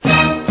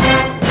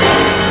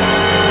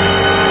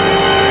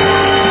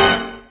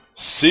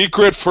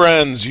Secret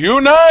friends,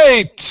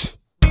 unite!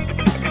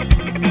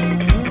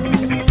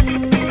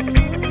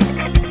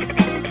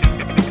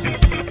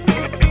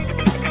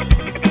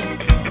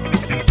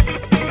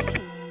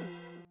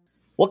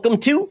 Welcome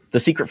to the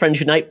Secret Friends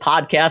Unite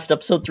podcast,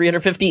 episode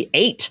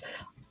 358.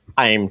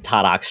 I'm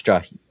Todd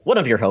Oxtra, one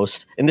of your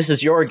hosts, and this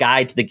is your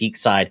guide to the geek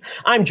side.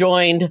 I'm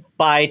joined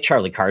by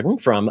Charlie Carden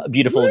from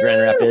beautiful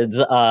Grand Rapids,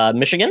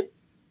 Michigan.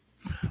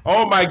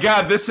 Oh my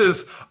God, this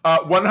is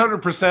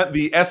 100%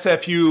 the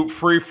SFU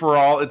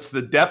free-for-all. It's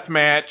the death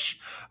match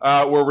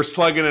where we're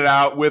slugging it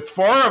out with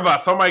four of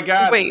us. Oh my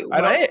God. Wait,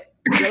 what?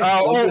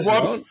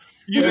 Whoops.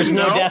 There's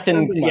no death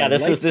in... Yeah,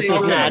 this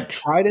is not...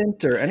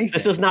 Trident or anything.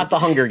 This is not the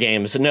Hunger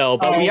Games, no.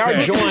 But we are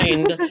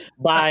joined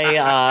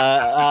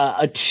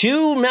by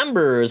two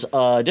members,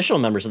 additional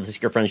members of the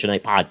Secret Friends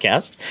Unite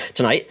podcast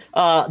tonight.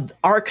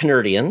 Our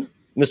Canardian,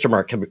 Mr.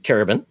 Mark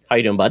Carabin. How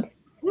you doing, bud?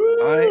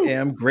 I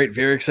am great.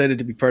 Very excited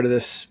to be part of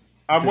this.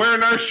 I'm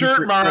wearing our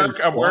shirt, Mark.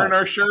 I'm wearing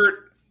our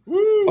shirt.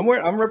 Woo.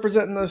 I'm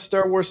representing the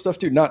Star Wars stuff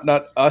too. Not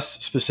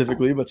us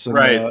specifically, but some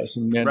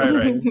men.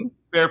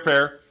 Right.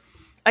 Fair.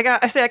 I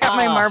got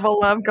my Marvel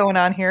love going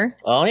on here.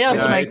 Oh yeah,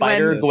 some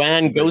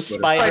Spider-Gwen, Ghost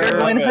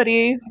Spider-Gwen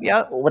hoodie.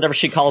 Yep. Whatever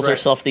she calls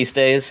herself these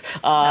days.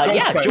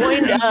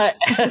 Joined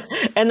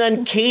and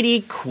then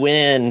Katie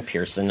Quinn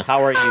Pearson.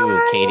 How are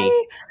you, Katie?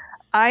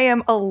 I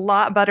am a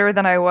lot better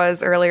than I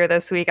was earlier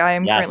this week. I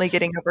am currently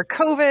getting over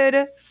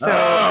COVID, so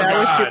that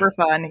was super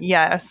fun.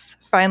 Yes,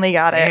 finally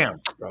got it.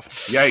 Damn.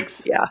 Rough.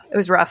 Yikes. Yeah, it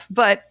was rough,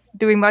 but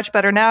doing much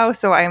better now,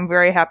 so I am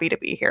very happy to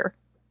be here.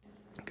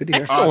 Good to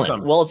hear. Excellent.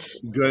 Awesome. Well, it's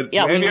good.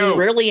 Yeah, we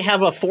rarely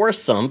have a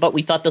foursome, but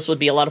we thought this would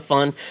be a lot of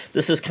fun.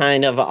 This is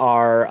kind of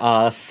our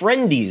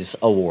Friendies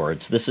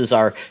Awards. This is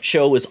our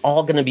show is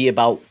all going to be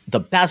about the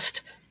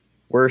best,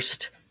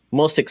 worst,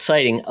 most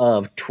exciting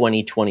of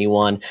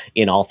 2021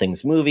 in all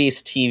things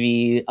movies,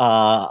 TV.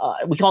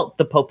 We call it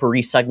the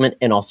potpourri segment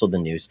and also the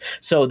news.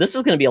 So this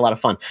is going to be a lot of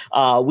fun.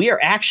 We are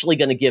actually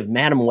going to give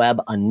Madam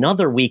Web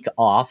another week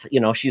off. You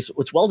know,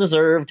 it's well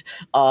deserved.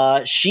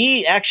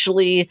 She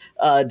actually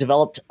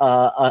developed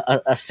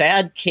a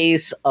sad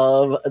case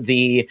of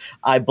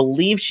I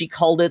believe she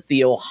called it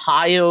the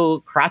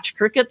Ohio crotch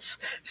crickets.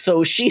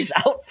 So she's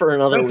out for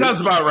another week.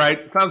 Sounds about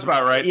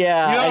right.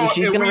 Yeah, and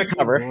she's going to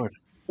recover.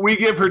 We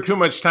give her too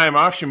much time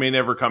off, she may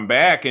never come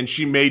back, and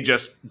she may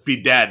just be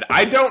dead.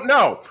 I don't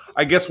know.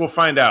 I guess we'll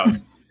find out.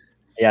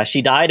 Yeah,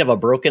 she died of a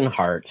broken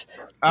heart.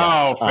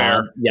 Oh, yes.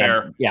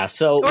 fair. Yeah,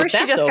 so or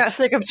she just got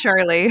sick of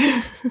Charlie.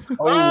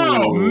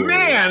 Oh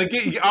man!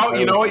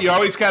 You know what? You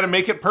always got to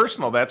make it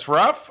personal. That's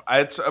rough.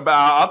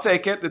 I'll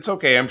take it. It's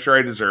okay. I'm sure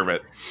I deserve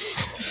it.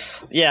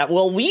 Yeah,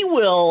 well, we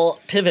will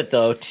pivot,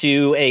 though,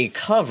 to a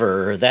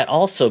cover that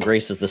also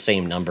graces the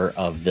same number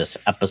of this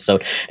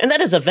episode, and that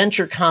is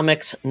Adventure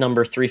Comics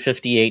number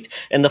 358.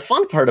 And the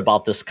fun part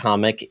about this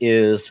comic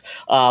is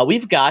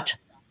we've got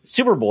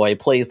Superboy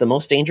plays the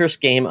most dangerous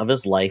game of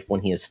his life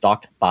when he is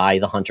stalked by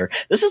the Hunter.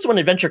 This is when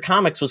Adventure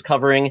Comics was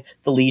covering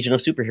the Legion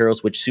of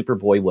Superheroes, which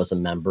Superboy was a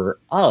member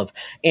of.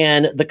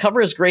 And the cover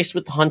is graced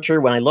with the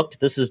Hunter. When I looked,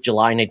 this is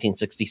July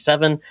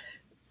 1967.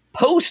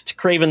 Post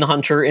Kraven the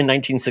Hunter in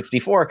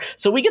 1964.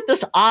 So we get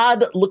this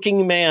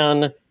odd-looking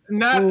man.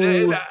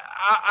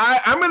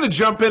 I'm going to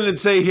jump in and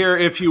say here,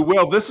 if you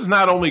will, this is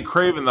not only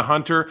Kraven the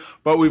Hunter,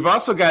 but we've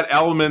also got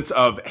elements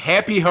of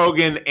Happy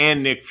Hogan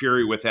and Nick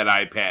Fury with that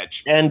eye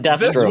patch. And Deathstroke.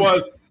 This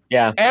was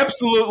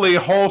absolutely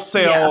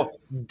wholesale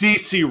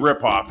DC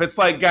ripoff. It's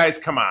like, guys,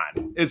 come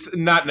on. It's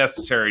not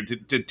necessary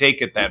to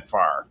take it that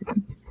far.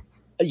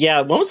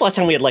 Yeah, when was the last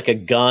time we had like a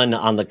gun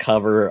on the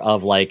cover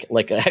of like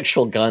an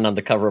actual gun on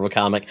the cover of a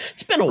comic?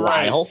 It's been a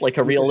while, like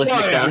a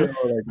realistic gun.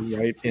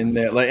 Right in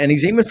there, and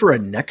he's aiming for a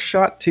neck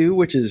shot too,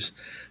 which is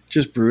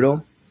just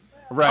brutal.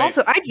 Right.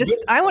 Also,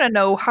 I want to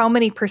know how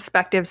many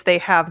perspectives they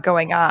have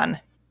going on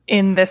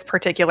in this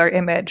particular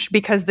image,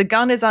 because the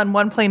gun is on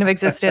one plane of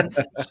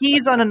existence,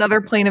 he's on another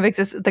plane of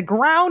existence, the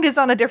ground is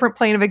on a different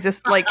plane of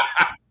existence. Like.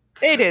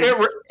 It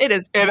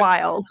is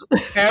wild.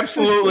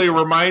 Absolutely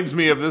reminds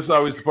me of this. Is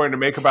always the point to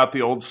make about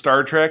the old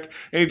Star Trek.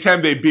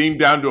 Anytime they beam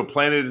down to a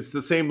planet, it's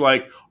the same,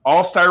 like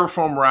all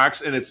styrofoam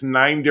rocks, and it's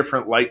 9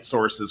 different light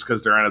sources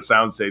because they're on a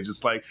soundstage.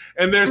 It's like,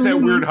 and there's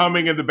that weird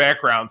humming in the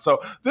background.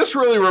 So this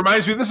really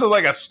reminds me. This is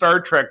like a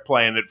Star Trek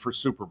planet for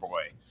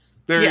Superboy.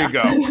 There you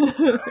go.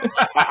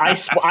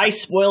 I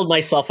spoiled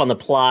myself on the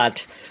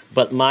plot,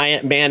 but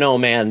man, oh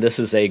man, this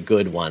is a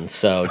good one.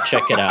 So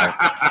check it out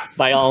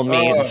by all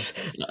means.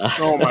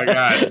 Oh my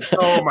God.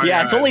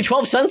 Yeah, it's only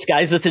 12 cents,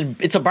 guys.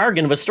 It's a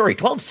bargain of a story.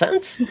 12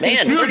 cents?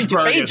 Man, 32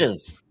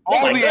 pages.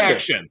 All the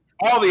action.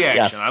 All the action.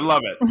 Yes. I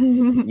love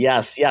it.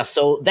 Yes.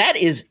 So that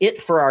is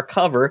it for our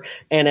cover.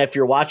 And if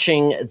you're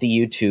watching the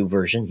YouTube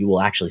version, you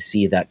will actually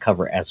see that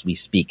cover as we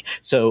speak.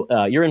 So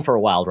you're in for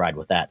a wild ride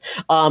with that.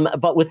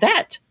 But with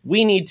that,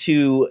 we need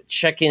to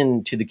check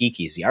into the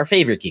Geekies, our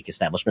favorite geek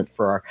establishment,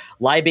 for our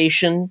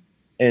libation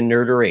and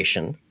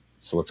nerderation.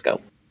 So let's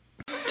go.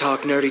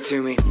 Talk nerdy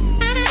to me.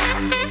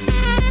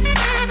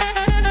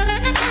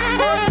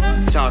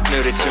 Talk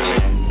nerdy to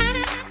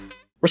me.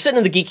 We're sitting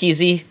in the Geek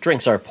Easy,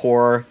 drinks are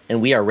pour,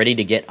 and we are ready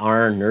to get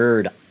our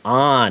nerd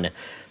on.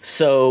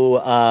 So,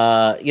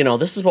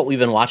 this is what we've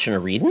been watching or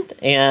reading.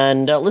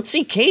 And let's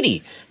see,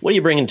 Katie, what are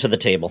you bringing to the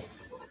table?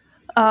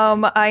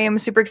 I am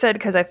super excited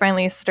because I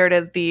finally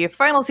started the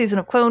final season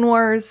of Clone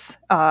Wars.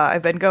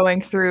 I've been re-going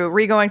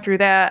through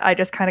that. I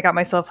just kind of got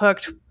myself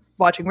hooked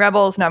watching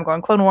Rebels. Now I'm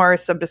going Clone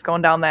Wars, so I'm just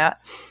going down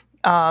that.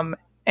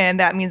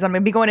 And that means I'm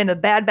going to be going into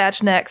Bad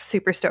Batch next.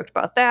 Super stoked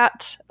about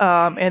that.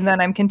 And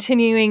then I'm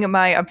continuing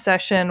my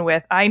obsession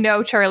with, I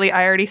know, Charlie,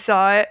 I already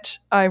saw it.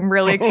 I'm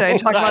really excited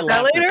to talk about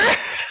that later.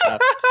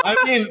 I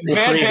mean,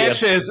 Bad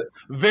Batch is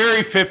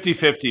very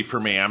 50-50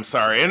 for me. I'm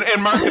sorry. And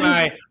Mark and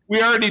I,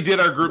 we already did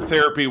our group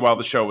therapy while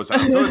the show was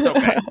on, so it's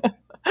okay.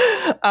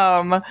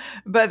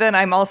 But then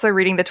I'm also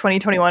reading the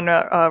 2021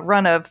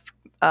 run of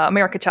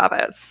America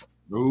Chavez.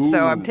 Ooh,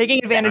 so I'm taking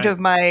advantage nice.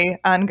 of my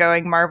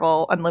ongoing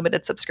Marvel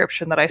Unlimited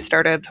subscription that I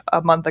started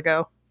a month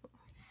ago.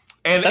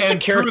 That's a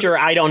character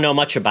I don't know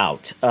much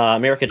about,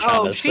 America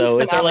Chavez. she's So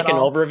is there like an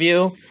phenomenal.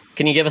 overview?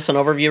 Can you give us an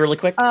overview really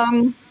quick?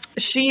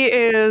 She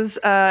is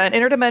an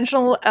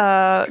interdimensional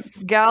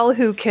gal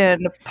who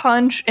can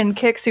punch and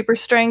kick, super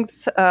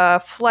strength,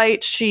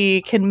 flight.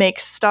 She can make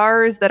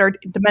stars that are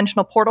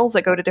dimensional portals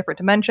that go to different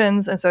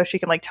dimensions. And so she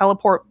can like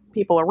teleport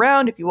people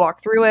around if you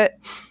walk through it.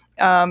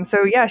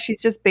 So yeah, she's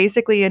just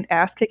basically an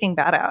ass-kicking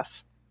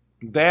badass.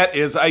 That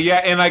is,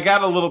 and I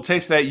got a little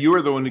taste of that. You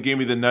were the one who gave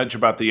me the nudge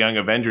about the Young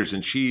Avengers,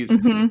 and she's,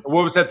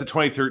 what was that, the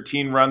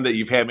 2013 run that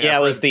you've had me on? Yeah,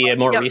 it was the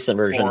more recent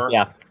version. before.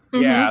 Yeah.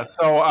 Yeah,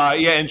 so,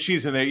 and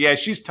she's in there. Yeah,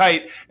 she's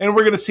tight. And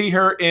we're going to see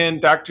her in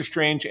Doctor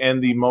Strange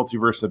and the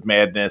Multiverse of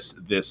Madness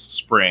this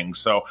spring.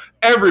 So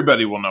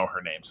everybody will know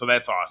her name. So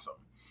that's awesome.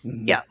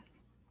 Yeah.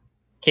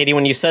 Katie,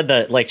 when you said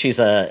that, like, she's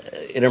a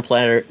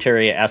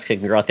interplanetary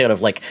ass-kicking girl, I thought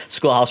of, like,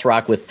 Schoolhouse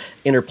Rock with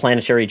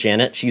interplanetary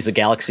Janet. She's a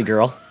galaxy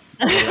girl.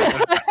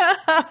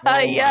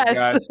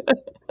 Yes.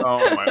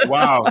 Oh, my.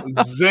 Wow.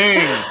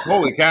 Zing.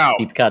 Holy cow.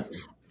 Deep cut.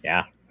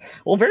 Yeah.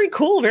 Well, very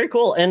cool. Very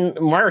cool. And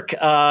Mark, you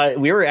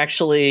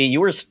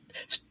were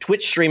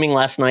Twitch streaming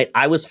last night.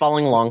 I was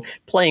following along,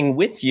 playing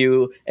with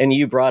you, and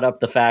you brought up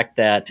the fact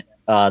that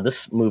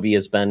this movie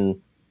has been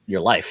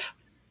your life.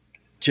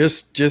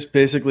 Just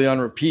basically on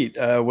repeat.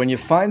 When you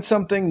find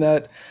something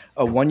that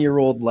a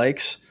 1-year-old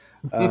likes,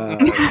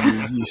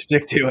 you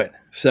stick to it.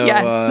 So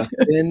Yes.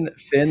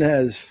 Finn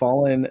has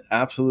fallen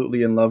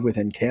absolutely in love with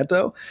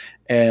Encanto,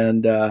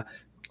 and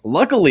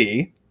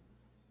luckily,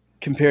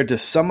 compared to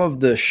some of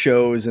the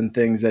shows and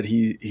things that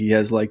he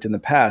has liked in the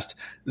past,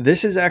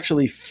 this is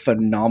actually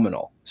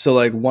phenomenal. So,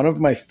 like, one of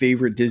my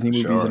favorite Disney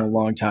movies in a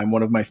long time,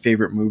 one of my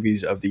favorite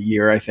movies of the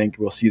year. I think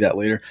we'll see that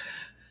later.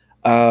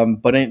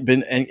 But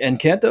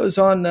Encanto is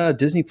on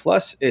Disney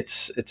Plus.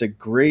 It's a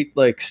great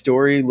like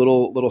story,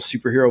 little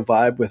superhero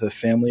vibe with a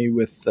family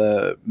with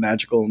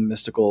magical,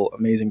 mystical,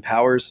 amazing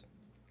powers,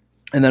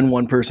 and then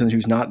one person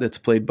who's not. That's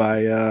played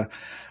by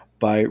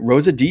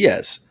Rosa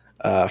Diaz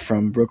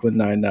from Brooklyn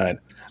Nine-Nine.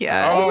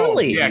 Yeah. Oh,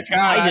 really? Yeah,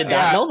 I did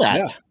not know that.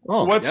 Yeah.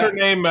 Oh, What's her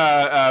name?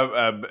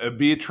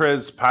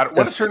 Beatrice Potter.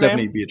 What is her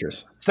Stephanie name?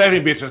 Beatrice. Stephanie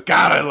Beatrice.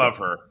 God, I love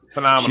her.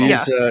 Phenomenal.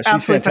 She's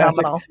absolutely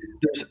fantastic. phenomenal.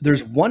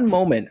 There's one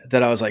moment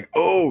that I was like,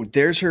 oh,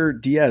 there's her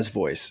Diaz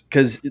voice,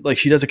 because like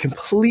she does a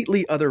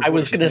completely other voice. I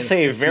was going to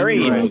say very,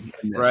 Right.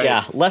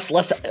 yeah, less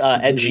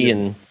edgy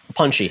and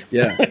punchy.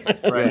 Yeah.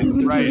 Right.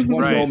 There's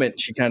one Right. moment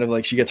she kind of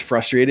like she gets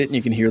frustrated, and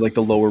you can hear like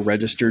the lower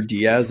register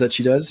Diaz that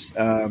she does.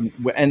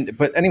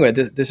 But anyway,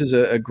 this is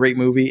a great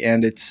movie,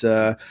 and it's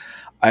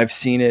I've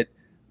seen it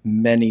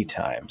many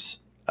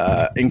times,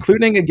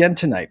 including again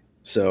tonight.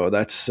 So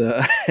that's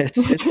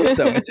it's good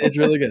though. It's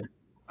really good.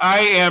 I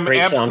am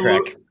Great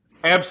soundtrack.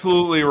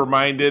 absolutely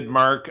reminded,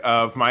 Mark,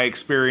 of my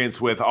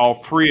experience with all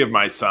three of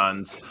my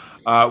sons.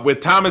 With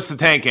Thomas the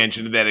Tank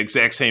Engine at that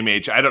exact same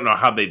age. I don't know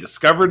how they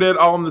discovered it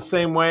all in the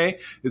same way.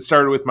 It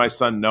started with my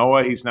son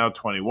Noah. He's now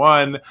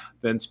 21.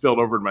 Then spilled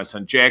over to my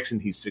son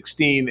Jackson. He's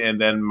 16. And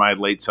then my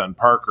late son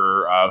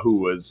Parker,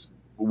 who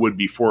would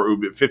be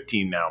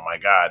 15 now. My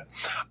God.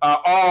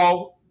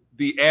 All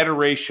the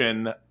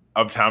adoration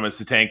of Thomas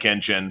the Tank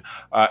Engine,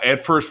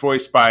 at first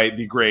voiced by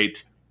the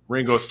great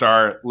Ringo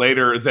Starr,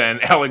 later than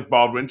Alec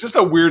Baldwin. Just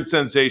a weird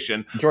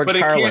sensation. George But it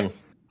Carlin. can't-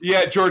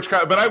 Yeah, George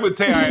Carlin. But I would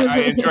say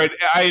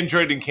I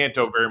enjoyed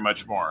Encanto very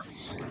much more.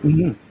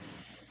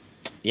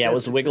 Yeah, it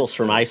was Wiggles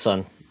for my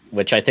son,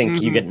 which I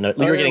think you were getting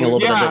a little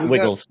bit of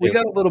Wiggles We too.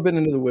 got a little bit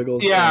into the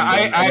Wiggles.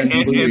 Yeah, and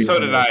Blueberries so is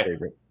did my I.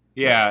 favorite.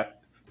 Yeah,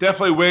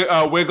 definitely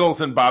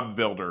Wiggles and Bob the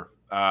Builder.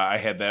 I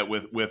had that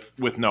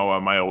with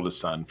Noah, my oldest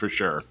son, for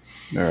sure.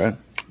 All right.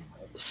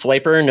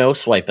 Swiper, no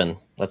swiping.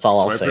 That's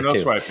all I'll say Swiper, no too.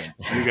 swiping.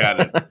 You got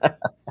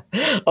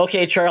it.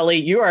 Okay, Charlie,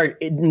 you are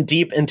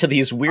deep into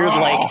these weird,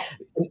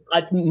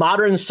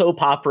 modern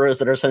soap operas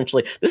that are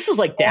essentially this is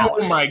like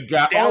Dallas. Oh my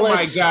God.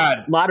 Dallas, Oh my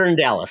God. modern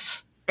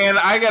Dallas. And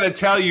I got to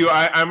tell you,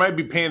 I might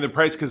be paying the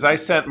price because I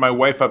sent my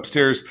wife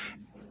upstairs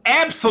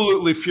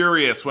absolutely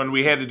furious when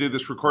we had to do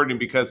this recording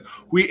because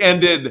we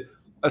ended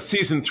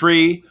season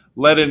 3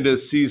 led into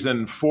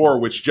season 4,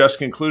 which just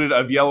concluded,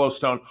 of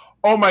Yellowstone.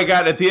 Oh my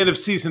God, at the end of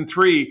season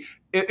 3,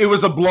 it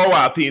was a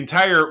blowout. The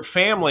entire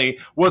family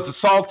was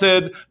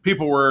assaulted.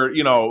 People were,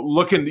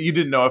 looking, you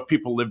didn't know if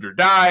people lived or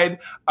died.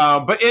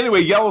 But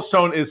anyway,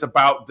 Yellowstone is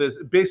about this.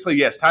 Basically,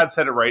 yes, Todd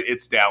said it right.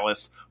 It's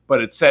Dallas,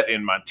 but it's set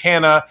in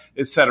Montana.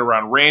 It's set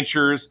around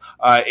ranchers,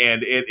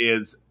 and it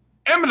is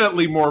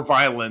eminently more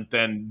violent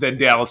than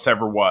Dallas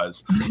ever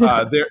was.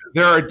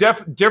 There are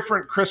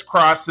different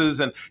crisscrosses,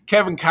 and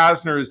Kevin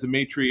Costner is the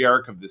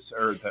matriarch of this,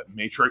 or the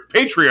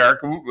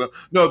patriarch.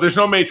 No, there's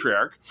no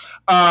matriarch.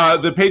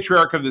 The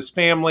patriarch of this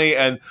family,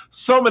 and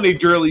so many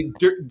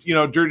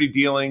dirty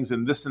dealings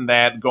and this and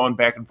that going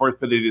back and forth.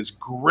 But it is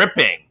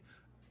gripping.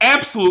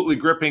 Absolutely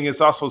gripping.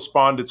 It's also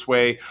spawned its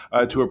way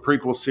to a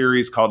prequel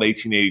series called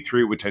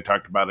 1883, which I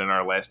talked about in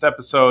our last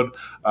episode,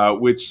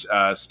 which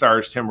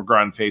stars Tim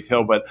McGraw and Faith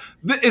Hill. But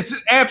it's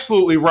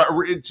absolutely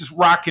it's just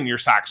rocking your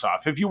socks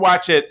off. If you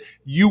watch it,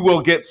 you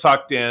will get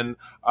sucked in.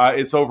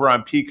 It's over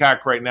on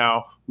Peacock right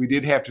now. We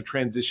did have to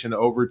transition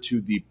over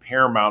to the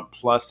Paramount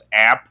Plus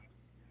app,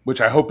 which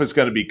I hope is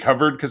going to be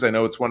covered, because I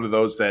know it's one of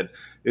those that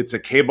it's a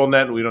cable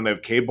net and we don't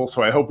have cable.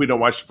 So I hope we don't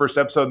watch the first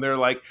episode and they're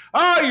like,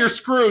 "Oh, you're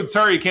screwed.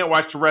 Sorry, you can't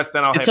watch the rest."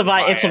 Then it's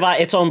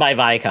owned by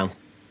Viacom.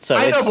 So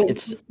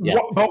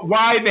but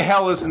why the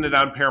hell isn't it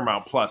on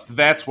Paramount Plus?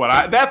 That's what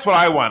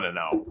I want to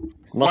know.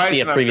 Must be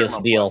a previous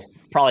deal,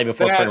 probably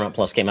before Paramount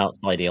Plus came out.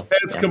 My deal.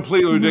 That's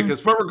completely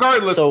ridiculous. But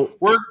regardless,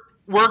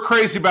 we're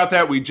crazy about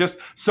that.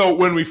 So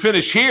when we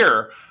finish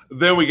here,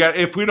 then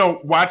if we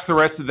don't watch the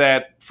rest of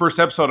that first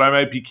episode, I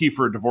might be key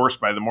for a divorce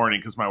by the morning,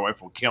 because my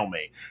wife will kill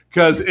me.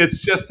 Because it's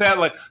just that,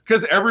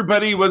 because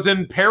everybody was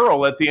in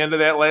peril at the end of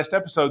that last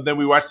episode. Then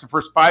we watched the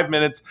first 5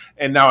 minutes,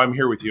 and now I'm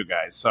here with you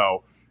guys.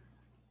 So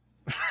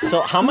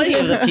how many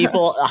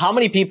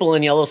people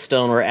in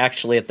Yellowstone were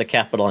actually at the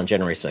Capitol on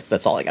January 6th?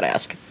 That's all I got to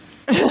ask.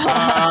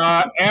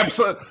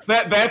 Absolutely.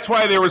 That's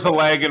why there was a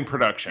lag in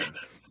production.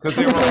 Because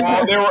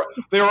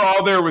they were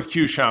all there with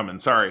Q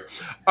Shaman. Sorry,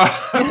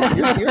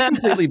 you're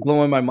completely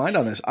blowing my mind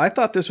on this. I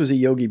thought this was a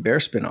Yogi Bear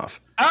spinoff.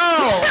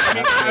 Oh,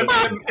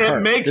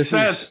 it makes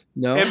sense.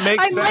 It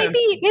makes sense. I might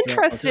be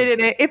interested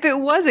in it if it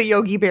was a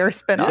Yogi Bear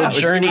spinoff. Yeah,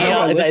 Journey.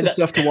 A list of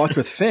stuff to watch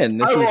with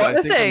Finn.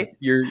 I think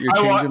you're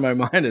changing my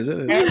mind. Is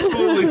it?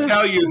 Absolutely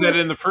tell you that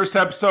in the first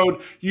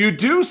episode you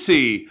do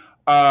see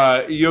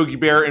Yogi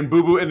Bear and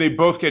Boo Boo, and they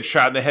both get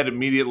shot in the head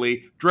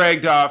immediately,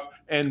 dragged off,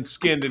 and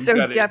skinned and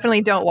gutted. So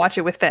definitely don't watch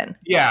it with Finn.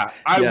 Yeah,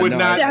 I would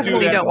not definitely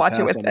do that. Don't watch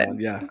it with Finn.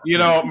 Yeah,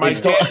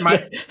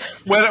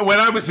 when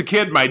I was a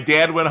kid, my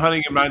dad went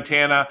hunting in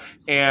Montana,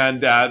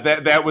 and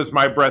that was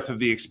my breadth of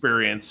the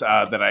experience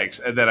that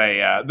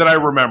I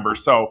remember.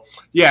 So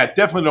yeah,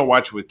 definitely don't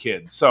watch it with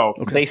kids. So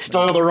they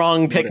stole the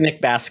wrong picnic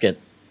basket.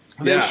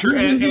 They sure,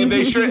 and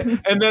they sure,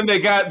 and then they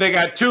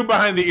got two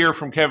behind the ear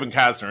from Kevin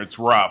Costner. It's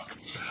rough.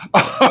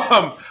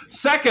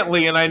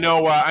 Secondly, and I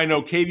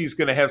know Katie's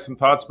going to have some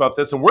thoughts about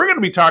this, and we're going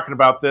to be talking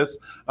about this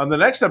on the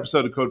next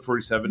episode of Code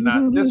 47,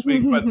 not this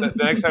week, but the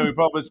next time we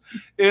publish,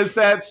 is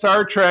that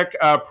Star Trek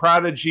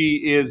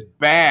Prodigy is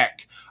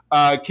back.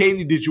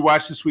 Katie, did you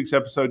watch this week's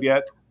episode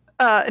yet?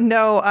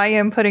 No, I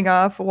am putting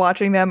off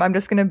watching them. I'm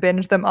just going to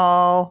binge them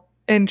all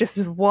in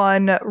just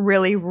one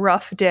really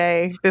rough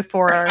day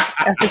before our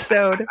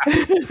episode.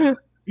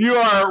 You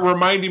are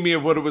reminding me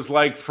of what it was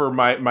like for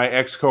my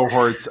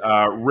ex-cohorts,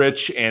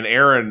 Rich and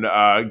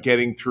Aaron,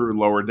 getting through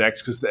Lower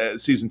Decks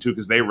season 2,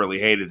 because they really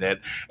hated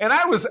it. And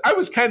I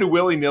was kind of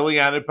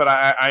willy-nilly on it, but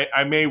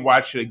I may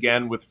watch it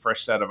again with a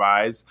fresh set of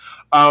eyes.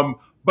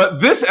 But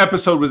this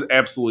episode was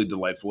absolutely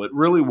delightful. It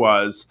really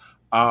was.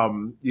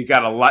 You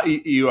got a lot.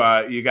 You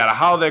got a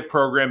holodeck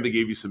program that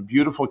gave you some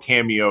beautiful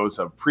cameos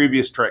of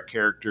previous Trek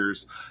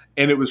characters,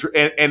 and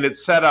it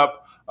set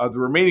up the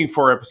remaining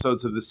 4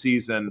 episodes of the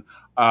season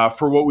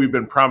for what we've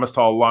been promised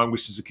all along,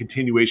 which is a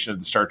continuation of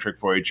the Star Trek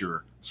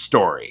Voyager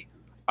story.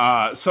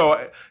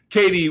 So,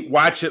 Katie,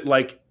 watch it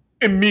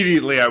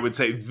immediately. I would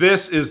say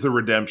this is the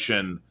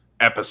redemption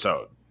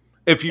episode.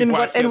 If you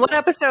what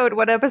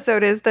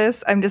episode is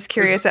this? I'm just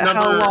curious at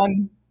how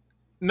long.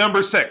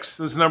 Number 6.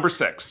 This is number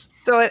 6.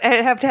 So I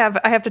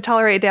have to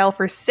tolerate Dale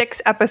for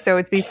 6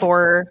 episodes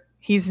before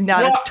he's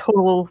not a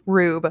total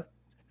rube.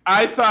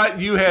 I thought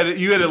you had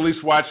at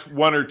least watched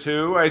 1 or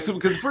 2. I assume,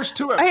 because the first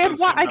 2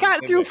 episodes. I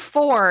got through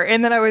 4,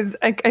 and then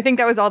I think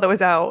that was all that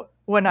was out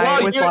when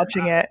I was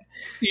watching it.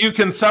 You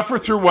can suffer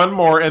through 1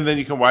 more, and then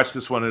you can watch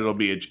this one. It'll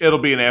be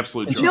an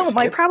absolute joy. No,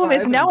 my problem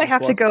is now I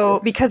have to go,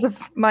 because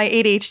of my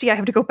ADHD, I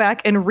have to go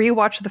back and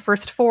rewatch the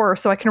first 4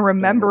 so I can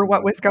remember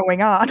what was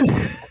going on.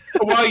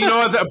 Well, you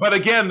know, but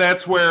again,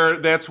 that's where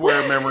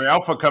Memory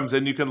Alpha comes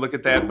in. You can look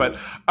at that, but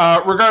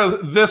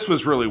regardless, this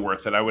was really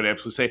worth it. I would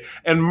absolutely say.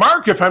 And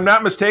Mark, if I'm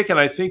not mistaken,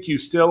 I think you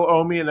still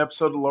owe me an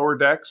episode of Lower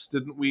Decks.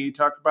 Didn't we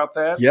talk about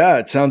that? Yeah,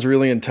 it sounds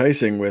really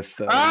enticing. With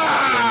you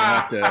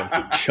have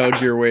to chug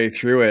your way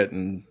through it,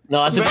 and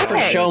no, it's a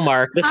different show,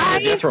 Mark. This is a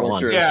different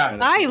one. Yeah,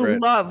 I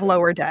love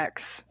Lower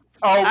Decks.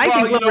 I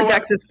think Lower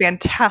Decks is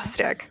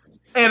fantastic.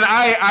 And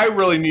I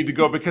really need to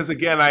go because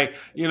again,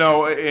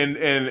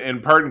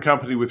 in part in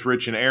company with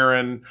Rich and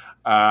Aaron,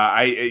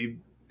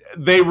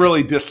 they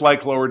really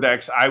dislike Lower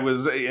Decks. I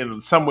was, in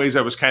some ways,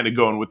 I was kind of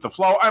going with the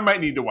flow. I might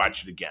need to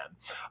watch it again.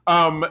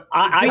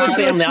 I would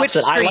say I'm the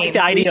opposite. I like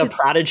the idea of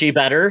Prodigy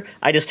better.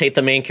 I just hate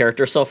the main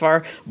character so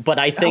far. But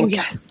I think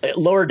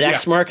Lower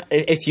Decks, Mark,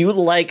 if you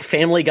like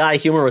Family Guy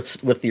humor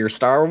with your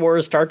Star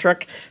Wars, Star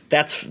Trek,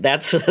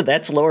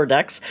 that's Lower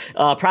Decks.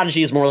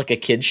 Prodigy is more like a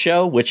kid's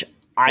show, which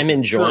I'm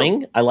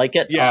enjoying. True. I like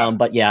it. Yeah.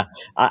 But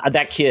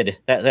that kid,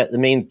 that the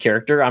main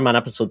character, I'm on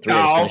episode 3.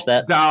 I just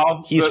finished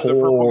that. He's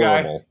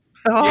horrible.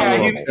 Oh.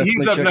 Yeah,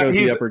 he's check out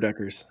the Upper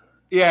Deckers.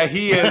 Yeah,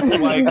 he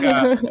is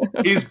like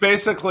he's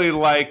basically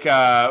like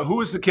who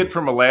was the kid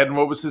from Aladdin?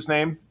 What was his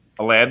name?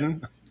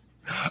 Aladdin.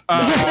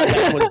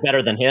 Aladdin was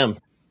better than him.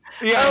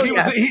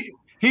 Yeah,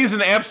 he's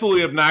an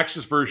absolutely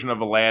obnoxious version of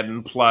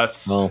Aladdin.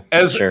 Plus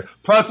Ezra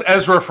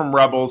from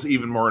Rebels,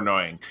 even more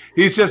annoying.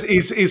 He's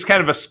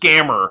kind of a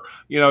scammer,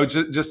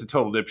 just a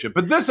total dipshit.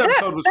 But this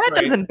episode was that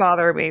great. Doesn't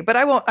bother me. But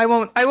I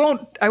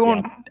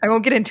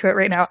won't get into it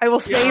right now. I will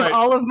save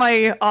all of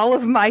my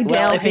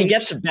Well, if he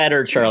gets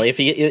better, Charlie, if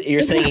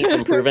you're saying he's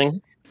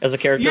improving as a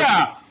character,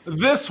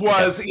 this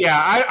was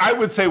I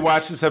would say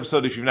watch this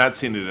episode if you've not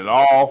seen it at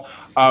all,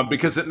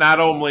 because it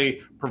not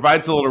only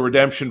provides a little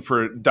redemption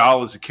for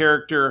Dahl as a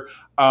character.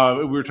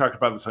 We were talking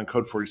about this on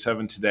Code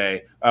 47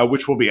 today,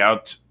 which will be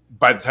out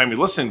by the time you're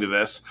listening to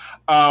this.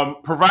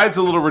 Provides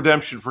a little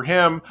redemption for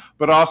him,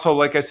 but also,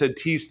 like I said,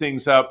 tease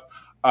things up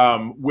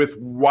with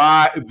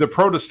why the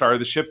Protostar,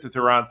 the ship that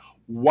they're on,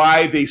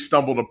 why they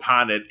stumbled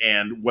upon it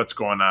and what's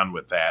going on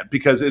with that.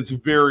 Because it's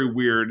very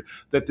weird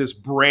that this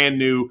brand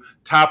new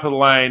top of the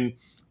line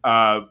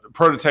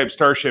prototype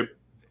starship,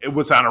 it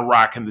was on a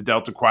rock in the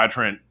Delta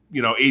Quadrant,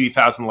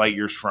 80,000 light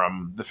years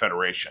from the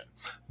Federation.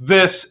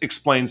 This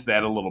explains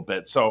that a little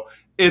bit. So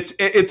it's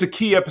a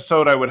key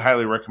episode. I would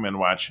highly recommend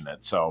watching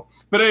it. So,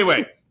 but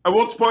anyway, I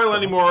won't spoil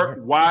anymore.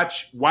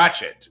 Watch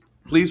it.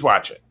 Please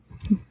watch it.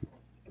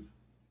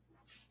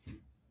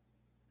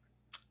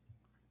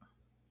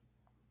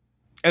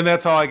 And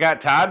that's all I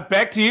got, Todd.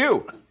 Back to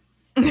you.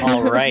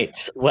 All right.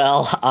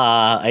 Well,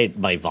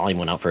 my volume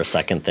went out for a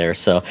second there,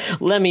 so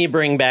let me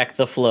bring back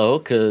the flow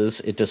because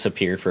it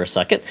disappeared for a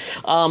second.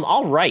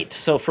 All right.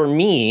 So for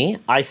me,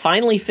 I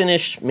finally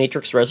finished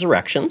Matrix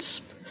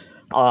Resurrections.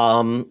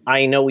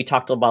 I know we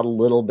talked about a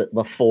little bit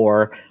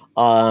before.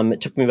 It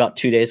took me about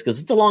 2 days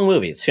because it's a long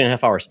movie. It's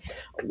 2.5 hours.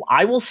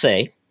 I will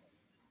say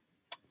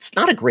it's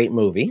not a great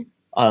movie.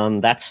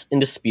 That's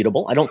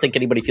indisputable. I don't think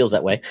anybody feels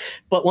that way.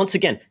 But once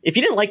again, if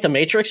you didn't like The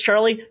Matrix,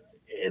 Charlie,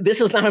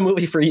 this is not a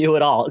movie for you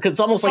at all. Because it's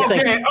almost like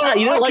saying,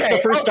 you don't like the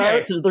first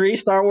 3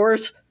 Star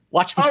Wars?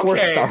 Watch the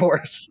 4th Star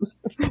Wars.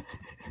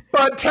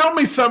 But tell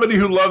me somebody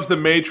who loves The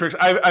Matrix.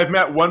 I've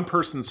met one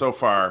person so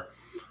far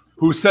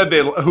who said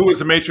who was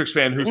a Matrix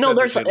fan.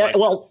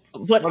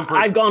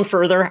 I've gone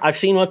further. I've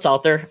seen what's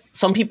out there.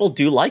 Some people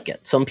do like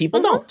it. Some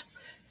people don't.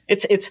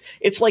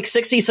 It's like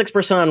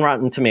 66% on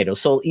Rotten Tomatoes.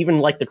 So even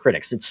like the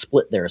critics, it's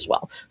split there as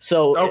well.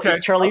 So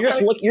Charlie,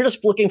 you're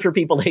just looking for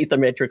people to hate The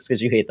Matrix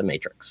because you hate The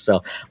Matrix.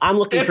 So I'm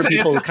looking for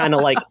people who kind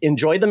of like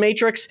enjoy The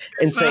Matrix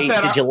and say,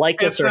 did you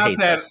like this or hate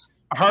this?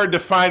 Hard to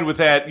find with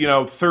that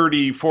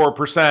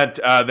 34%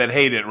 that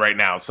hate it right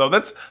now. So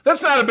that's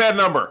not a bad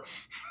number.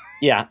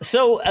 Yeah.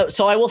 So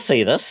I will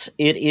say this: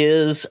 it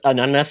is an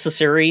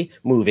unnecessary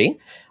movie.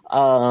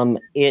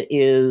 It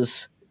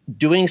is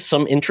doing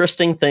some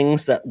interesting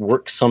things that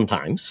work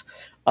sometimes.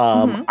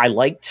 I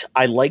liked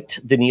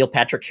the Neil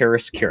Patrick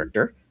Harris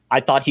character. I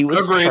thought he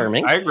was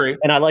charming. I agree.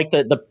 And I like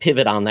the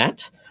pivot on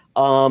that.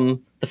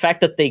 The fact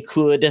that they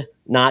could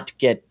not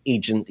get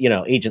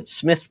Agent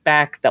Smith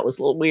back, that was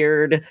a little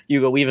weird.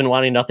 Hugo Weaving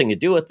wanting nothing to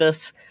do with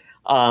this.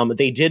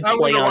 They did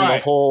play on the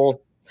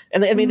whole,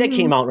 and I mean, they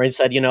came out and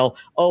said,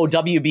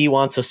 WB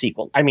wants a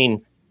sequel. I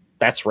mean,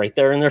 that's right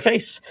there in their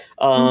face.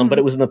 But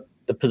it was in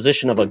the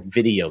position of a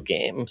video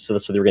game. So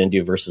that's what they were going to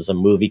do versus a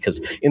movie. Because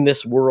in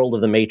this world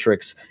of The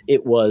Matrix,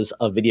 it was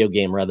a video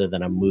game rather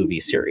than a movie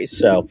series.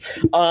 So,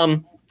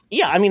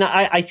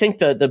 I think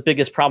the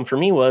biggest problem for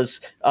me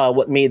was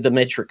what made The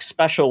Matrix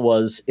special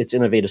was its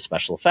innovative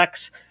special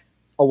effects,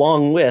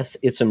 along with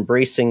its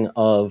embracing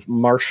of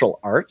martial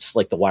arts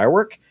like the wire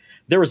work.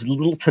 There was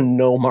little to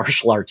no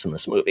martial arts in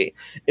this movie.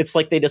 It's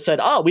like they just said,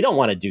 oh, we don't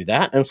want to do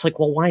that. And it's like,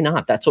 well, why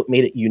not? That's what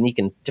made it unique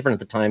and different at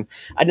the time.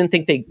 I didn't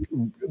think they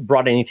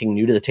brought anything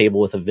new to the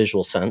table with a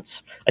visual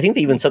sense. I think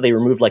they even said they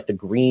removed like the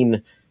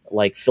green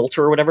like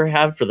filter or whatever it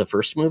had for the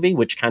first movie,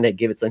 which kind of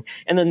gave it thing.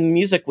 And then the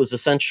music was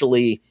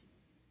essentially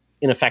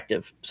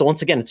ineffective. So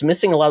once again, it's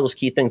missing a lot of those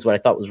key things, what I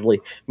thought was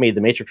really made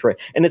The Matrix right.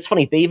 And it's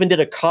funny, they even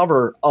did a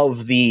cover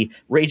of the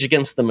Rage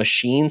Against the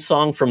Machine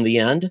song from the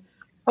end.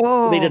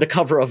 They did a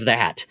cover of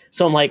that.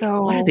 So I'm like,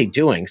 what are they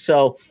doing?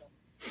 So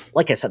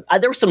like I said,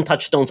 there were some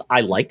touchstones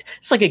I liked.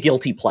 It's like a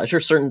guilty pleasure.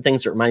 Certain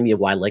things that remind me of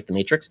why I like The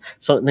Matrix.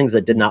 Certain things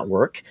that did not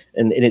work.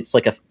 And it's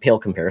like a pale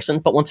comparison.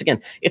 But once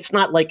again, it's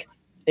not like,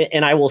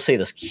 and I will say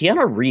this,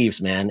 Keanu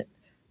Reeves, man,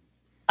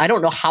 I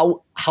don't know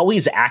how how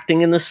he's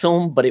acting in this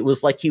film, but it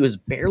was like he was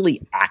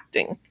barely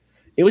acting.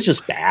 It was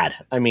just bad.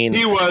 I mean,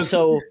 he was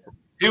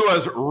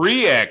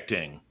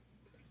reacting.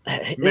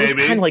 It was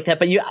kind of like that,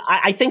 but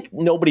I think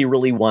nobody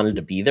really wanted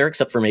to be there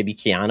except for maybe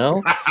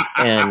Keanu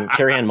and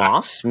Carrie-Anne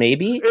Moss,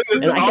 maybe,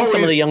 and I think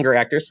some of the younger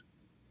actors.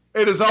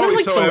 It is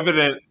always so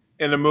evident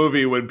in a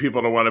movie when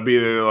people don't want to be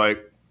there. They're like,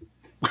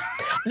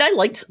 and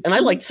I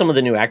liked some of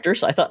the new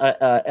actors. I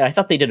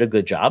thought they did a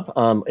good job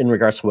in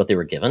regards to what they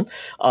were given.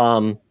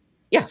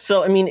 Yeah,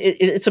 so I mean,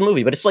 it's a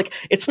movie, but it's like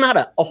it's not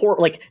a horror.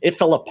 Like it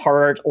fell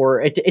apart,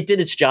 or it did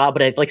its job,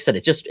 but like I said,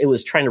 it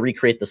was trying to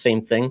recreate the same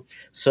thing,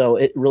 so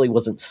it really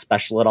wasn't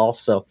special at all.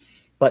 So,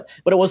 but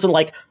it wasn't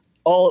like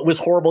it was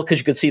horrible because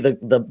you could see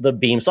the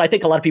beam. So I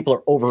think a lot of people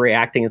are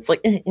overreacting. It's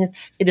like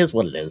it is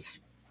what it is.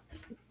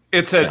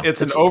 It's an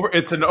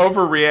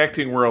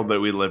overreacting world that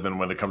we live in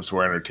when it comes to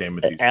our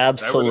entertainment. These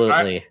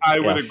absolutely, days. I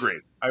would agree.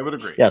 I would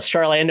agree. Yes,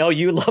 Charlie, I know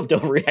you loved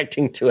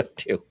overreacting to it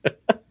too.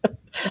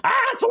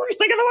 It's the worst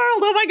thing in the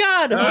world. Oh my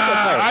God.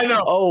 I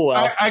know. Oh,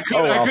 well. I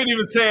couldn't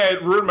even say I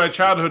ruined my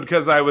childhood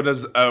because I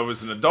was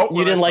an adult.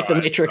 You didn't like The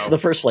Matrix in the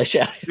first place,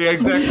 yeah. Yeah,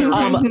 exactly.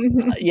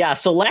 Right. Yeah.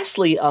 So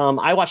lastly,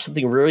 I watched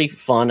something really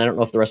fun. I don't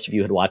know if the rest of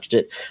you had watched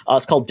it.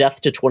 It's called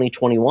Death to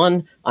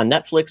 2021 on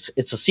Netflix.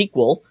 It's a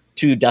sequel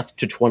to Death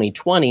to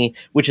 2020,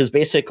 which is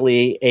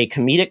basically a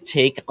comedic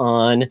take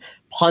on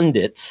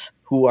pundits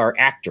who are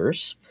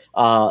actors,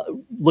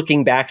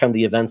 looking back on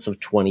the events of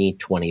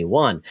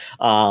 2021.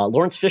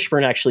 Lawrence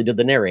Fishburne actually did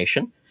the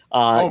narration.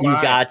 You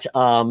got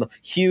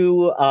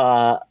Hugh,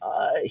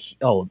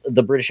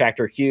 the British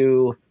actor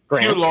Hugh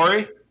Grant. Hugh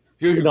Laurie?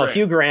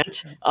 Hugh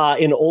Grant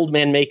in old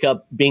man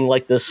makeup being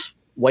like this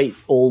white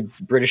old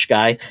British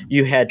guy.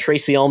 You had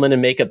Tracy Ullman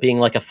in makeup being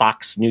like a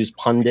Fox News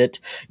pundit.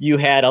 You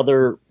had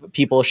other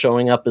people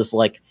showing up as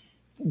like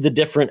the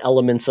different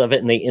elements of it,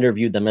 and they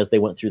interviewed them as they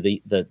went through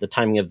the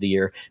timing of the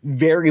year.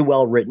 Very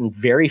well written,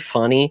 very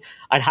funny.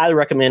 I'd highly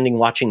recommend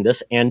watching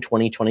this and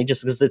 2020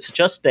 just because it's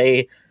just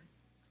did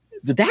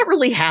that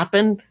really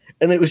happen?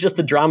 And it was just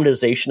the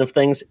dramatization of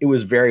things. It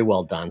was very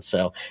well done.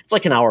 So it's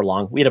like an hour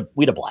long. We had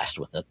a blast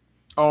with it.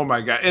 Oh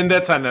my God. And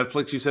that's on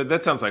Netflix, you said?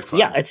 That sounds like fun.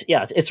 Yeah,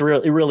 it's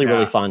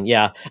really fun.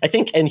 Yeah. I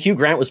think, and Hugh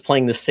Grant was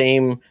playing the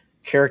same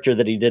character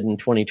that he did in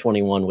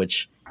 2021,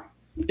 which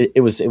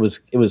it was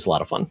a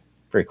lot of fun.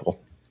 Very cool.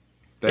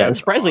 Yeah, and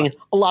surprisingly,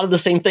 a lot of the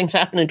same things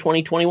happened in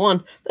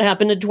 2021 that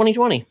happened in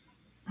 2020.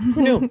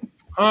 Who knew?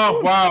 Oh,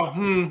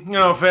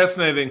 wow.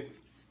 Fascinating.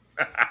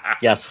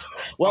 Yes.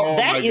 Well,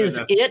 that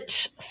is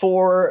it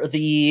for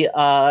the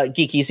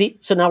Geek Easy.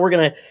 So now we're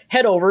going to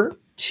head over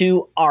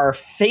to our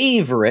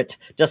favorite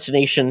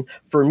destination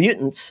for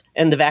mutants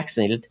and the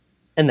vaccinated,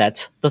 and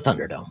that's the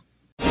Thunderdome.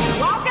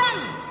 Welcome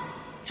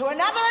to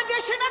another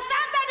edition of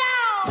Thunderdome!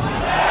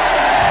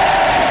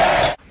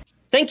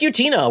 Thank you,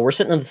 Tina. We're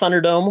sitting in the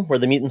Thunderdome where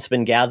the mutants have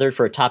been gathered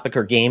for a topic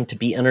or game to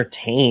be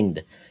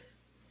entertained.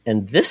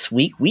 And this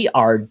week we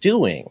are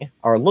doing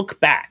our look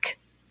back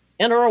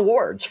and our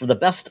awards for the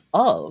best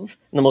of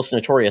and the most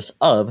notorious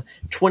of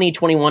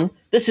 2021.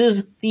 This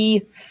is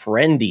the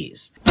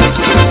Friendies.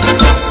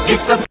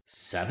 It's the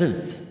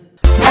 7th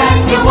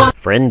annual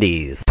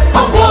Friendies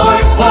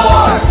Award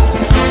for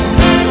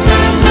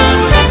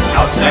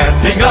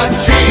Outstanding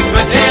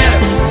Achievement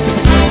in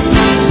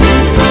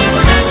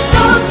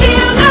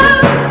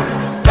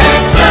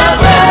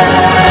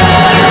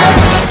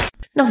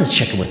Now let's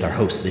check in with our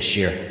hosts this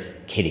year,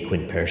 Katie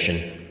Quinn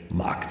Persson,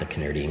 Mark the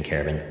Canadian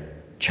Carabin,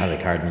 Charlie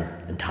Carden,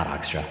 and Todd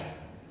Oxtra.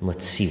 And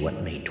let's see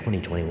what made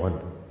 2021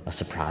 a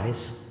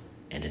surprise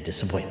and a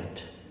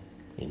disappointment.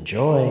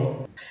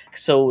 Enjoy.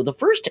 So the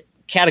first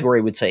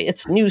category would say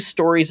it's news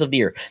stories of the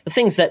year, the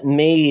things that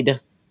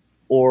made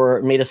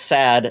us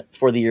sad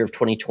for the year of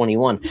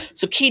 2021.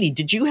 So Katie,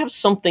 did you have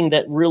something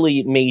that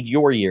really made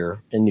your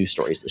year in news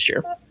stories this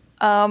year?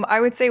 I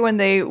would say when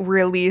they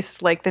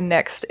released like the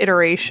next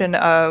iteration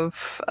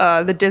of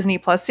the Disney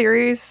Plus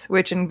series,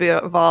 which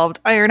involved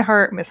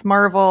Ironheart, Miss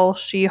Marvel,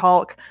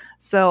 She-Hulk.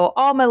 So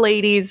all my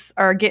ladies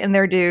are getting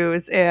their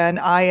dues, and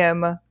I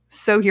am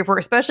so here for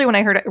it, especially when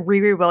I heard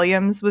Riri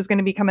Williams was going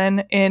to be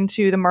coming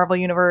into the Marvel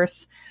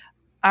Universe.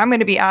 I'm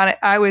going to be on it.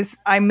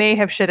 I may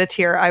have shed a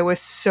tear. I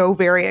was so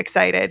very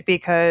excited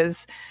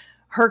because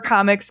her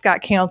comics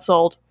got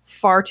canceled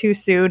far too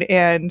soon,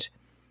 and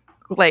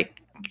like,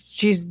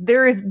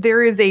 there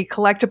is a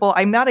collectible.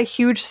 I'm not a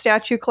huge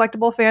statue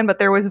collectible fan, but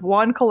there was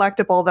one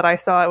collectible that I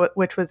saw,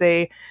 which was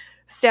a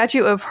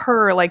statue of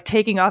her like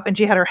taking off, and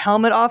she had her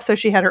helmet off, so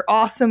she had her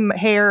awesome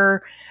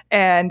hair,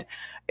 and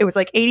it was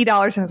like $80.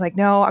 And I was like,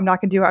 no, I'm not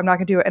gonna do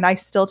it. And I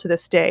still to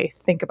this day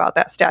think about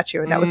that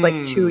statue, and that was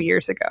like 2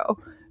 years ago,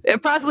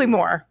 possibly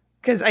more,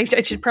 because it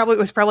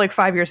was probably like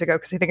 5 years ago,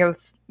 because I think it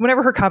was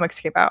whenever her comics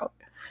came out.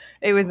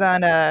 It was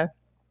on the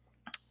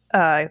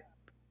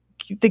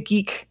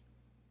Geek.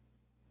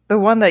 The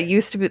one that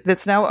used to be,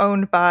 that's now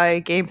owned by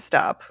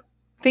GameStop.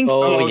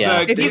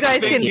 If you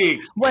guys can,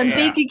 when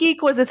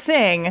ThinkyGeek was a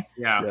thing,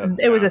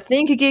 it was a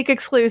ThinkyGeek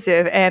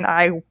exclusive, and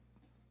I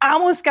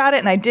almost got it,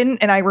 and I didn't,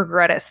 and I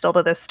regret it still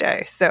to this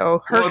day.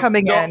 So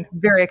coming in,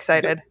 very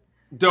excited.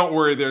 Don't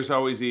worry, there's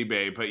always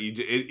eBay, but you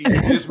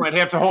just might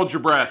have to hold your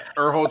breath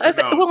or hold your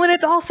nose. Well, and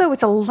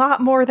it's a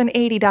lot more than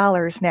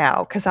 $80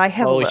 now because I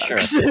have looked. Sure.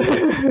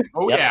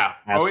 Oh, Yep, yeah.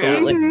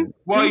 absolutely. Oh, yeah.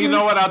 Well, you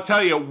know what? I'll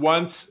tell you,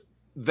 once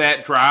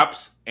that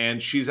drops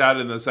and she's out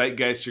in the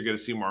zeitgeist, you're going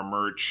to see more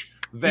merch.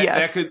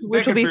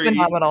 Which will be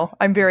phenomenal.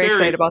 I'm very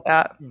excited about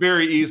that.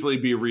 Very easily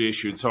be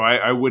reissued, so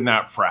I would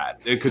not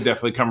fret. It could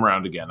definitely come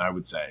around again, I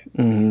would say.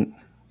 Mm-hmm.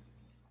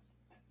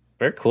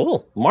 Very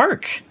cool.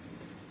 Mark,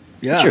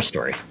 what's your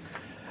story?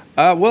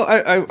 Well,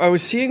 I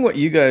was seeing what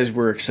you guys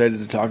were excited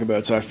to talk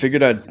about, so I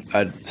figured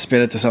I'd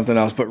spin it to something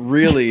else. But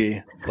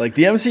really, like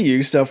the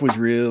MCU stuff was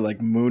really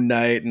like Moon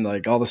Knight and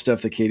like all the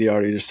stuff that Katie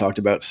already just talked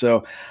about.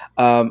 So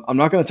I'm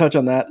not going to touch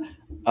on that.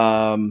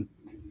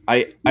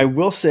 I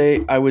will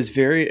say I was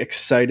very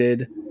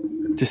excited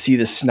to see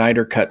the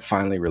Snyder Cut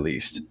finally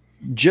released,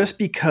 just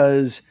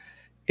because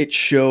it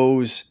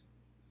shows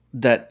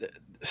that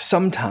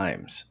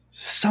sometimes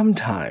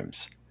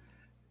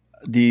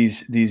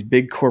these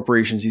big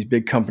corporations, these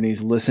big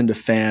companies listen to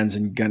fans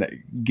and gonna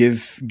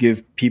give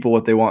people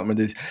what they want. With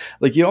these,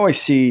 like you always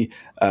see,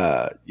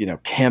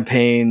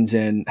 campaigns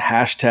and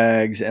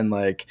hashtags and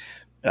like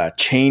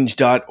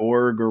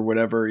change.org or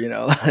whatever,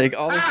 like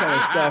all this kind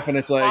of stuff. And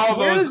it's like,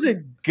 where does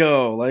it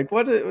go? Like,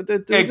 what does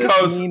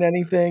this mean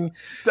anything?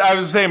 I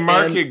was saying,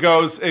 Mark, it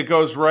goes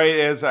right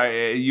as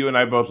you and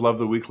I both love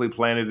the Weekly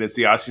Planet. It's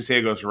the Aussie say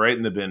it goes right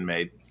in the bin,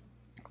 mate.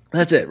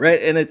 That's it, right?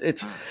 And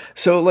it's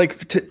so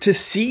like to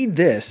see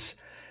this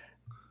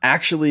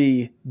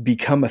actually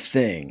become a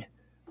thing,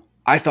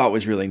 I thought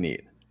was really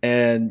neat.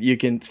 And you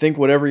can think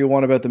whatever you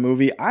want about the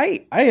movie.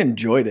 I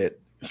enjoyed it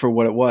for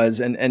what it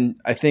was, and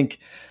I think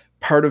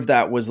part of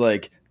that was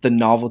like the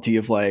novelty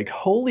of like,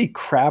 holy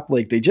crap,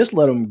 like they just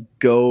let them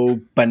go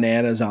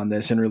bananas on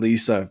this and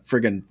release a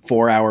friggin'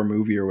 4-hour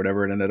movie or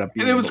whatever it ended up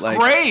being. And it was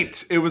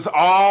great. It was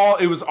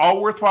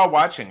all worthwhile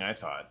watching, I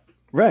thought.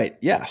 Right.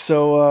 Yeah.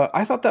 So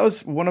I thought that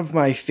was one of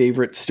my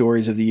favorite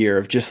stories of the year,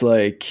 of just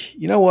like,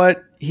 you know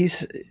what,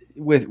 he's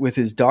with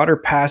his daughter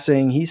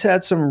passing, he's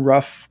had some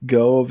rough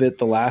go of it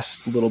the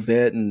last little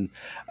bit, and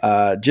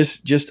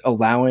just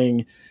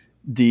allowing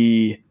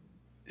the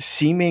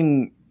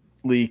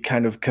seemingly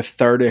kind of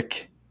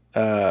cathartic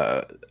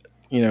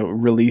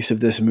release of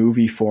this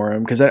movie for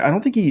him, because I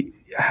don't think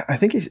I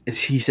think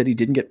he said he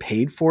didn't get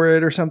paid for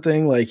it or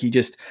something. Like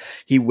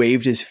he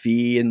waived his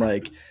fee and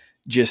like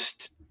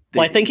just.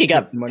 Well, I think he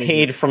got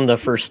paid from the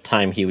first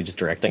time he was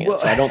directing it,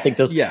 so I don't think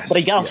those. Yes,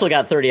 but he also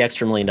got $30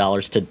 extra million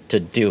to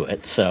do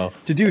it. So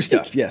to do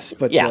stuff, yes,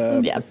 but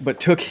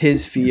but took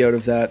his fee out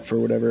of that for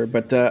whatever.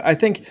 But I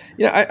think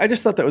I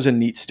just thought that was a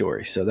neat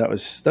story. So that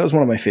was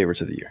one of my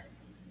favorites of the year.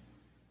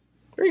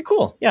 Very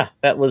cool. Yeah,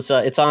 that was.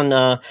 It's on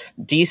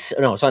it's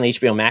on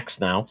HBO Max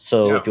now.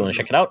 So if you want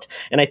to check it out,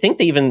 and I think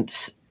they even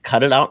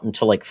cut it out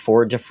into like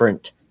 4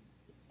 different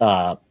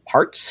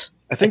parts.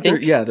 I think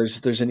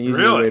there's an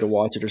easier way to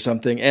watch it or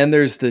something. And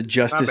there's the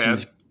Justice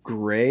is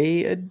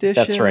Gray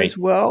edition as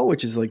well,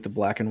 which is like the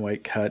black and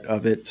white cut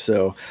of it.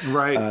 So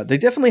they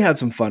definitely had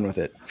some fun with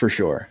it for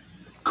sure.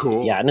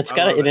 Cool. Yeah, and it's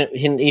got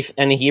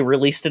and he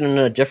released it in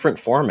a different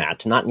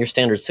format, not in your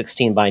standard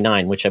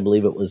 16:9, which I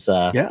believe it was.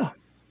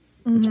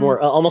 It's more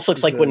almost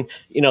looks like when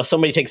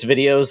somebody takes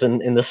videos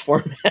in this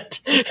format,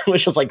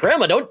 which is like,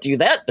 Grandma, don't do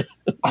that.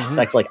 It's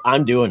actually like,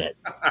 I'm doing it.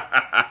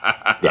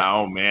 Yeah.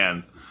 Oh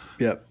man.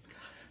 Yep.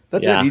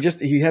 That's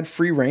it. He had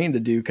free reign to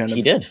do kind of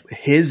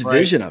his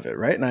vision of it,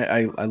 right? And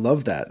I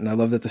love that, and I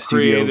love that the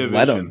studio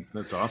let him.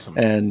 That's awesome.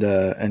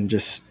 And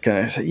just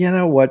kind of say, you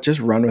know what, just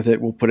run with it.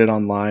 We'll put it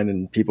online,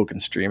 and people can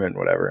stream it and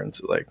whatever. And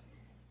it's like,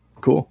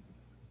 cool.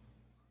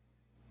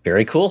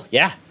 Very cool.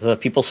 Yeah, the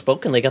people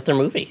spoke and they got their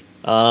movie.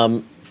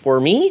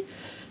 For me,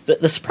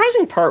 the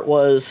surprising part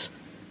was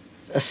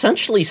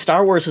essentially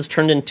Star Wars has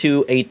turned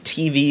into a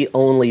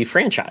TV-only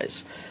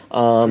franchise.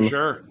 For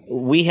sure.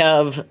 We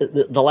have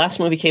the last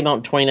movie came out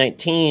in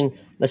 2019.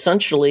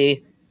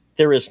 Essentially,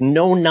 there is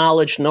no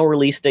knowledge, no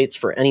release dates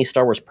for any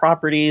Star Wars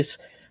properties.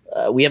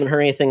 We haven't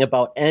heard anything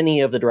about any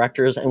of the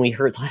directors, and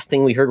the last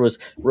thing we heard was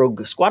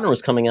Rogue Squadron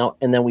was coming out,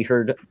 and then we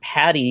heard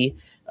Patty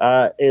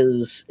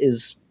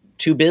is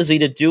too busy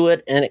to do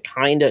it, and it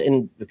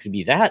could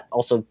be that.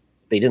 Also,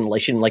 she didn't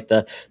like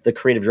the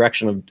creative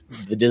direction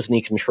of the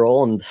Disney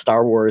control and the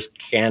Star Wars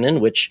canon,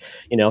 which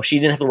she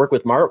didn't have to work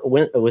with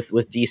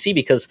with DC,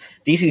 because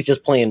DC's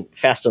just playing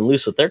fast and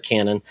loose with their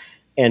canon,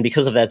 and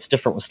because of that, it's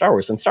different with Star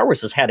Wars. And Star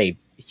Wars has had a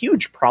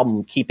huge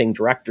problem keeping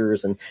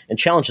directors and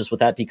challenges with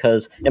that,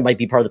 because it might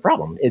be part of the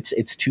problem.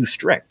 It's too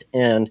strict,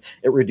 and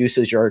it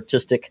reduces your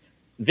artistic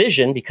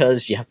vision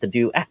because you have to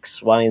do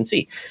X, Y, and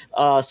Z.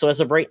 So as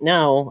of right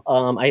now,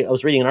 I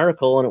was reading an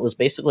article, and it was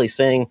basically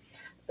saying,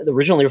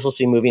 originally, we were supposed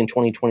to be a movie in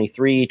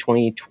 2023,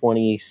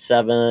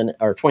 2027,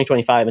 or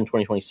 2025 and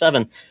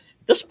 2027. At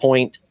this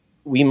point,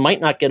 we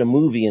might not get a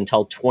movie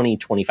until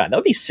 2025. That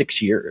would be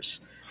 6 years.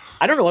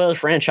 I don't know what other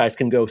franchise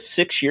can go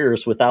 6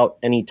 years without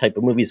any type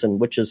of movies, and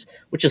which is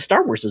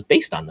Star Wars is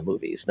based on the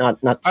movies,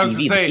 not TV. I was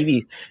gonna say,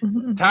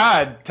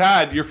 TV.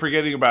 Todd, you're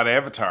forgetting about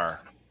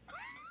Avatar.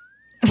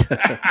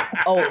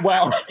 Oh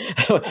well,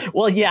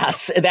 well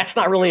yes. That's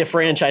not really a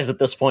franchise at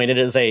this point. It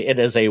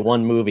is a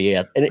one movie,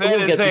 and it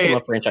will become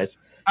a franchise.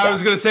 I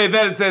was going to say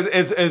that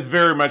it's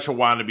very much a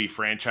wannabe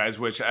franchise,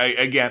 which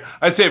I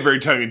say it very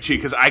tongue in cheek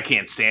because I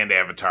can't stand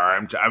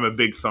Avatar. I'm a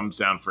big thumbs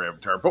down for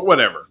Avatar, but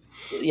whatever.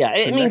 Yeah,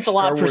 it means a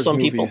lot for some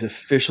people. Is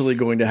officially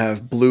going to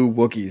have blue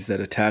Wookiees that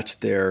attach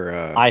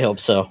their. I hope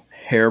so.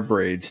 Hair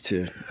braids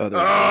to other.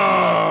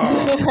 I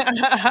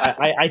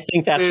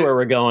think that's where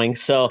we're going.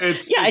 So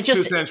it's too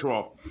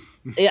sensual.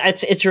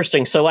 It's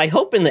interesting. So I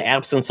hope in the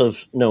absence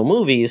of no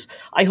movies,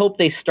 I hope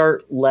they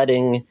start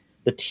letting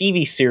the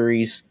TV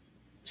series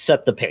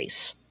set the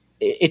pace.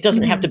 It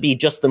doesn't have to be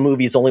just the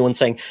movies, the only one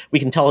saying we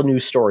can tell new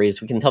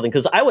stories. We can tell them,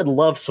 because I would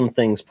love some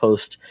things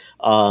post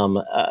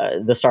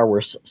the Star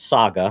Wars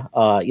saga,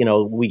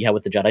 we have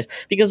with the Jedis,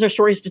 because there's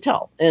stories to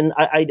tell. And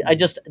I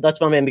just, that's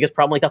my main biggest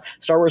problem. Like that,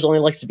 Star Wars only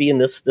likes to be in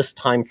this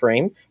time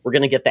frame. We're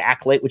going to get the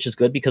Acolyte, which is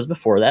good, because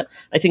before that,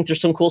 I think there's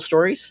some cool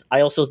stories.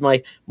 I also,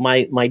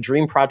 my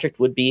dream project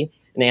would be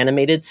an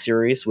animated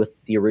series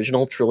with the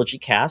original trilogy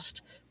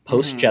cast,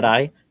 post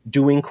Jedi,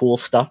 doing cool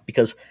stuff,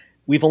 because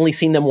we've only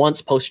seen them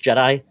once post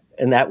Jedi.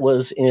 And that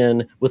was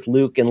with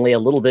Luke and Leia a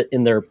little bit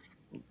in their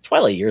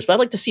Twilight years, but I'd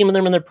like to see them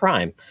in their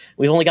prime.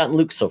 We've only gotten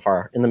Luke so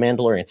far in The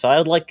Mandalorian, so I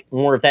would like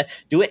more of that.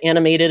 Do it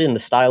animated in the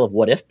style of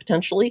What If,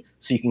 potentially,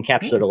 so you can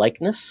capture their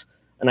likeness.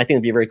 And I think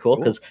it'd be very cool,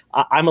 because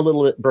I'm a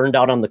little bit burned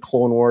out on the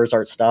Clone Wars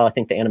art style. I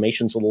think the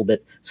animation's a little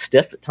bit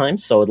stiff at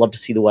times, so I'd love to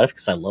see the What If,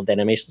 because I love the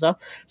animation style.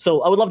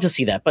 So I would love to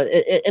see that. But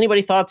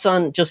anybody thoughts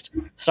on just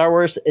Star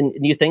Wars? And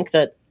you think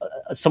that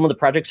some of the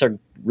projects are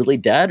really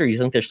dead, or you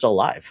think they're still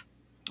alive?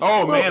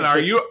 Oh man, are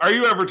you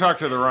ever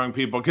talking to the wrong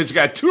people? Because you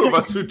got two of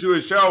us who do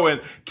a show, and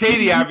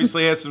Katie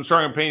obviously has some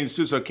strong opinions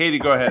too. So Katie,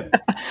 go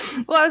ahead.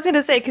 Well, I was going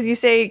to say, because you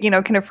say,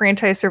 can a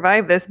franchise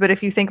survive this? But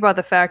if you think about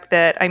the fact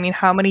that,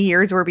 how many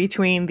years were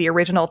between the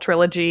original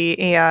trilogy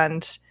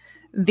and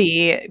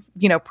the,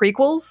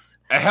 prequels?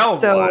 A hell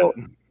of a lot.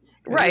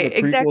 Right,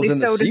 exactly. And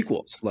so the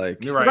sequels,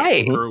 like you're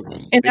right.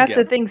 And that's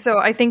the thing. So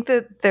I think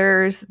that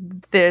there's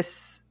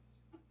this.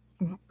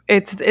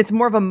 It's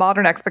more of a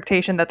modern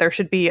expectation that there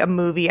should be a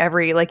movie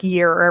every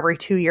year or every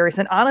 2 years.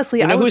 And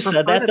honestly, I would prefer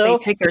said that though?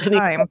 They take their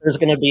time. There's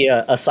going to be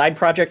a side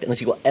project and a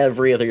sequel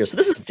every other year. So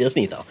this is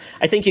Disney, though.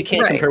 I think you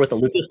can't compare what the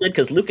Lucas did,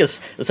 because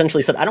Lucas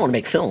essentially said, "I don't want to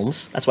make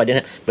films." That's why I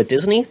didn't. But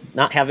Disney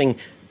not having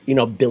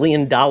 $1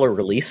 billion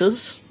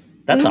releases,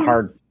 that's a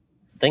hard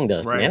thing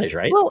to manage,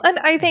 right? Well, and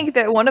I think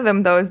that one of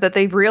them though is that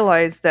they've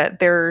realized that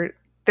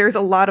there's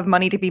a lot of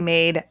money to be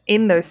made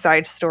in those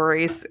side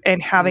stories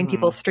and having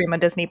people stream on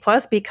Disney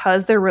Plus,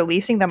 because they're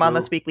releasing them on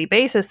this weekly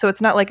basis. So it's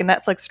not like a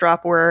Netflix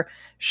drop where,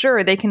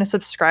 sure, they can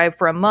subscribe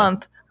for a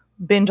month,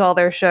 binge all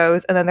their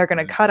shows, and then they're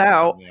going to cut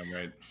out. Yeah,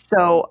 right.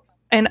 So,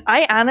 and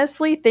I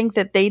honestly think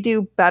that they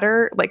do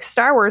better. Like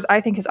Star Wars,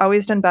 I think has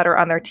always done better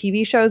on their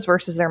TV shows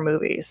versus their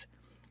movies.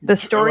 The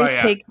stories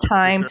take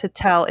time to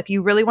tell. If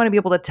you really want to be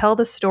able to tell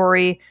the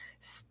story,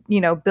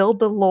 build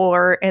the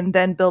lore and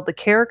then build the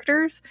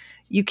characters,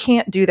 you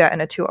can't do that in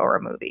a 2-hour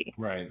movie.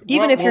 Right.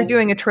 Even if you're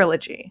doing a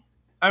trilogy.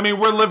 I mean,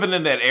 we're living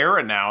in that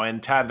era now,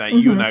 and Todd and I,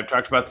 you and I have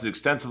talked about this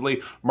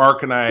extensively.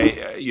 Mark and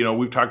I,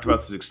 we've talked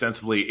about this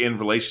extensively in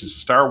relation to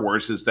Star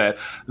Wars, is that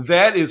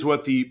is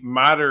what the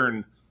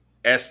modern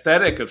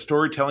aesthetic of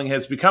storytelling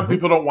has become.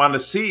 People don't want to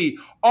see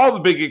all the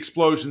big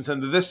explosions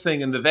and this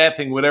thing and that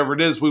thing, whatever it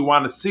is. We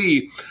want to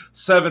see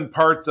 7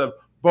 parts of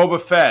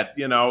Boba Fett.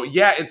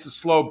 It's a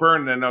slow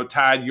burn. And I know,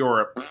 Todd,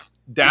 you're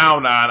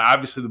down on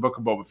obviously the Book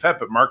of Boba Fett,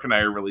 but Mark and I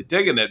are really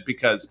digging it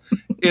because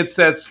it's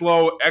that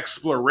slow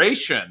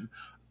exploration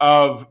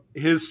of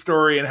his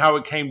story and how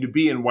it came to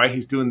be and why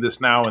he's doing this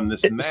now and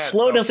this and that.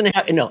 Slow doesn't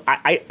have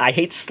I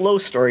hate slow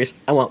stories.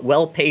 I want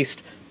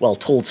well-paced,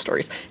 well-told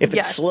stories. If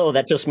it's slow,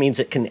 that just means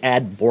it can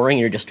add boring.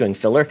 You're just doing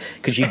filler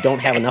because you don't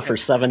have enough for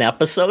 7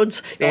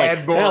 episodes. You're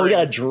we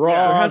gotta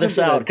draw this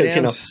out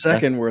because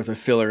second worth of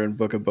filler in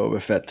Book of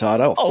Boba Fett,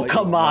 Todd.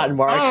 Come on,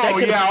 Mark.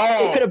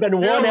 It could have been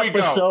one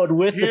episode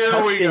with the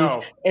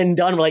Tuskens and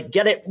done.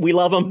 Get it? We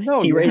love him.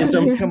 No, he raised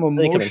them. Become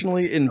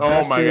emotionally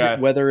invested.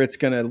 Whether it's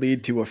going to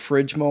lead to a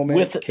fridge moment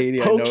with Katie,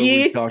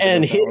 Pokey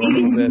and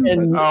Hidden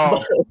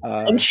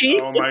and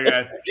Cheap. Oh my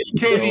god,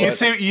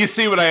 Katie, you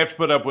see what I have to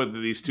put up with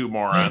these two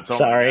morons.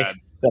 Sorry.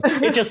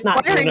 It's just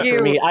not doing it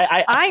for me.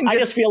 I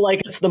just feel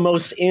like it's the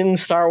most in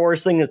Star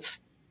Wars thing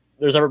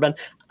there's ever been.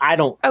 I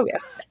don't. Oh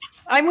yes,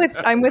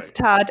 I'm with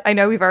Todd. I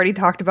know we've already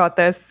talked about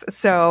this,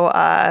 so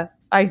I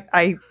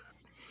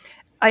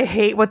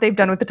hate what they've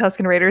done with the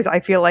Tusken Raiders. I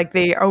feel like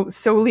they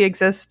solely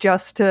exist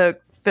just to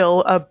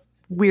fill a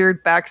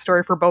weird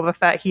backstory for Boba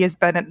Fett. He has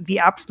been the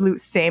absolute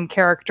same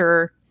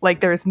character.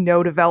 There's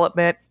no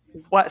development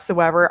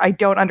whatsoever. I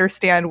don't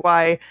understand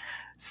why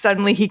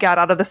suddenly he got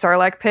out of the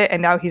Sarlacc pit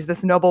and now he's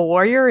this noble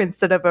warrior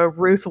instead of a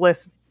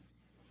ruthless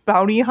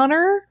bounty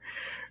hunter.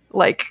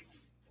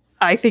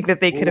 I think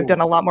that they could have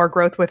done a lot more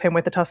growth with him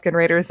with the Tusken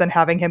Raiders than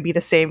having him be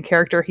the same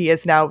character he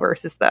is now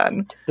versus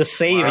then. The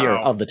savior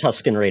of the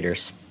Tusken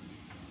Raiders.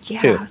 Yeah.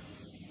 Too.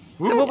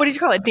 What did you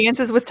call it?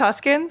 Dances with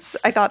Tuskens?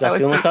 I thought that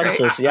was Tuskens,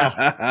 great.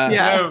 yeah.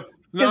 Yeah.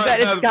 Because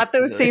it's got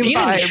those same If he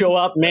didn't vibes. show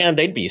up, man,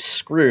 they'd be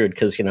screwed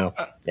because oh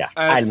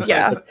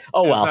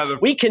well,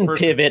 we can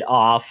pivot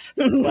off.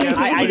 But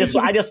I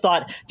just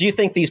thought. Do you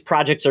think these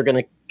projects are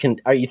going to?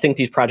 You think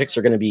these projects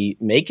are going to be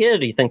make it? Or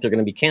do you think they're going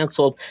to be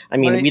canceled? I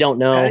mean, we don't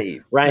know.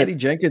 Patty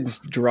Jenkins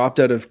dropped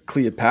out of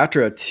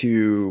Cleopatra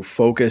to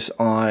focus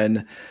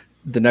on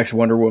the next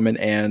Wonder Woman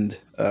and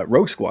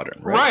Rogue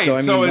Squadron, right? So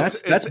I mean,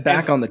 that's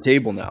back on the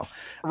table now,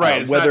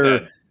 right? It's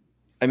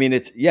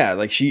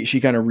like she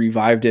kind of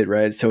revived it,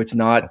 right? So it's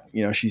not,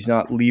 she's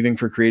not leaving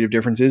for creative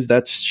differences.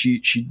 That's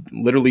she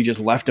literally just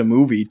left a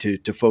movie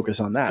to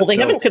focus on that. Well, they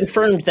haven't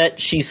confirmed that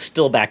she's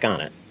still back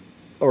on it,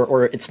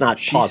 or it's not.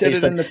 She said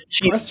it in the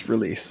press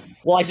release.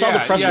 Well, I saw the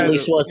press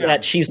release was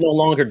that she's no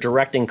longer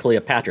directing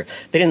Cleopatra.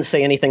 They didn't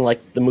say anything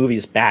like the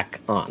movie's back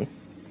on,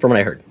 from what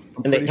I heard.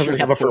 And it doesn't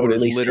have a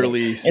release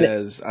literally date.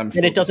 says, and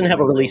it doesn't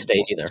have a release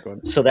date either.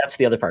 So that's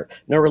the other part.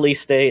 No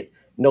release date,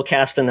 no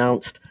cast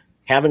announced.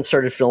 Haven't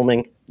started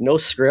filming, no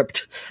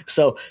script,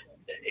 so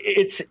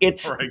it's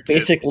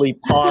basically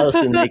paused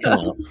and they come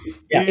out.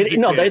 Yeah, they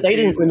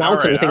didn't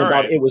announce anything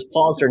about it was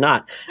paused or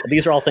not.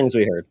 These are all things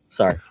we heard.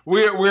 Sorry,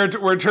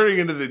 we're turning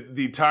into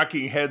the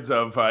talking heads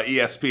of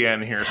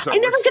ESPN here. So I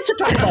never get to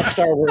talk about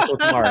Star Wars with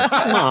Mark.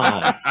 Come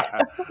on,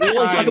 we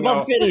only talk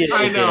about video games.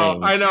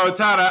 I know,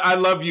 Todd. I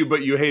love you,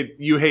 but you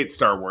hate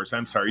Star Wars.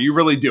 I'm sorry, you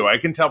really do. I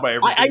can tell by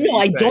everything. I know.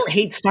 I don't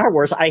hate Star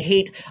Wars.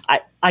 I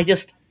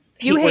just.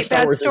 You hate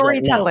bad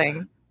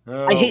storytelling.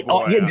 I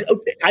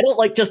don't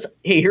like just,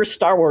 hey, here's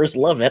Star Wars,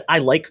 love it. I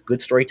like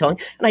good storytelling,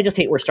 and I just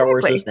hate where Star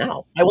Wars is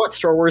now. I want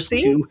Star Wars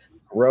to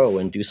grow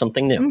and do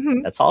something new.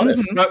 Mm-hmm. That's all it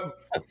is.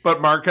 But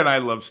Mark and I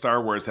love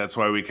Star Wars. That's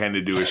why we kind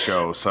of do a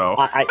show. So,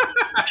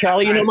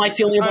 Charlie, you know my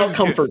feeling about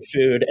comfort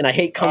food, and I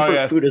hate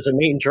comfort food as a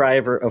main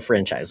driver of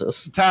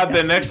franchises. Todd,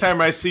 the next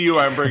time I see you,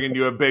 I'm bringing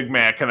you a Big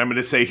Mac, and I'm going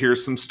to say,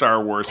 here's some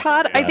Star Wars.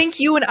 Todd, I think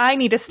you and I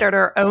need to start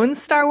our own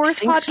Star Wars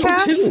podcast.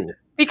 So too.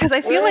 Because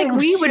I feel like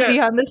we would be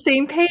on the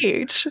same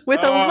page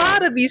with a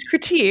lot of these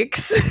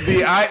critiques.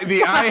 The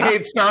I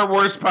Hate Star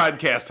Wars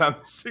podcast on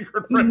the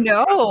Secret Friends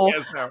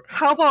podcast now.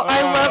 How about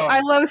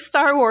I love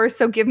Star Wars,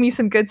 so give me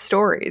some good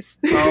stories.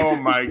 Oh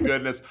my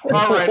goodness!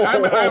 All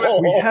right,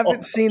 we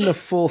haven't seen the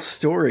full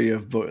story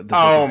of both.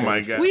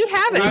 My god, we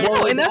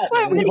haven't, and that's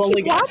why we're going to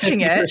keep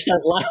watching it.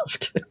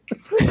 Left.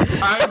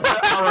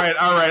 All right.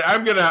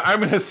 I'm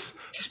gonna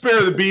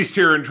spare the beast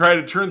here and try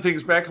to turn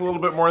things back a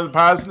little bit more in the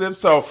positive.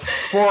 So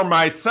for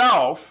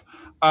myself,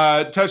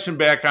 touching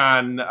back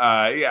on,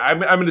 I'm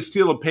going to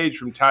steal a page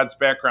from Todd's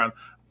background.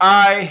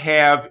 I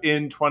have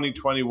in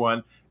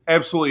 2021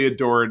 absolutely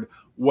adored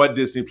what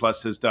Disney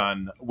Plus has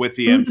done with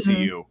the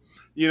MCU.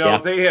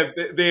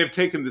 They have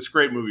taken this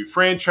great movie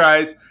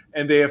franchise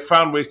and they have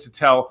found ways to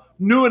tell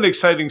new and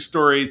exciting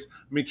stories.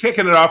 I mean,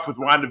 kicking it off with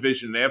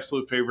WandaVision, an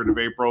absolute favorite of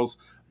April's.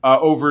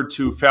 Over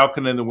to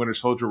Falcon and the Winter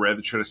Soldier,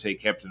 rather should I say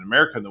Captain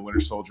America and the Winter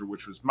Soldier,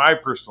 which was my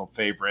personal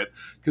favorite,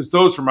 because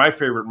those are my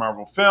favorite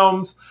Marvel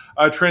films.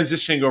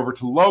 Transitioning over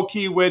to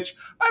Loki, which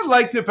I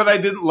liked it, but I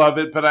didn't love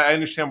it, but I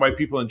understand why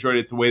people enjoyed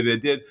it the way they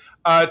did.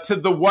 To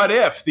the What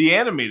If, the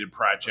animated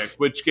project,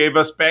 which gave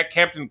us back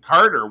Captain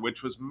Carter,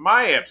 which was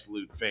my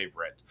absolute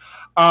favorite.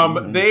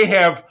 They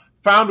have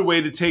found a way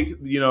to take,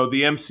 the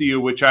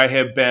MCU, which I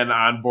have been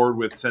on board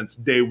with since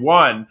day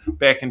one,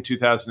 back in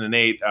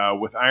 2008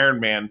 with Iron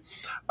Man,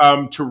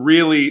 to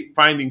really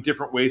finding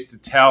different ways to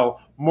tell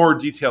more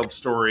detailed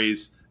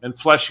stories and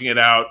fleshing it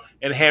out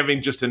and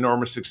having just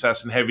enormous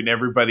success and having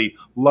everybody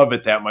love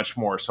it that much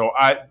more. So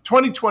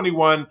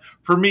 2021,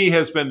 for me,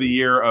 has been the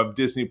year of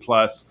Disney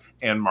Plus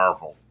and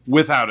Marvel,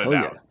 without a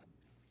doubt. Yeah.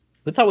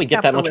 We thought we'd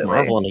get that much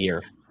Marvel in a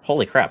year.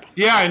 Holy crap!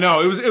 Yeah, I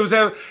know. It was,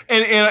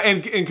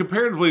 and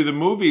comparatively, the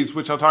movies,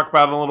 which I'll talk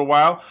about in a little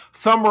while,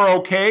 some were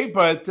okay,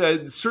 but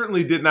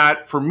certainly did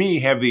not, for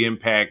me, have the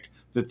impact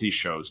that these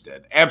shows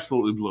did.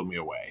 Absolutely blew me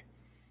away.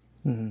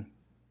 Mm-hmm.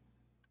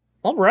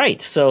 All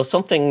right, so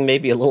something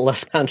maybe a little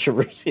less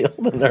controversial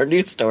than our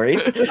news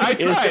stories is going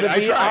to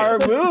be our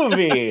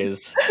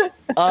movies.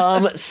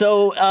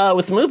 So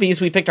with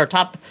movies, we picked our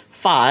top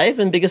 5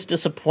 and biggest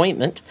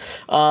disappointment.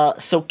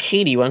 So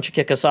Katie, why don't you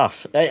kick us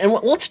off? And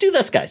let's do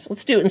this, guys.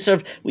 Let's do it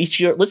instead of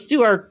let's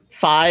do our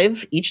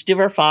 5, each do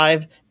our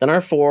 5, then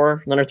our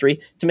 4, then our 3,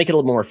 to make it a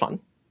little more fun.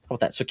 How about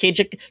that? So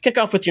Katie, kick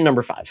off with your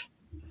number 5.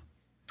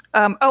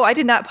 I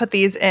did not put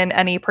these in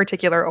any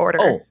particular order.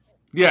 Oh,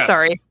 yeah.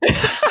 Sorry.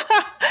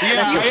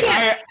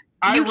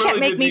 You can't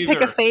make me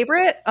pick a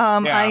favorite.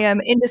 I am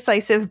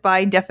indecisive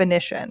by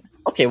definition.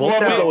 Okay, well,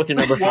 we'll go with your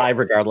number 5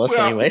 regardless,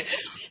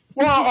 anyways.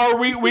 Well, or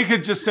we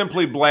could just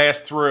simply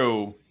blast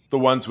through the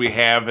ones we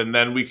have, and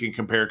then we can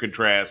compare,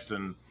 contrast,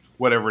 and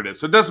whatever it is.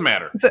 So it doesn't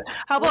matter. So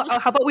how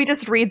about we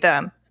just read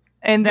them,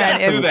 and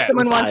then if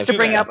someone wants to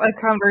bring up a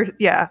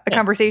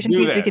conversation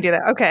piece, we could do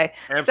that. Okay.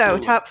 Absolutely. So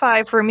top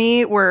 5 for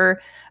me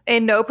were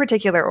in no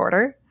particular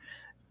order: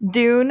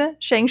 Dune,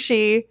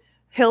 Shang-Chi,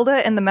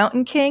 Hilda and the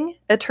Mountain King,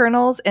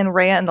 Eternals, and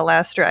Raya and the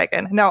Last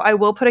Dragon. Now, I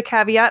will put a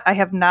caveat. I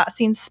have not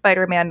seen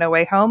Spider-Man No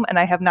Way Home, and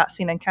I have not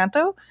seen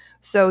Encanto.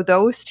 So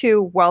those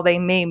two, while they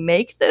may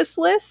make this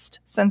list,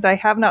 since I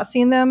have not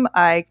seen them,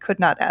 I could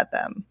not add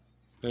them.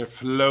 They're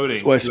floating.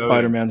 That's why floating.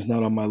 Spider-Man's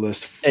not on my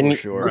list for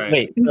sure. Right.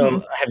 Wait,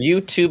 so have you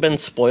two been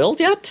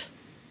spoiled yet?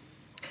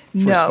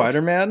 For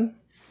Spider-Man?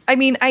 I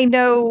mean, I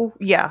know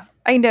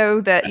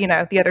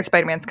that, the other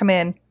Spider-Mans come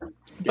in.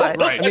 But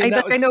Right.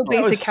 I know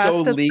basic cast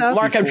so and leaked stuff.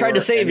 Mark, I'm trying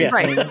to save you.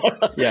 Right.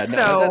 Yeah,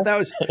 no, So-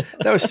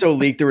 that was so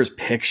leaked. There was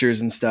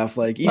pictures and stuff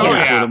like even Oh, before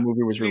yeah. the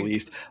movie was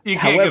released. You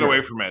can't get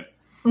away from it.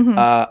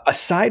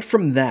 Aside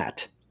from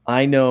that,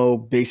 I know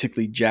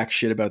basically jack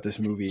shit about this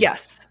movie.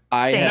 Yes.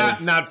 I Same.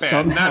 have Not bad,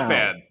 somehow not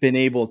bad. been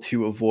able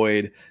to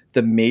avoid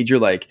the major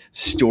like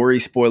story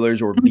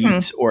spoilers or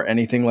beats or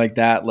anything like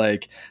that.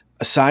 Like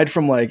aside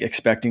from like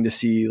expecting to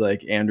see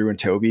like Andrew and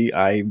Toby,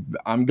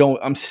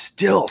 I'm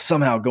still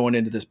somehow going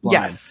into this blind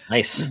Yes.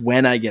 Nice.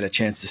 when I get a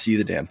chance to see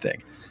the damn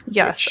thing.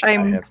 Yes. which I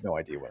have no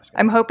idea what's going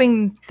I'm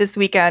hoping this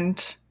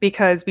weekend,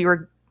 because we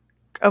were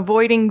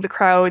avoiding the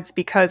crowds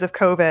because of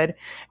COVID,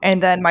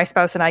 and then my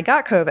spouse and I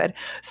got COVID.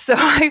 So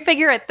I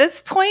figure at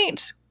this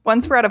point,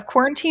 once we're out of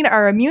quarantine,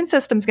 our immune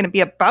system is going to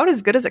be about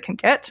as good as it can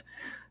get.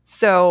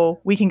 So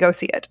we can go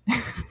see it.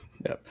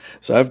 Yep.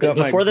 So I've got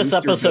Before my this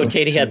booster episode, dose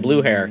Katie had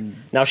blue hair. in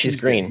Now she's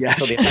Tuesday. green. Yes.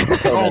 So the effects of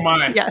COVID. Oh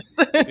my. Yes.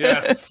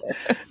 Yes.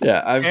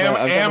 Yeah, I've Am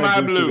got I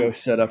my booster blue? dose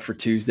set up for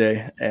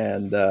Tuesday,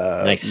 and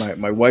Nice.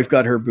 my wife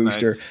got her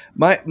booster.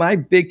 Nice. My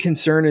big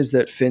concern is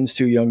that Finn's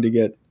too young to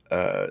get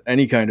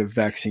any kind of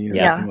vaccine or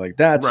Yeah. anything like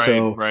that. Right.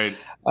 So, Right.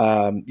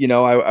 I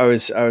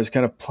was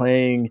kind of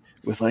playing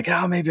with like,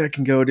 oh, maybe I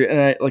can go to,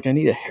 and I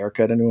need a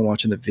haircut. Anyone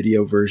watching the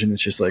video version,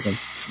 it's just like I'm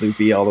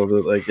floopy all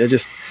over. Like I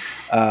just,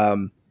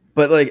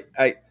 but like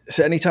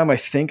so anytime I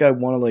think I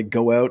want to like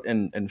go out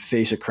and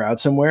face a crowd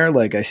somewhere,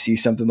 like I see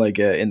something like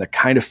in the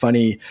Kind of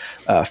Funny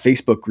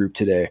Facebook group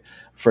today,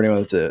 for anyone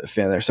that's a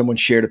fan there, someone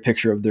shared a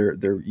picture of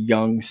their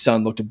young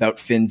son, looked about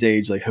Finn's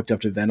age, like hooked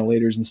up to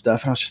ventilators and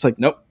stuff. And I was just like,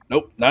 nope,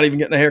 not even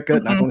getting a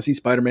haircut. Not going to see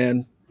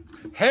Spider-Man.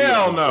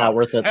 Hell no. Not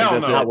worth it. Hell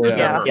That's no. it. Not worth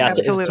Yeah. it. Yeah, it's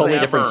a Absolutely. totally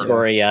different Never.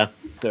 story. Yeah.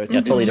 So it's,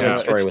 Totally different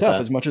it's story with tough.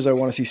 that. As much as I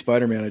want to see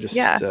Spider-Man, I just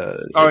Yeah.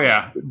 Oh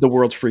yeah. the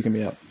world's freaking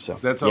me out. So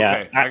That's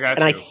okay. I got and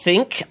you. I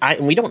think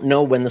we don't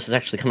know when this is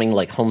actually coming,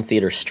 like home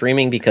theater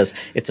streaming, because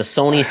it's a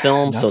Sony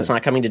film, so it's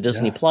not coming to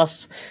Disney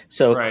Plus.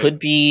 So Right. it could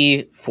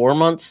be 4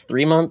 months,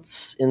 3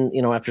 months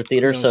after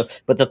theater. So,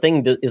 but the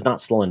thing is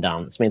not slowing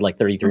down. It's made like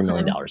 $33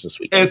 million this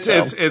weekend.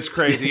 It's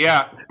crazy.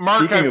 Yeah. Mark,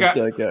 speaking I've got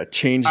of like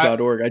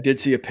change.org, I did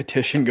see a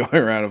petition going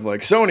around of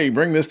like, Sony,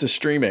 bring this to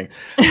streaming.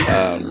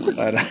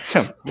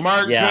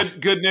 Mark, Yeah.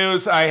 good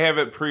news. I have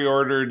it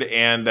pre-ordered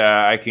and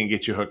I can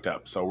get you hooked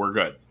up. So we're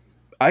good.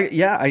 I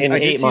In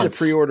did 8 see months.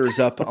 the pre-orders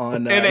up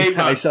on. In 8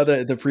 I months. saw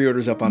the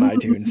pre-orders up on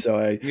iTunes.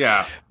 So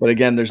Yeah. but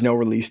again, there's no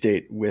release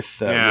date with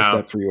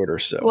that pre-order.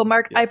 So Well,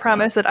 Mark, I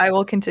promise that I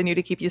will continue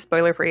to keep you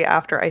spoiler free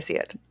after I see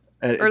it.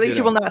 Or at least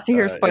you will not see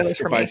your spoilers if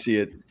from I me. see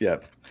it, yeah.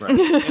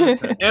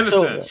 Right.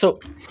 Innocent. So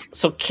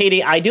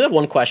Katie, I do have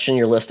one question on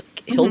your list.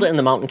 Hilda and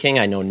the Mountain King.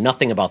 I know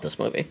nothing about this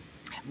movie.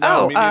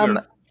 No, me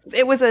neither.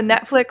 It was a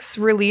Netflix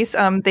release.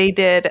 They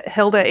did.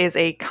 Hilda is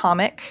a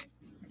comic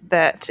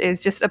that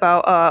is just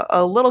about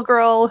a little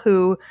girl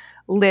who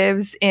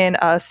lives in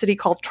a city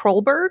called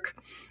Trollberg,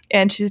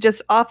 and she's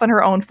just off on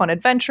her own fun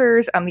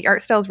adventures. The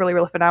art style is really,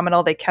 really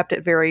phenomenal. They kept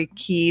it very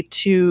key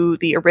to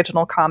the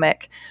original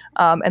comic,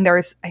 and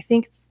there's, I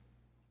think,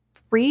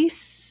 3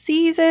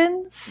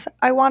 seasons,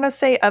 I want to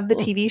say, of the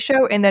TV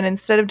show. And then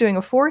instead of doing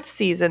a 4th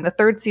season, the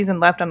 3rd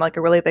season left on like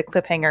a really big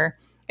cliffhanger.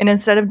 And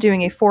instead of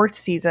doing a 4th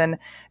season,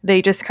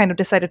 they just kind of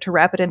decided to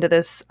wrap it into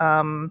this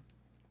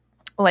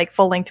like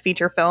full-length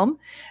feature film.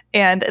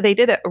 And they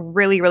did a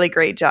really, really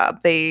great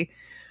job. They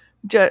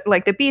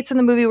like the beats in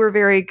the movie were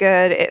very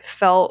good. It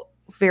felt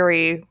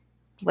very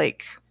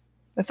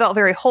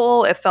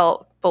whole. It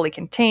felt fully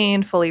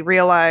contained, fully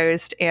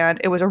realized,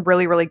 and it was a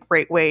really, really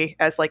great way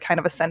as like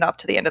kind of a send off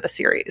to the end of the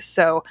series.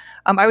 So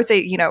I would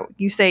say,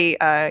 you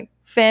say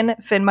Finn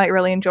might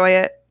really enjoy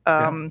it.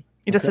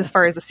 Just as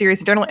far as the series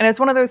in general. And it's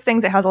one of those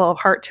things that has a lot of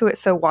heart to it.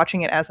 So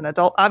watching it as an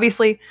adult,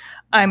 obviously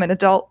I'm an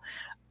adult.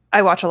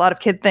 I watch a lot of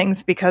kid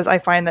things because I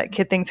find that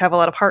kid things have a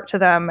lot of heart to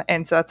them.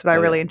 And so that's what I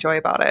really enjoy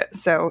about it.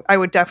 So I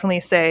would definitely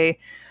say,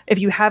 if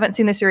you haven't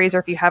seen the series or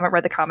if you haven't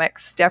read the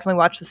comics, definitely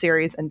watch the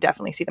series and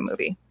definitely see the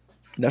movie.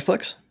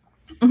 Netflix?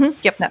 Mm-hmm.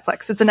 Yep,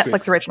 Netflix. It's a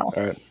Netflix original.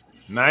 All right.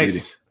 Nice.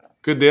 Beauty.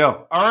 Good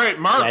deal. All right,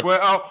 Mark. Right.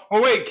 Well,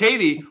 wait,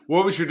 Katie,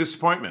 what was your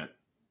disappointment?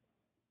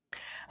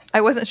 I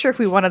wasn't sure if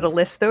we wanted to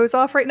list those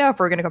off right now, if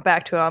we're going to go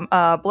back to them.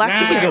 Black Nah.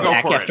 We can Go go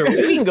back for it. after.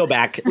 We can go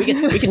back. We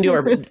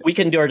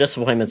can do our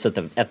disappointments at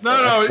the.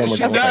 No, when we're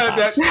done with our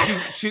thoughts.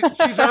 she's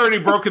already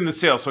broken the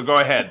seal, so go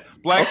ahead.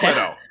 Black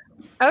Widow.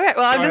 Okay,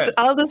 well, Go ahead.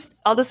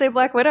 I'll just say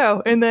Black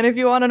Widow, and then if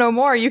you want to know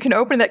more, you can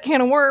open that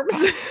can of worms.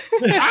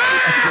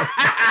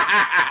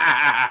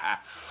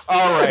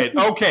 All right.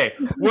 Okay.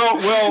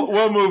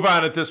 We'll move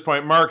on at this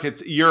point. Mark,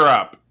 you're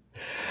up.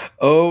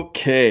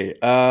 Okay.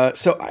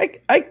 So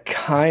I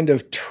kind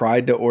of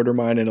tried to order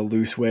mine in a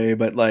loose way,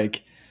 but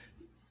like,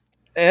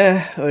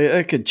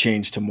 it could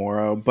change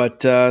tomorrow.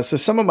 But so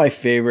some of my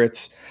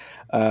favorites,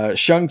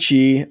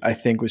 Shang-Chi, I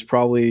think was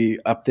probably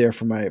up there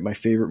for my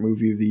favorite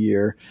movie of the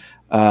year.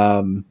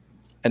 And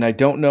I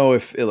don't know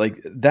if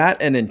like that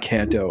and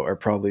Encanto are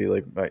probably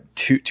like my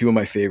two of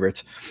my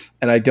favorites.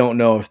 And I don't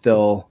know if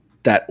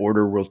that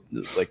order will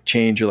like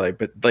change or like,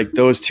 but like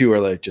those two are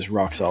like just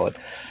rock solid.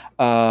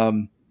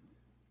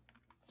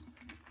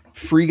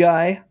 Free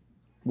Guy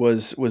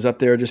was up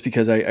there just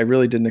because I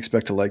really didn't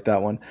expect to like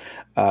that one,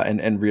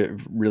 and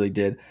really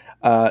did.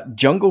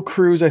 Jungle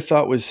Cruise I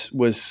thought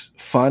was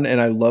fun, and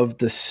I loved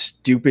the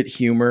stupid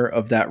humor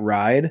of that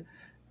ride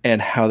and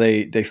how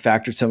they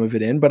factored some of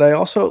it in. But I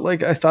also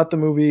I thought the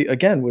movie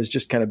again was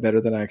just kind of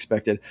better than I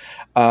expected.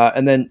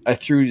 And then I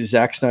threw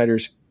Zack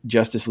Snyder's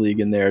Justice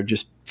League in there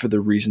just for the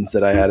reasons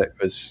that I had. It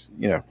was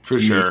for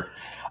sure.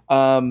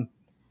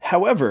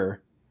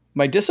 However,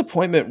 my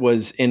disappointment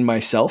was in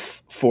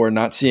myself for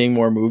not seeing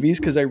more movies,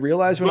 because I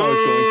realized when I was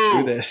going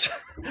through this,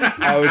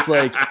 I was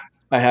like,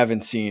 I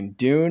haven't seen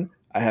Dune.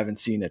 I haven't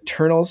seen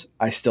Eternals.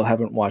 I still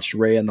haven't watched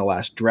Raya and the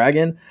Last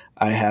Dragon.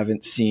 I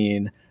haven't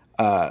seen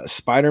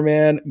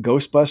Spider-Man,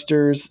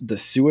 Ghostbusters, The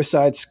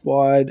Suicide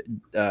Squad,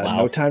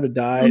 No Time to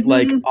Die. Mm-hmm.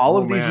 Like all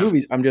of these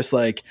movies, I'm just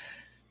like,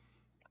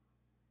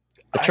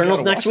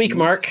 Eternals next week,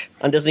 Mark,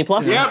 on Disney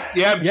Plus. Yep,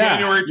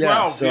 January 12th.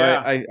 Yeah. So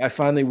I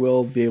finally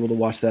will be able to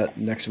watch that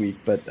next week,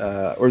 but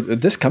or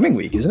this coming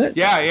week, isn't it?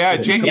 Yeah.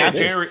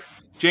 January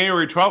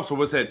 12th. So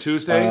what's that?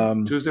 Tuesday,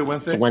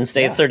 Wednesday? It's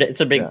Wednesday. Yeah.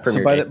 It's a big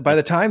premiere. So by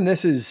the time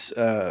this is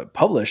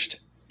published,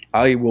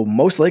 I will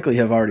most likely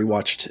have already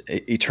watched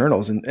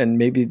Eternals, and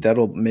maybe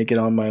that'll make it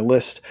on my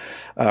list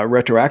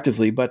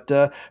retroactively. But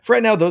for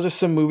right now, those are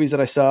some movies that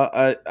I saw.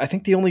 I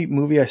think the only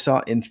movie I saw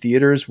in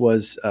theaters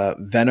was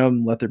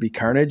Venom: Let There Be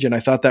Carnage, and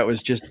I thought that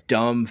was just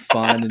dumb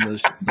fun, and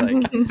there's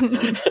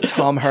like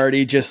Tom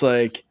Hardy just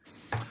like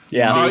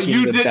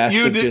making the best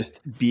of just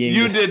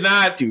being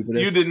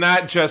stupidest. You did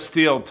not just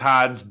steal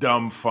Todd's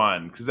dumb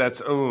fun, because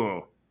that's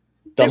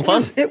dumb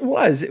fun. It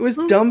was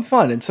dumb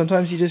fun, and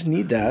sometimes you just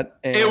need that.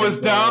 And, it was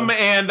dumb,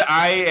 and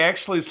I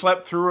actually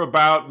slept through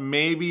about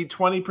maybe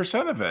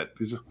 20% of it.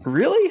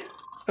 Really?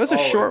 That was a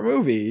short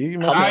movie. You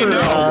must I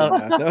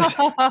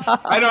know.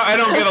 I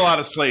don't get a lot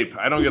of sleep.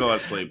 What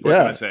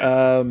can I say?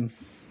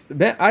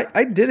 Man,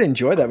 I did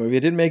enjoy that movie.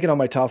 It didn't make it on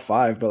my top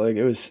 5, but like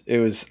it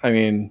was. I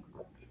mean,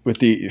 with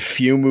the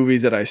few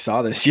movies that I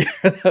saw this year,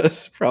 that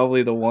was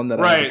probably the one that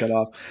I had to cut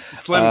off.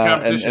 Slim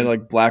competition. And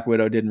like Black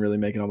Widow didn't really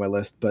make it on my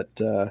list, but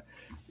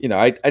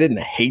I didn't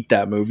hate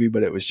that movie,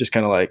 but it was just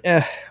kind of like,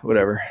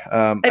 whatever.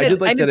 I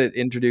did like that it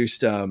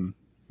introduced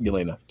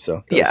Yelena.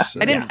 So I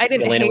didn't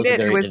Yelena hate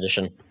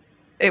it.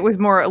 It was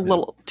more a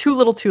little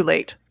too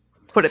late.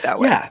 Put it that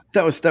way. Yeah,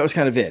 that was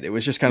kind of it. It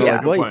was just kind of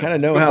like, well, you kind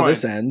of know how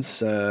this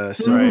ends.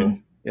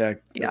 Yeah,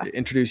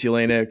 introduce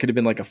Yelena. It could have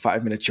been like a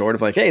 5-minute short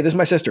of like, hey, this is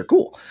my sister.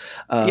 Cool.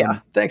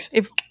 Thanks.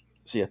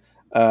 See ya.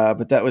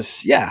 But that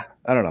was,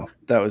 I don't know.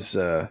 That was,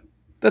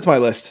 that's my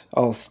list.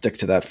 I'll stick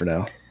to that for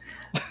now.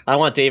 I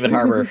want David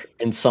Harbour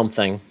in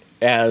something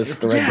as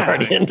the Red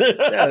Guardian. That'd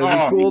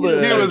be cool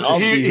to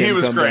see him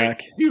come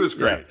back. He was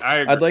great.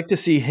 Yeah. I'd like to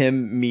see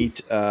him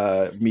meet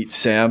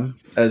Sam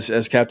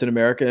as Captain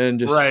America and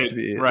just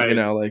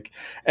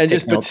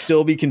but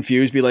still be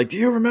confused. Be like, do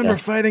you remember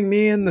fighting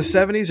me in the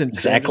 70s? And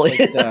exactly.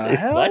 Like, the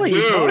hell are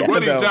you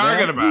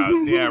talking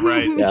about? Yeah,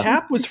 right. Yeah.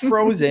 Cap was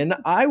frozen.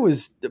 I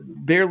was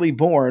barely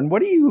born.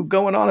 What are you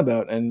going on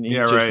about? And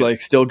he's just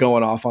like still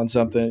going off on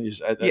something.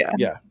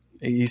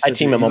 I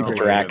team him up with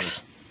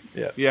Drax.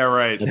 Yeah,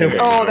 right.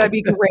 Oh, that'd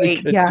be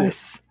great.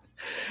 Yes.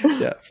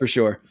 Yeah, for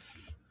sure.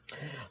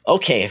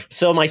 Okay,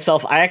 so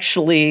myself, I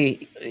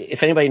actually,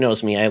 if anybody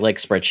knows me, I like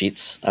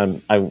spreadsheets.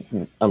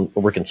 I'm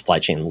working supply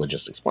chain and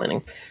logistics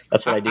planning.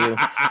 That's what I do.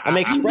 I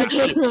make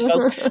spreadsheets,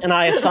 folks, and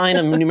I assign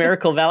a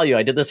numerical value.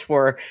 I did this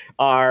for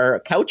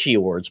our Couchy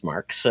Awards,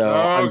 Mark. So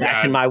I'm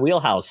back in my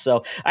wheelhouse.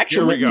 So I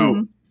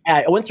actually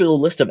I went through the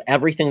list of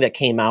everything that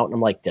came out, and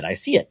I'm like, did I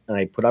see it? And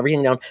I put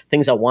everything down,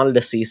 things I wanted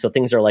to see. So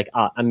things are like,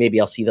 maybe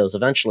I'll see those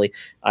eventually.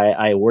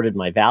 I awarded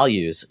my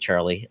values,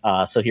 Charlie.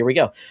 So here we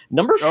go.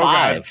 Number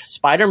 5,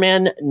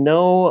 Spider-Man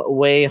No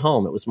Way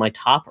Home. It was my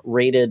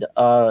top-rated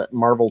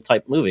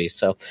Marvel-type movie.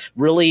 So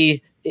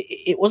really,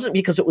 it wasn't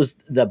because it was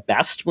the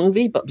best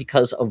movie, but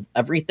because of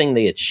everything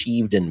they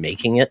achieved in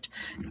making it.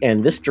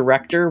 And this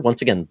director,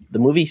 once again, the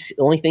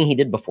only thing he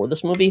did before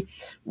this movie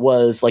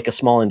was like a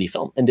small indie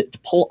film. And to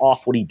pull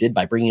off what he did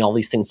by bringing all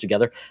these things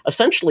together,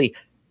 essentially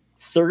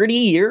 30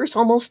 years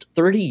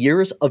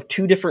of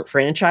 2 different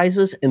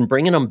franchises and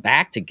bringing them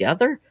back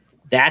together,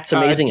 that's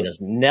amazing. It has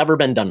never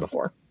been done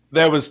before.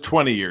 That was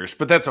 20 years,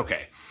 but that's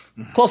okay.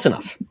 Close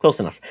enough.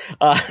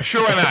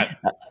 Sure, why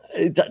not?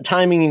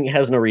 Timing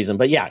has no reason,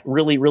 but yeah,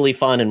 really, really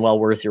fun and well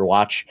worth your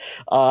watch.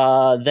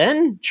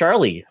 Then,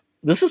 Charlie,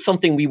 this is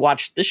something we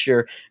watched this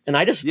year, and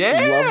I just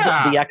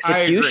loved the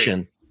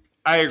execution.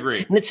 I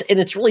agree. And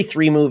it's really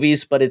 3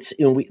 movies, but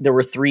there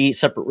were 3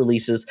 separate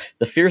releases: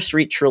 the Fear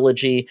Street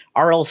trilogy,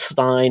 R.L.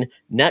 Stine,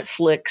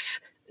 Netflix.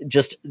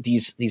 Just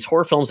these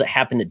horror films that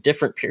happened at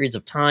different periods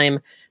of time.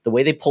 The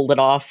way they pulled it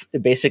off,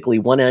 basically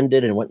one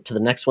ended and went to the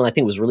next one. I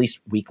think it was released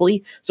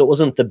weekly, so it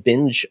wasn't the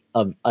binge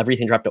of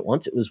everything dropped at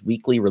once. It was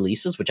weekly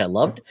releases, which I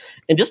loved,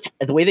 and just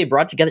the way they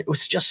brought together, it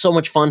was just so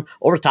much fun,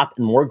 over the top,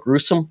 and more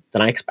gruesome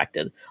than I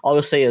expected. All I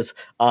will say is,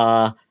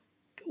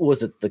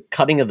 was it the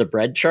cutting of the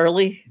bread,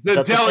 Charlie?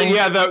 The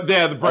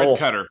bread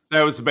cutter.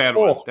 That was a bad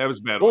one. That was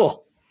a bad one.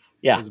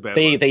 Yeah,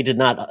 they did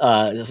not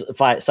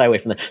shy away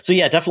from that. So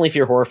yeah, definitely if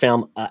you're a horror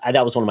film,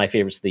 that was one of my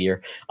favorites of the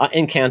year.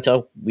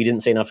 Encanto, we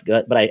didn't say enough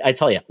good, but I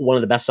tell you, one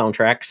of the best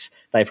soundtracks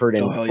that I've heard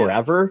in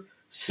forever. Yeah.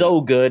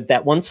 So good.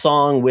 That one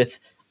song with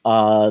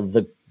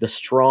the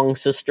Strong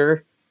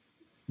Sister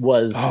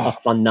was a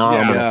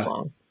phenomenal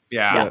song.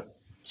 Yeah,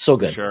 so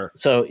good. Sure.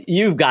 So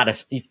you've got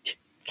to,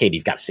 Katie,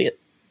 you've got to see it.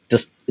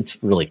 Just, it's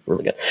really,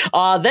 really good.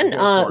 Then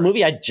a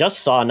movie I just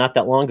saw not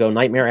that long ago,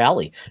 Nightmare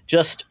Alley.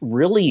 Just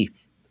really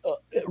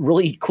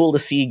cool to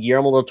see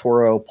Guillermo del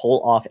Toro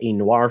pull off a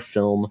noir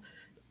film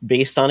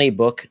based on a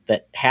book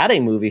that had a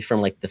movie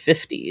from like the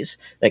 50s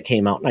that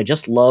came out. And I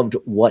just loved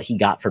what he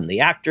got from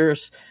the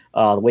actors,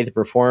 the way they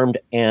performed.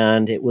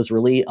 And it was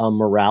really a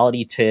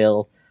morality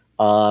tale.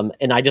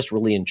 And I just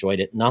really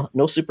enjoyed it.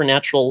 No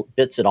supernatural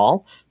bits at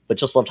all, but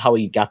just loved how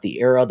he got the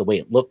era, the way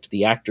it looked,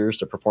 the actors,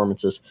 the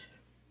performances.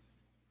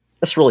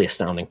 That's really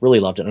astounding. Really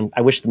loved it. And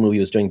I wish the movie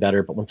was doing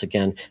better. But once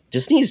again,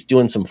 Disney's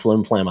doing some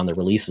flim-flam on the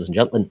releases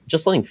and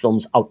just letting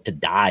films out to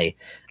die.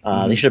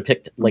 They should have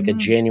picked like a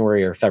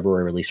January or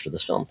February release for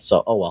this film.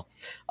 So, oh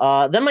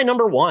well. Then my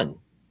number 1.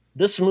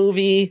 This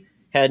movie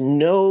had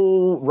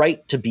no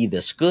right to be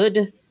this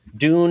good.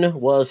 Dune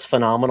was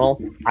phenomenal.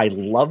 I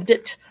loved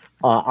it.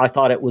 I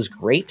thought it was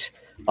great.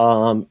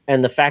 And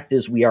the fact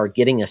is we are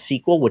getting a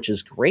sequel, which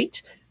is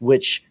great.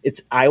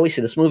 I always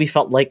say this movie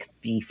felt like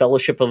the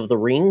Fellowship of the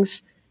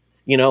Rings.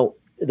 You know,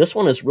 this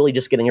one is really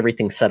just getting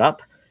everything set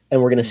up, and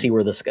we're going to see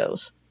where this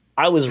goes.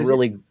 I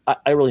really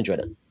enjoyed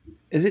it.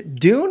 Is it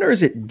Dune or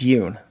is it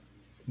Dune?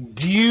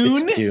 Dune?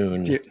 It's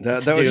Dune.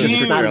 That was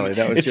just for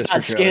Charlie. It's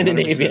not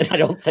Scandinavian, I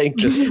don't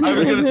think. I was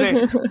going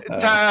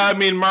to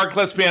say, Mark,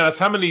 let's be honest.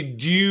 How many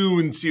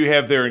dunes do you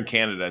have there in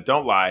Canada?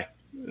 Don't lie.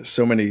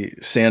 So many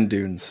sand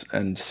dunes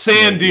and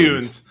sand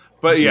dunes.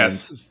 But dunes.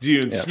 Yes, it's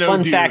dunes. Yeah.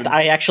 Fun fact,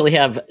 I actually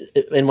have,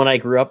 and when I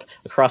grew up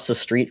across the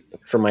street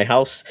from my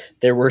house,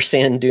 there were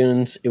sand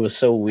dunes. It was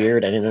so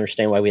weird. I didn't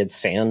understand why we had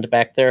sand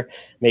back there.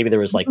 Maybe there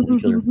was like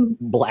nuclear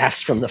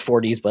blast from the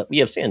 40s, but we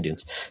have sand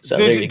dunes. So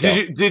there you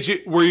go.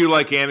 Were you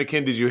like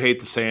Anakin? Did you hate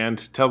the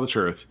sand? Tell the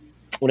truth.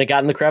 When it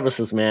got in the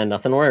crevices, man,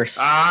 nothing worse.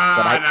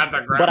 Not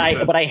the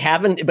crevices.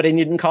 But it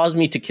didn't cause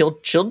me to kill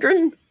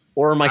children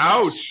or my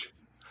spouse. Ouch.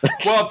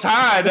 Well,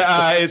 Todd,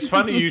 it's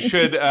funny you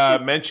should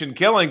mention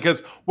killing, because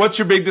what's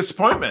your big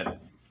disappointment?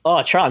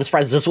 Oh, Charlie, I'm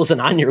surprised this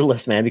wasn't on your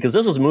list, man, because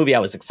this was a movie I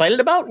was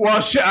excited about. Well,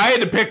 I had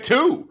to pick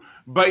 2,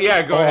 but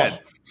yeah, go ahead.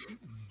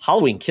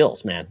 Halloween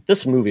Kills, man.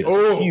 This movie was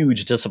a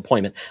huge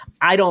disappointment.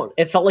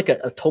 It felt like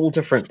a total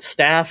different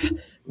staff,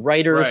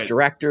 writers,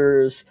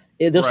 directors.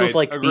 This was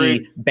like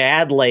the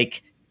bad,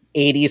 like,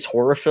 80s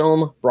horror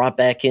film brought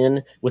back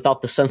in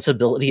without the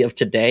sensibility of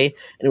today,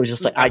 and it was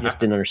just like I just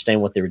didn't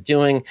understand what they were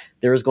doing.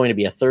 There was going to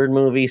be a 3rd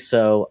movie,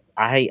 so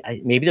I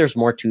maybe there's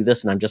more to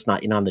this and I'm just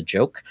not in on the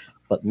joke,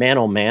 but man,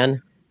 oh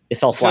man, it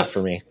fell flat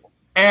for me.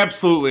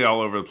 Absolutely all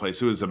over the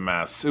place. It was a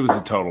mess. It was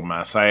a total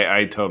mess.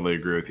 I totally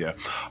agree with you.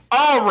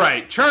 All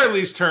right,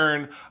 Charlie's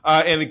turn.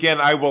 And again,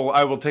 I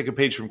will take a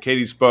page from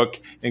Katie's book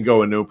and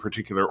go in no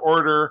particular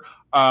order.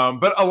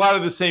 But a lot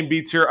of the same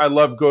beats here. I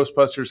love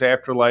Ghostbusters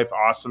Afterlife.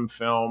 Awesome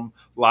film.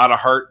 A lot of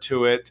heart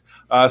to it.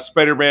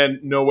 Spider-Man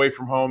No Way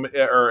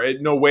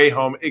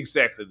Home,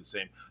 exactly the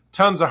same.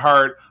 Tons of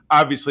heart.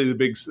 Obviously,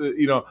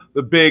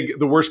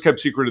 the worst kept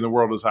secret in the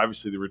world is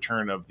obviously the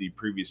return of the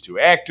previous 2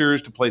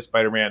 actors to play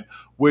Spider-Man,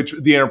 which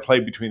the interplay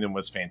between them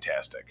was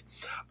fantastic.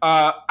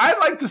 I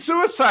like the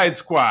Suicide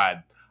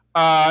Squad.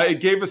 It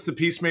gave us the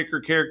Peacemaker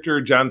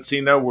character, John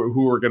Cena,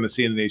 who we're going to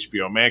see in an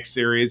HBO Max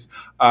series.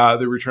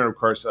 The return, of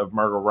course, of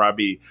Margot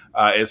Robbie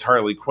as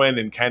Harley Quinn,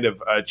 and kind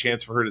of a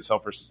chance for her to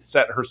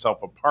set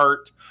herself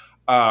apart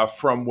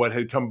from what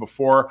had come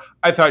before.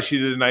 I thought she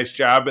did a nice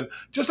job, and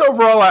just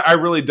overall, I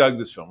really dug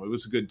this film. It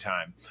was a good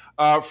time.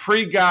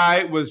 Free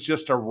Guy was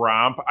just a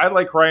romp. I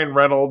like Ryan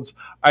Reynolds.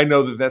 I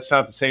know that that's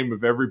not the same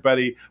of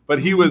everybody, but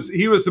he was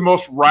the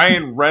most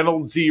Ryan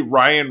Reynolds-y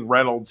Ryan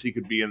Reynolds he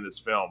could be in this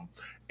film,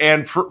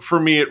 and for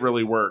me, it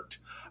really worked.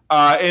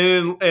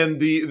 And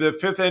the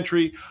 5th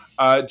entry,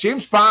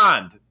 James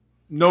Bond,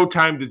 No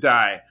Time to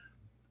Die.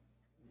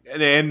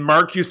 And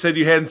Mark, you said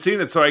you hadn't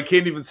seen it, so I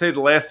can't even say the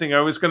last thing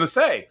I was going to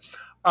say.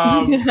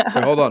 Wait,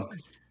 hold on.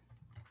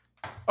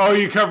 Oh,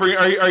 you covering?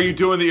 Are you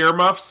doing the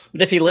earmuffs?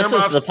 But if he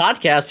listens to the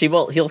podcast,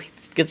 he'll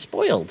get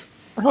spoiled.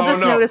 He'll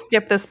just know to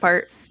skip this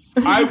part.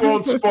 I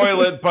won't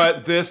spoil it,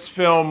 but this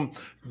film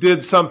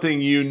did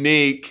something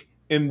unique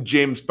in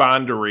James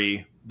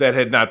Bondery that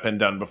had not been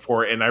done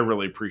before, and I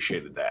really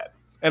appreciated that.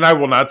 And I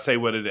will not say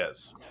what it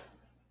is.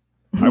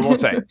 I won't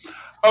say.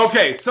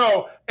 Okay,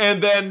 so,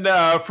 and then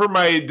for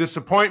my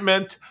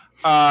disappointment,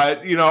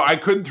 I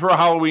couldn't throw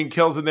Halloween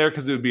Kills in there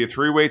because it would be a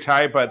 3-way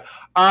tie, but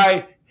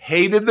I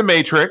hated The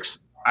Matrix.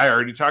 I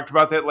already talked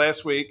about that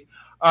last week.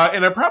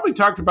 And I probably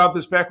talked about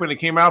this back when it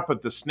came out,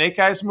 but the Snake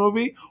Eyes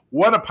movie,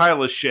 what a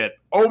pile of shit.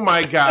 Oh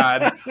my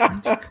God.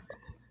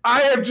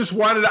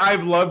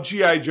 I've loved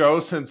G.I. Joe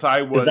since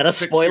I was... Is that a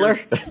spoiler?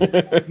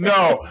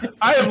 No,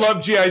 I have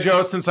loved G.I.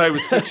 Joe since I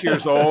was 6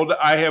 years old.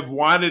 I have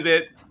wanted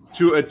it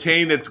to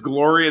attain its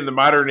glory in the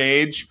modern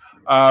age.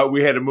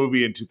 We had a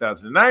movie in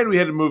 2009. We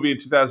had a movie in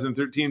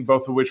 2013,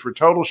 both of which were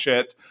total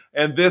shit.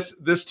 And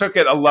this took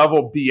it a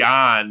level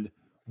beyond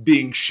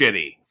being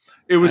shitty.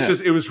 It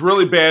was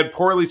really bad,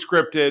 poorly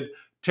scripted,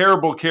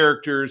 terrible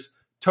characters,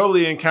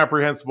 totally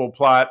incomprehensible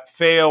plot,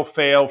 fail,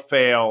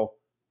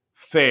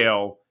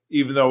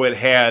 even though it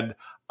had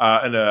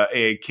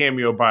a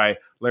cameo by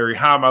Larry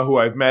Hama, who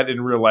I've met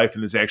in real life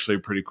and is actually a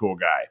pretty cool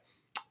guy.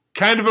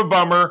 Kind of a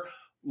bummer.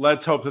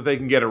 Let's hope that they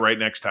can get it right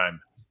next time.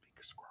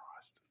 Fingers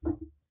crossed.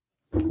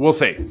 We'll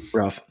see.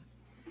 Rough.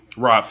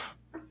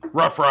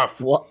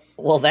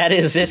 Well, that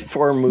is it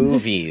for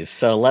movies.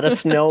 So let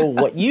us know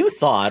what you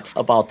thought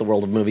about the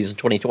world of movies in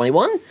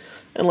 2021.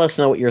 And let us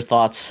know what your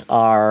thoughts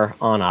are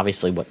on,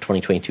 obviously, what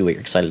 2022 what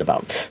you're excited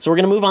about. So we're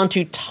going to move on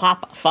to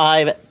top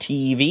 5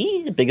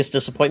 TV, biggest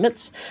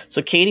disappointments.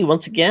 So, Katie,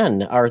 once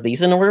again, are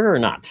these in order or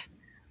not?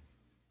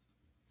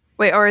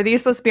 Wait, are these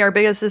supposed to be our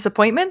biggest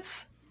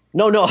disappointments?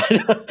 No,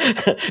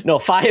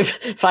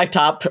 5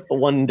 top,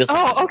 1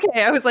 disappointment. Oh,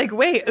 okay. I was like,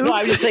 wait. Oops. No, I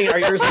was just saying, are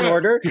yours in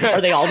order? Are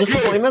they all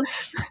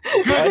disappointments?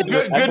 Good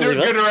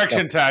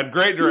direction, Todd.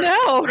 Great direction.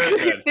 No,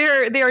 good.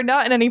 they are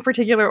not in any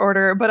particular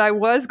order. But I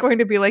was going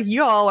to be like,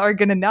 y'all are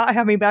going to not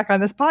have me back on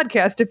this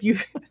podcast if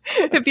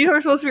these are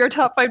supposed to be our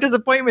top 5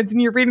 disappointments,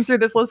 and you're reading through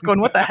this list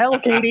going, what the hell,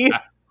 Katie?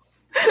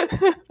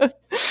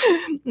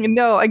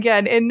 No,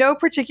 again, in no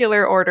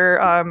particular order.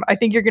 I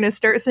think you're going to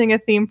start seeing a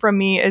theme from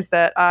me is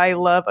that I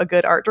love a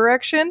good art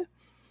direction.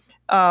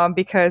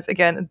 Because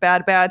again,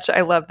 Bad Batch, I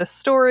love the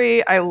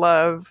story. I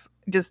love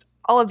just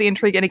all of the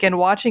intrigue. And again,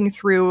 watching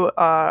through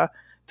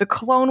the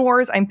Clone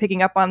Wars, I'm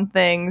picking up on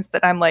things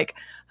that I'm like,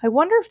 I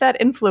wonder if that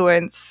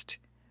influenced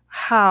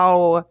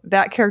how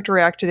that character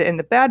reacted in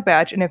the Bad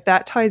Batch, and if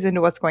that ties into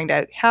what's going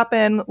to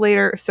happen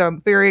later. So I'm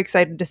very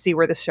excited to see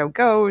where this show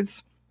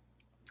goes.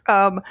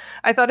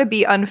 I thought it'd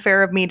be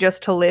unfair of me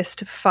just to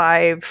list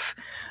 5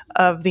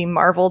 of the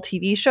Marvel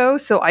TV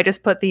shows, so I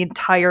just put the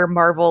entire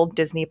Marvel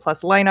Disney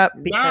Plus lineup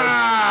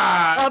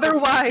because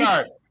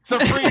otherwise,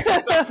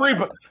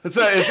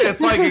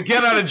 it's like a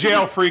get out of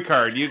jail free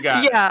card. You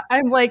got it.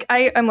 I'm like,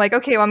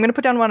 okay, well, I'm going to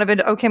put down one of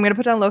it. Okay, I'm going to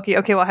put down Loki.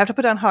 Okay, well, I have to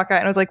put down Hawkeye,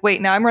 and I was like, wait,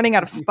 now I'm running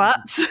out of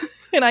spots,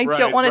 and I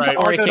don't want it to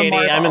all go to Katie,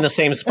 Marvel. I'm in the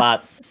same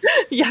spot.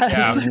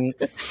 Yes,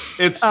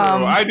 it's true.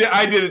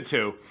 I did it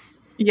too.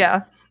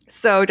 Yeah.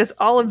 So just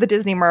all of the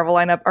Disney Marvel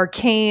lineup.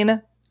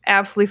 Arcane,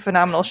 absolutely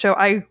phenomenal show.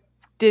 I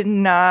did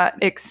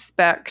not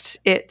expect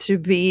it to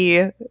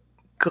be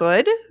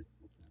good.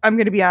 I'm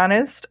going to be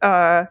honest.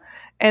 And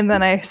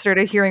then I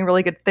started hearing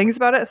really good things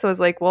about it. So I was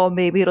like, well,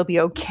 maybe it'll be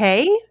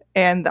okay.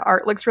 And the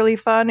art looks really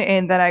fun.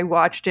 And then I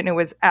watched it and it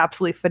was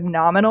absolutely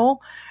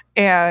phenomenal.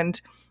 And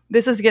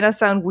this is going to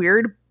sound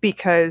weird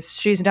because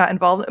she's not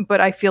involved,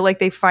 but I feel like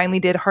they finally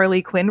did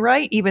Harley Quinn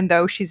right, even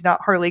though she's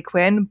not Harley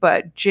Quinn.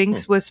 But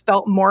Jinx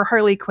felt more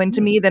Harley Quinn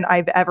to me than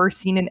I've ever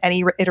seen in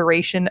any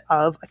iteration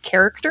of a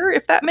character,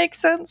 if that makes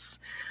sense.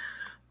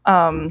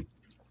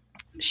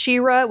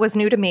 She-Ra was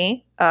new to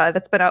me.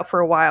 That's been out for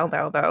a while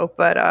now, though.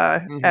 But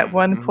at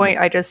one point,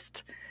 I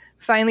just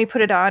finally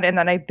put it on, and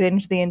then I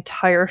binged the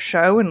entire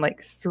show in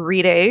like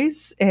 3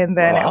 days. And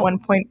then at one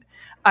point,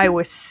 I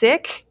was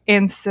sick,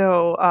 and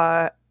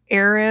so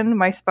Aaron,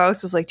 my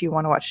spouse, was like, do you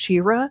want to watch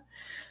She-Ra?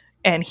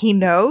 And he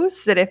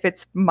knows that if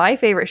it's my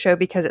favorite show,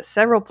 because at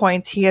several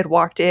points he had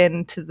walked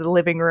into the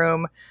living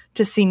room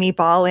to see me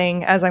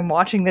bawling as I'm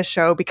watching this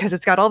show because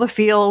it's got all the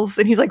feels.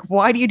 And he's like,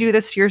 why do you do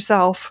this to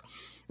yourself?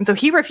 And so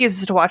he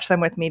refuses to watch them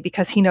with me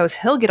because he knows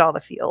he'll get all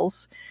the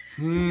feels.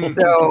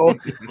 So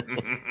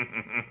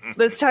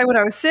this time when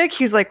I was sick,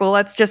 he's like, well,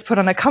 let's just put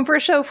on a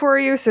comfort show for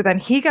you. So then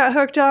he got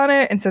hooked on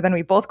it. And so then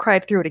we both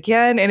cried through it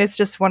again. And it's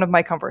just one of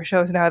my comfort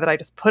shows now that I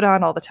just put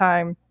on all the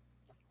time.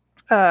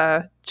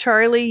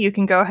 Charlie, you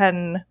can go ahead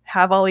and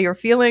have all your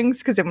feelings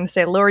because I'm going to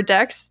say Lower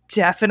Decks,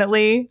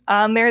 definitely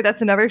on there.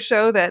 That's another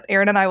show that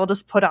Aaron and I will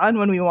just put on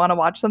when we want to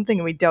watch something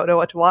and we don't know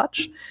what to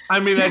watch.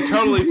 I mean,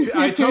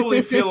 I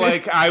totally feel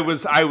like I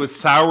was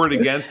soured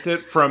against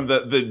it from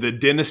the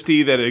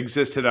dynasty that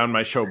existed on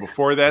my show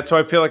before that. So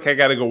I feel like I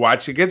got to go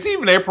watch it. Because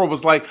even April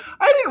was like,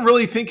 I didn't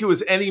really think it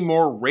was any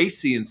more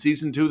racy in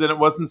season 2 than it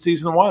was in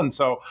season 1.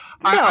 So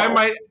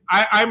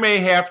I may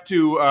have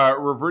to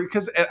revert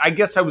because I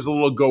guess I was a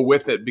little go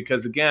with it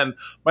because again,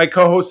 my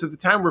co-hosts at the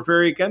time were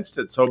very against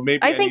it. So maybe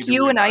I think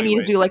you and I need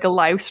to do like a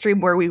live stream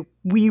where we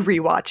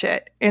rewatch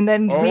it and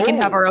then we can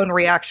have our own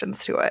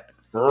reactions to it.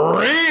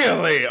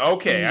 Really?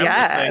 Okay.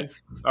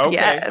 Yes.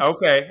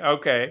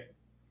 Okay.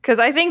 Because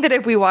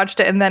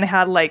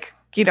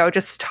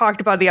just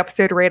talked about the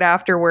episode right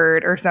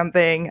afterward or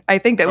something, I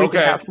think that we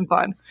could have some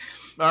fun.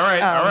 All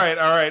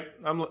right.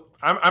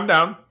 I'm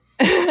down.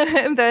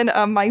 And then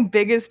my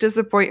biggest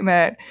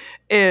disappointment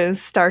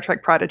is Star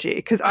Trek Prodigy,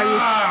 because I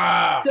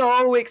was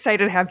so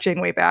excited to have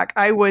Janeway back.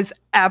 I was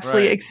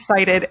absolutely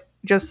excited,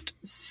 just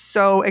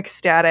so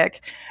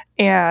ecstatic.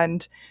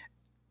 And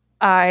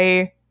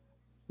I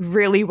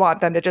really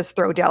want them to just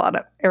throw Dal on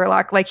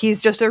airlock. Like,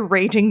 he's just a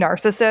raging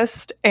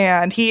narcissist.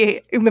 And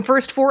in the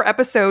first 4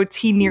 episodes,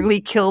 he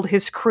nearly killed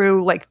his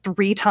crew like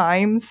 3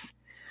 times.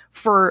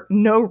 For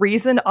no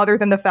reason other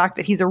than the fact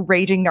that he's a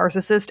raging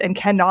narcissist and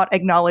cannot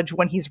acknowledge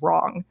when he's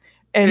wrong.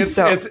 And it's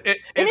a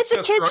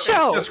kid's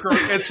show.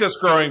 It's just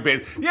growing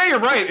pains. Yeah, you're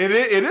right. It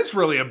is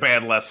really a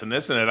bad lesson,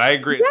 isn't it? I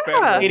agree. It's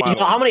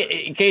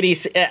bad.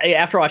 Katie,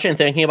 after watching and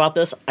thinking about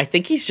this, I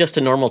think he's just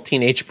a normal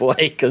teenage boy,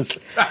 because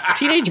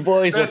teenage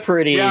boys are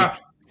pretty...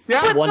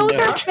 Yeah, but those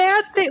are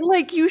bad things.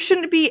 Like, you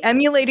shouldn't be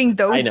emulating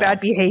those bad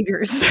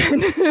behaviors.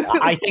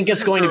 I think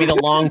it's going to be the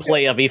long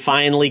play of he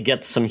finally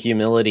gets some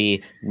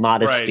humility,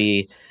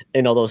 modesty,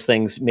 and all those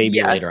things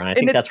maybe later on. I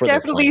think that's where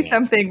definitely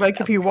something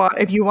like if you want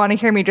to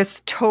hear me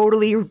just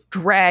totally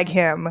drag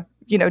him,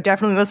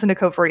 definitely listen to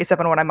Code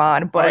 47 when I'm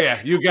on.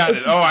 But you got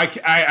it. Oh,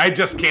 I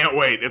just can't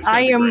wait.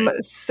 I am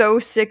so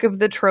sick of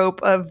the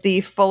trope of the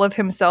full of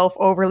himself,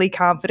 overly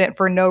confident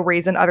for no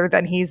reason other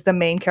than he's the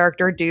main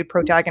character, dude,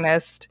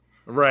 protagonist.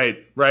 Right.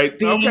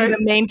 Being the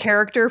main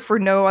character for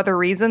no other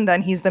reason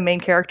than he's the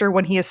main character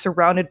when he is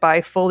surrounded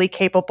by fully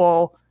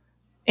capable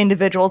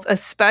individuals,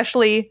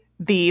 especially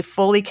the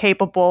fully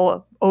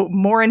capable,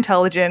 more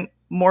intelligent,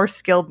 more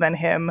skilled than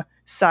him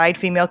side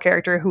female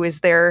character who is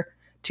there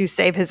to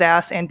save his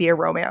ass and be a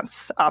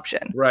romance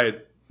option. Right.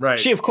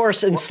 She, of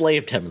course,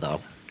 enslaved him,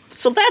 though.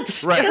 So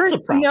that's a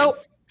problem. No,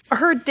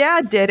 her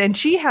dad did, and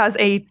she has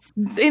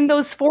in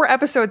those 4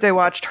 episodes I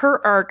watched, her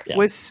arc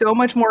was so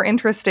much more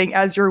interesting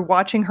as you're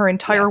watching her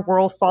entire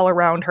world fall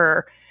around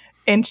her,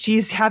 and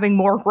she's having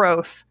more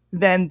growth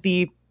than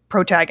the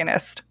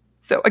protagonist.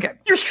 So again,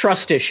 there's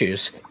trust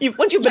issues.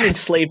 Once you've been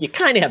enslaved, you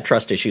kind of have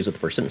trust issues with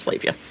the person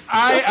enslaved you.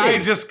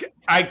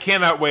 I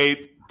cannot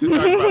wait to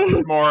talk about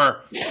this more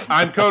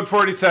on Code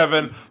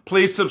 47.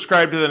 Please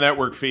subscribe to the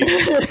network feed.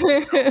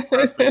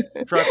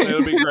 Trust me,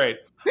 it'll be great.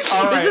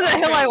 All right. This is a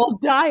hill I will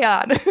die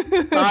on.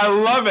 I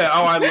love it.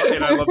 Oh, I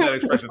love that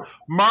expression.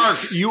 Mark,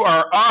 you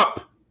are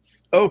up.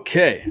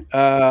 Okay.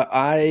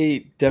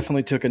 I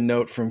definitely took a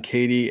note from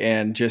Katie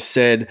and just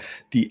said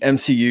the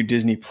MCU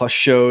Disney Plus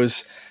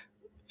shows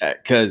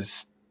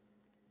because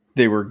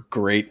they were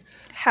great.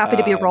 Happy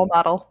to be a role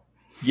model.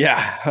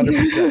 Yeah,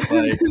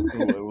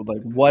 100%.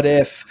 Like What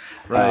If?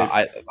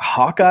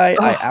 Hawkeye,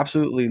 I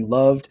absolutely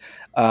loved.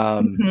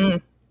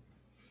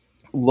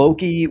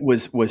 Loki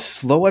was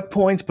slow at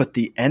points, but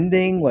the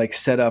ending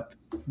set up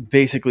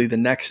basically the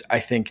next, I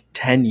think,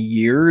 10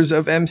 years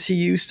of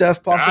MCU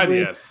stuff,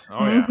 possibly. God, yes.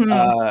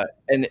 Oh,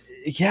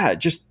 yeah.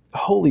 Just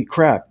holy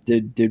crap.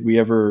 Did we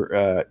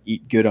ever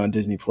eat good on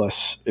Disney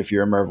Plus if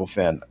you're a Marvel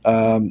fan?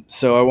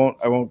 So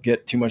I won't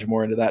get too much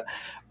more into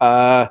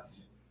that.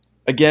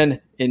 Again,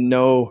 in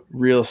no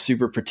real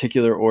super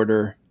particular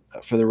order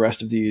for the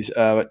rest of these.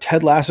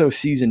 Ted Lasso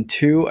season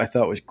 2, I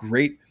thought was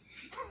great.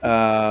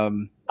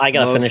 I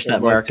gotta finish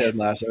that, Mark. Ted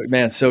Lasso,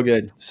 man, so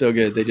good.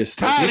 They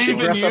just you should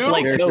dress up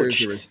like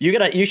Coach.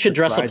 You should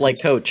dress up like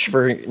Coach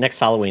for next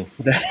Halloween.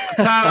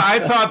 I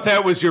thought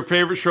that was your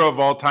favorite show of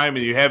all time,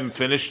 and you haven't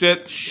finished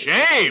it.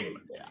 Shame.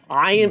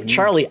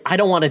 Charlie. I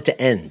don't want it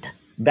to end.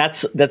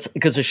 That's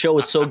because the show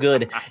is so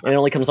good, and it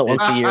only comes out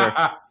once a year,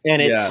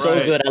 and it's so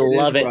good. I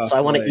love it, so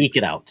I want to eke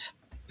it out.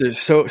 There's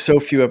so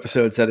few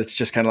episodes that it's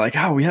just kind of like,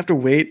 we have to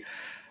wait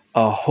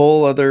a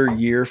whole other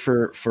year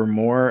for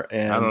more.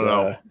 And I don't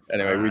know.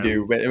 Anyway, we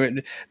do. But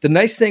the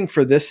nice thing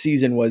for this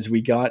season was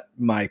we got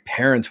my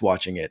parents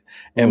watching it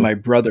and my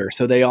brother,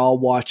 so they all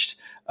watched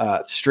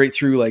straight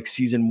through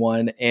season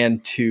 1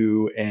 and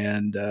 2,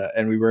 and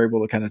we were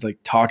able to kind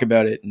of talk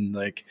about it and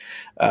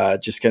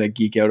just kind of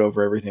geek out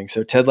over everything.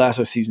 So Ted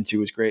Lasso season 2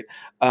 was great.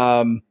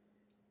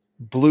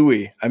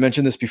 Bluey, I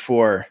mentioned this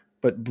before,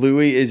 but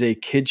Bluey is a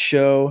kid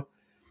show,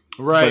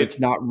 right? But it's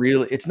not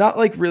really. It's not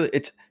really.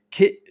 It's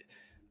kid.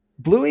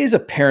 Bluey is a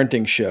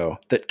parenting show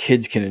that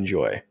kids can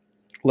enjoy.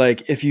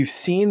 If you've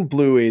seen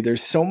Bluey,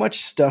 there's so much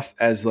stuff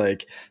as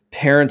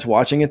parents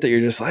watching it that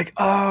you're just like,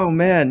 oh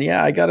man,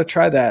 yeah, I got to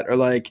try that. Or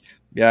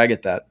yeah, I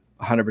get that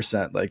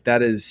 100%.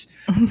 That is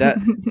that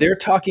they're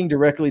talking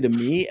directly to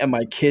me and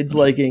my kids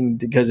liking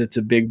because it's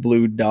a big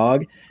blue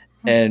dog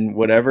and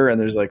whatever. And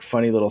there's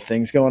funny little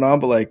things going on,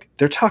 but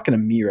they're talking to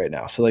me right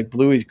now. So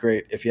Bluey's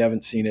great. If you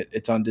haven't seen it,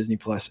 it's on Disney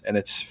Plus and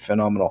it's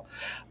phenomenal.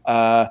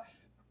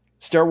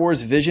 Star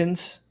Wars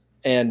Visions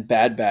and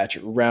Bad Batch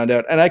round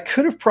out. And I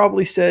could have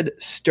probably said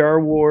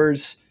Star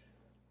Wars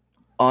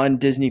on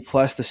Disney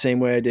Plus the same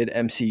way I did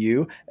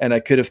MCU. And I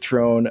could have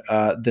thrown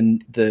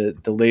the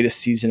latest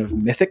season of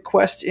Mythic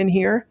Quest in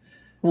here.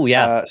 Oh,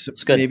 yeah. So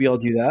it's good. Maybe I'll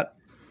do that.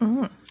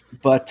 Mm-hmm.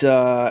 But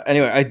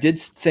anyway, I did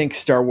think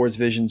Star Wars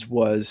Visions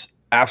was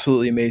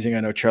absolutely amazing. I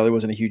know Charlie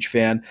wasn't a huge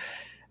fan.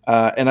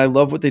 And I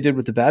love what they did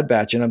with the Bad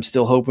Batch, and I'm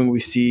still hoping we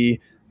see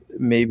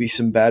maybe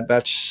some Bad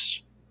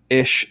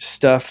Batch-ish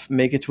stuff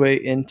make its way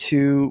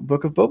into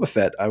Book of Boba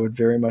Fett. I would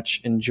very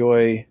much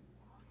enjoy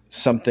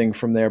something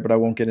from there, but I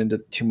won't get into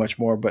too much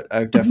more. But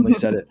I've definitely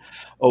said it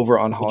over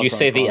on Holocron. Did you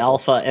say the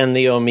Alpha and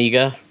the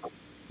Omega?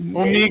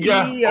 Omega.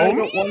 I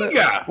don't want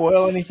to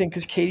spoil anything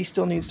because Katie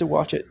still needs to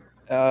watch it.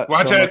 I'm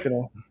not going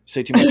to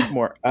say too much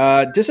more.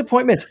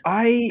 Disappointments.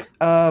 I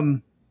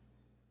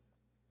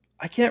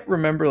can't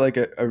remember like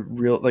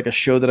a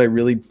show that I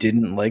really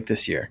didn't like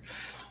this year.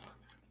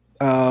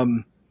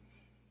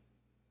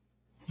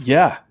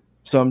 Yeah.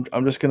 So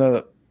I'm just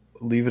gonna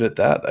leave it at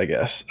that, I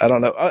guess. I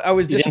don't know. I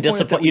was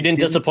disappointed. You didn't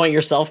disappoint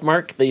yourself,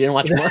 Mark, that you didn't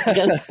watch more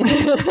again?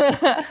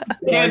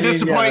 Can't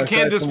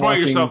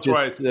disappoint yourself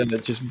twice.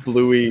 Just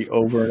Bluey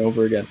over and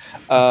over again.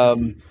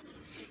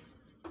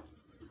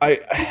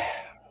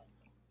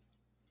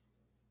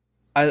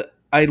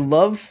 I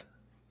love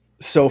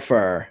so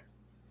far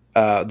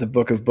the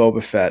Book of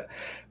Boba Fett,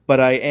 but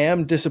I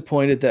am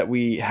disappointed that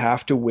we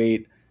have to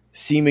wait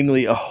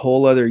seemingly a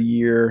whole other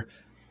year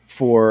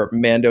for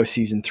Mando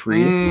season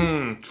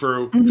 3.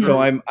 True.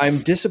 So I'm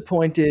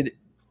disappointed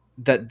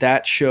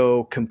that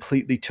show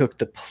completely took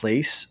the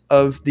place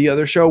of the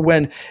other show,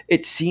 when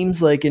it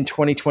seems like in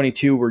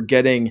 2022 we're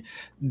getting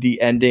the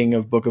ending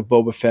of Book of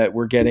Boba Fett,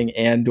 we're getting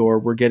Andor,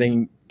 we're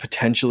getting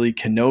potentially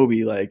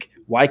Kenobi. Like,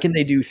 why can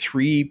they do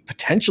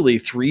potentially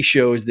three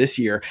shows this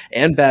year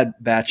and Bad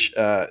Batch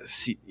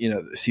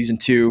season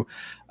 2?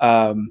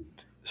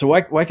 So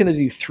why can they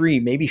do 3,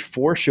 maybe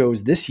 4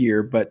 shows this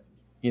year, but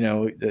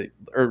no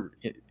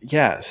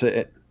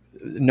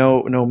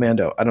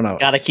Mando. I don't know.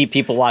 Got to keep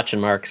people watching,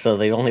 Mark. So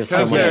they only have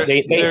so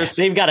many.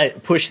 They've got to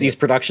push these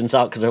productions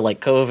out because they're like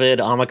COVID,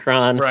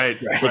 Omicron. Right.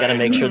 They got to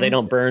make sure they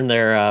don't burn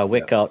their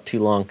wick out too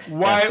long.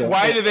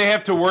 Why do they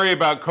have to worry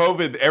about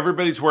COVID?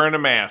 Everybody's wearing a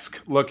mask.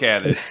 Look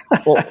at it.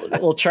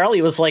 well,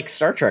 Charlie was like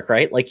Star Trek,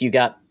 right? Like you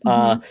got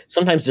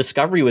sometimes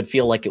Discovery would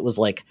feel like it was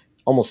like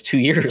almost 2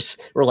 years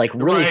or like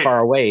really far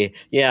away.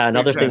 Yeah. And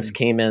other things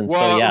came in.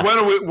 Well, so yeah.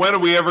 When are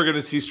we ever going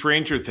to see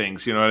Stranger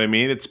Things? You know what I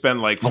mean? It's been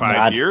like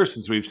 5 years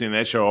since we've seen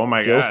that show. Oh my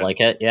God. Feels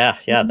like it. Yeah.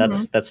 Yeah.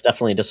 That's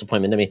definitely a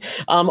disappointment to me.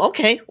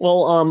 Okay.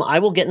 Well, I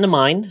will get into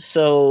mine.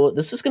 So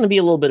this is going to be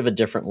a little bit of a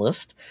different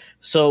list.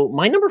 So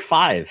my number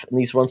 5, and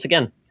these once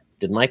again,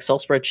 did my Excel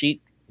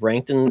spreadsheet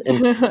ranked and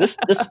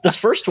this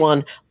first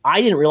one,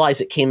 I didn't realize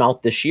it came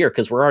out this year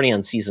because we're already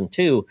on season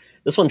 2.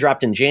 This one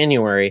dropped in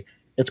January.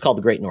 It's called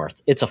The Great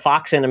North. It's a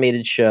Fox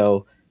animated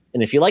show.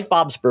 And if you like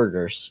Bob's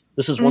Burgers,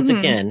 this is once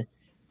again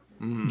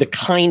the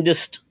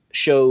kindest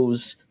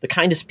shows, the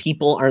kindest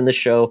people are in the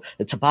show.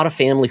 It's about a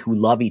family who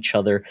love each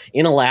other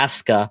in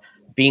Alaska,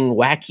 being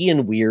wacky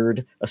and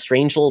weird, a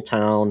strange little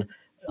town.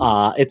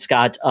 It's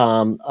got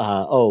Ron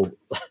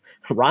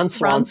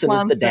Swanson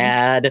is the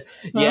dad.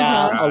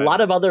 Yeah, a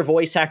lot of other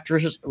voice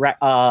actors.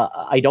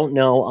 I don't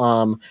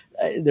know.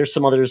 There's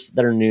some others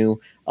that are new.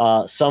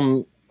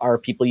 Some are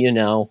people you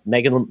know.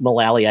 Megan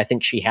Mullally, I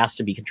think she has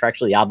to be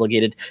contractually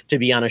obligated to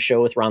be on a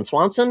show with Ron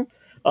Swanson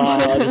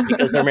just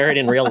because they're married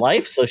in real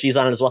life. So she's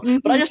on it as well.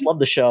 But I just love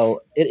the show.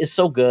 It is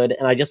so good,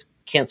 and I just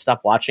can't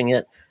stop watching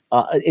it.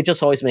 It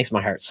just always makes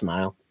my heart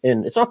smile.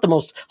 And it's not the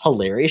most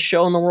hilarious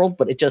show in the world,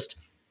 but it just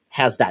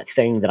has that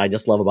thing that I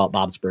just love about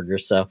Bob's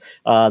Burgers. So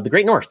The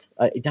Great North,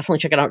 definitely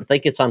check it out. I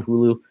think it's on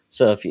Hulu.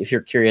 So if you're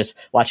curious,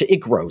 watch it.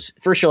 It grows.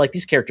 First, you're like,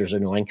 these characters are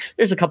annoying.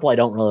 There's a couple I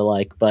don't really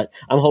like, but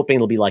I'm hoping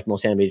it'll be like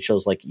most animated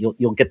shows. Like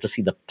you'll get to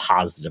see the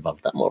positive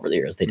of them over the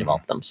years they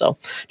develop them. So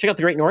check out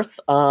The Great North.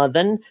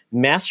 Then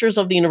Masters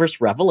of the Universe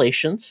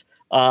Revelations.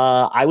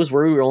 I was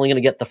worried we were only going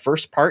to get the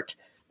first part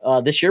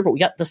this year, but we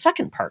got the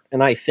second part,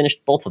 and I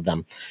finished both of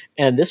them,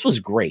 and this was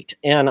great.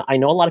 And I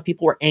know a lot of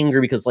people were angry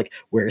because, like,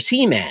 where's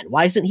He-Man?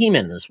 Why isn't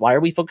He-Man in this? Why are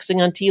we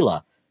focusing on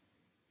Teela?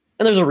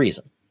 And there's a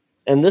reason.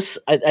 And this,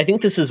 I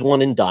think this is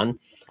one and done,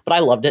 but I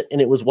loved it, and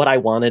it was what I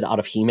wanted out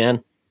of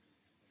He-Man.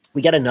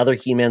 We got another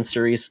He-Man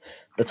series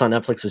that's on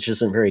Netflix, which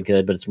isn't very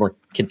good, but it's more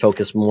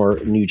kid-focused, more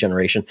new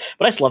generation.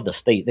 But I just love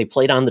this. They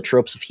played on the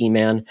tropes of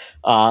He-Man,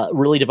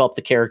 really developed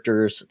the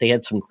characters. They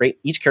had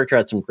each character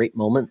had some great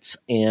moments,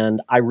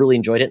 and I really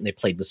enjoyed it, and they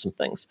played with some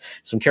things.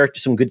 Some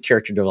good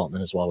character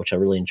development as well, which I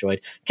really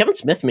enjoyed. Kevin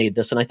Smith made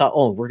this, and I thought,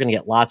 we're going to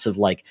get lots of,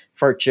 like,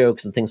 fart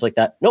jokes and things like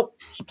that. Nope,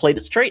 he played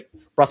it straight.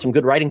 Brought some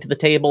good writing to the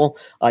table,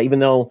 even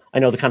though I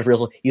know the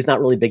controversial, he's not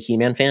really a big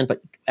He-Man fan,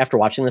 but after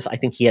watching this, I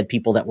think he had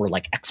people that were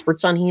like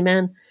experts on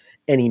He-Man,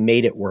 and he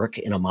made it work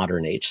in a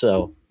modern age.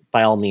 So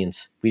by all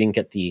means, we didn't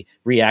get the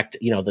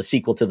the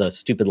sequel to the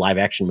stupid live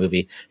action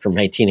movie from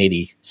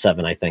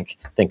 1987, I think.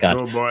 Thank God.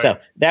 Oh boy. So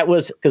that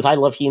was because I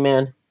love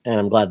He-Man, and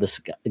I'm glad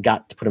this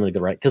got to put him in a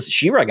good right. Because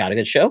She-Ra got a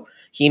good show.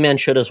 He-Man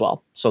should as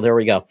well. So there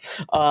we go.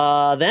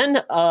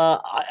 Then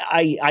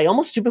I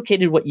almost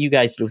duplicated what you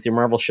guys did with your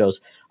Marvel shows.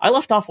 I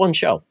left off one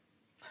show.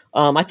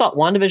 I thought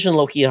WandaVision,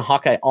 Loki, and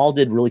Hawkeye all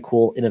did really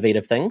cool,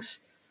 innovative things.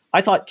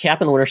 I thought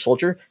Cap and the Winter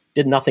Soldier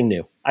did nothing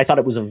new. I thought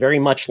it was a very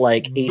much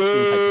like 18 type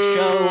of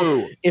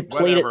show. It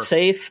played it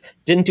safe,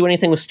 didn't do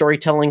anything with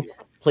storytelling,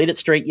 played it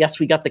straight. Yes,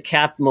 we got the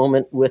Cap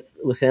moment with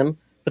him,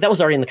 but that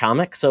was already in the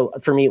comic. So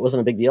for me, it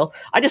wasn't a big deal.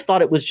 I just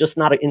thought it was just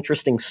not an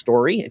interesting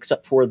story,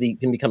 except for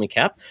him becoming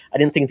Cap. I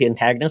didn't think the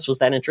antagonist was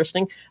that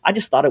interesting. I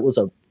just thought it was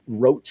a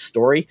rote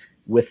story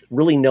with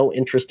really no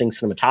interesting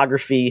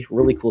cinematography,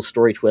 really cool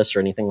story twists or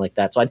anything like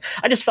that. So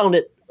I just found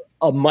it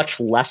a much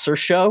lesser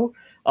show.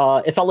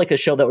 It felt like a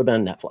show that would have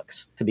been on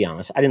Netflix, to be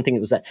honest. I didn't think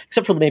it was that,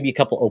 except for maybe a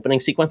couple opening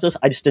sequences.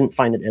 I just didn't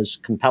find it as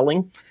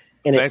compelling.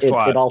 And it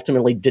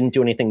ultimately didn't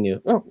do anything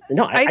new. Well,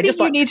 no, I think just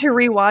thought, you need to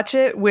rewatch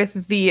it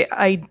with the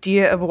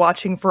idea of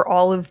watching for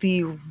all of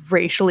the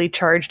racially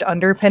charged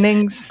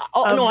underpinnings.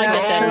 Oh no, I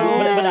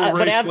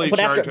get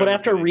that. But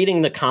after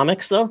reading the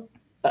comics, though,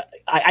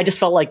 I just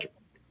felt like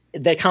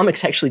the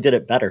comics actually did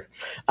it better.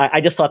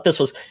 I just thought this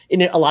was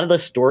in a lot of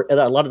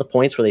the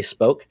points where they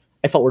spoke,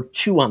 I felt were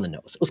too on the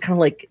nose. It was kind of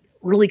like,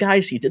 really,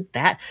 guys, you did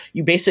that?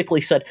 You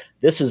basically said,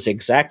 this is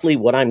exactly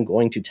what I'm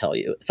going to tell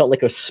you. It felt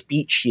like a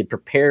speech he had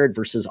prepared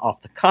versus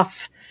off the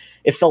cuff.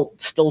 It felt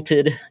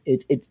stilted.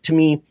 To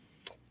me,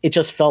 it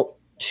just felt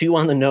too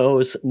on the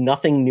nose,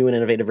 nothing new and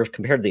innovative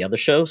compared to the other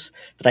shows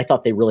that I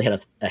thought they really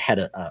had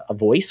a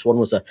voice. One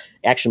was a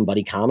action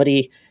buddy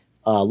comedy.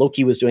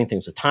 Loki was doing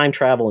things with time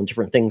travel and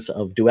different things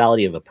of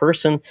duality of a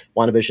person.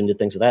 WandaVision did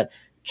things with that.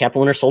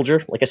 Captain Winter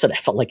Soldier, like I said, I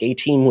felt like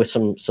A-Team with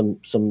some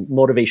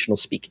motivational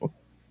speaking.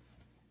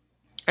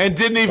 And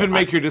didn't even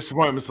make your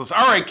disappointments list.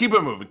 All right, keep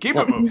it moving.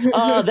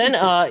 Then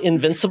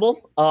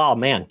Invincible. Oh,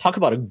 man. Talk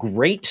about a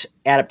great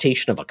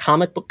adaptation of a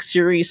comic book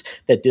series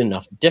that did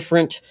enough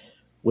different,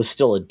 was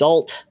still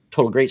adult,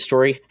 total great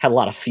story, had a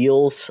lot of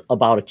feels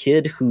about a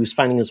kid who's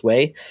finding his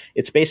way.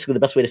 It's basically, the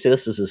best way to say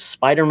this is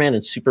Spider-Man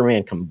and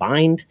Superman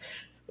combined.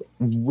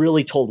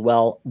 Really told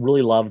well,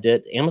 really loved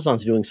it.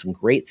 Amazon's doing some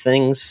great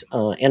things.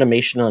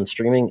 Animation on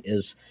streaming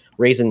is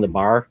raising the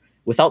bar.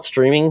 Without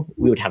streaming,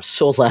 we would have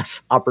so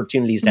less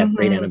opportunities to have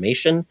great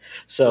animation.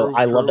 So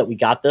I love that we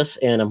got this,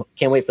 and I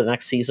can't wait for the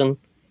next season.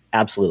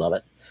 Absolutely love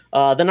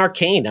it. Then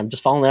Arcane, I'm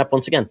just following that up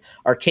once again.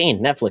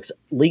 Arcane, Netflix,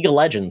 League of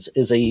Legends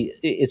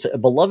it's a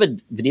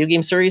beloved video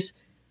game series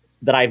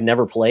that I've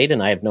never played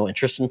and I have no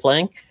interest in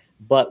playing.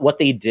 But what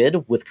they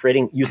did with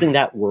using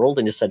that world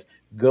and just said,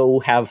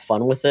 go have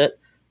fun with it.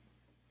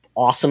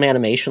 Awesome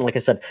animation. Like I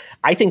said,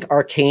 I think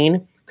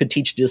Arcane could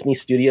teach Disney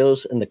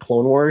Studios and the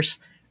Clone Wars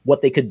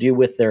what they could do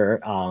with their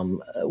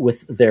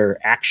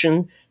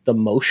action, the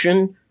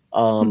motion,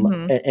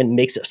 and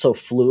makes it so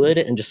fluid,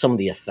 and just some of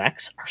the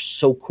effects are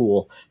so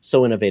cool,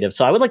 so innovative.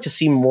 So I would like to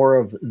see more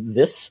of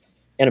this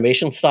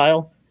animation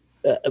style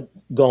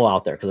go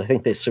out there, because I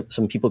think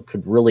some people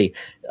could really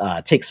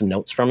take some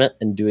notes from it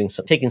and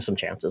taking some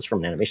chances from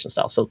an animation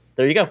style. So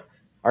there you go,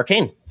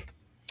 Arcane,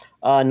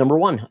 number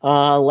one.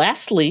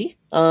 Lastly,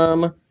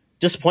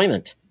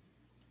 disappointment.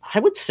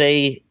 I would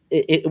say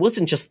it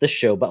wasn't just this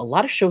show, but a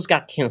lot of shows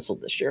got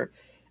canceled this year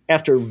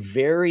after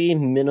very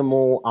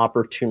minimal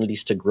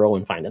opportunities to grow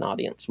and find an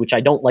audience, which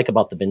I don't like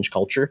about the binge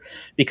culture,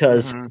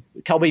 because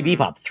Cowboy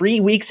Bebop,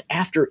 3 weeks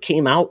after it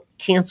came out,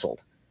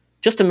 canceled.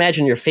 Just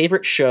imagine your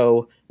favorite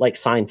show, like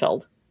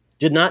Seinfeld,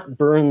 did not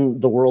burn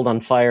the world on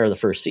fire the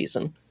first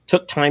season,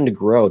 took time to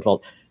grow,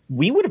 develop.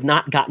 We would have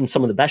not gotten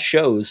some of the best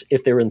shows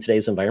if they were in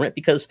today's environment,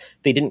 because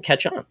they didn't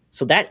catch on.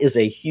 So that is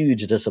a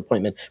huge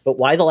disappointment. But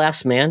Why the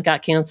Last Man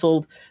got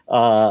canceled.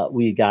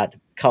 We got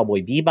Cowboy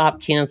Bebop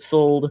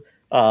canceled.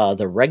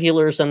 The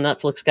regulars on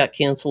Netflix got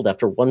canceled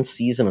after one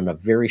season in a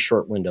very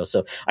short window.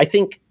 So I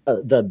think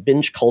the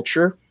binge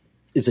culture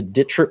is a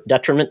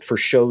detriment for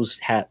shows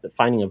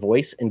finding a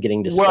voice and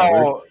getting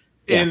discovered. Well,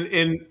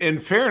 in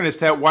fairness,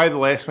 that Why the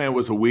Last Man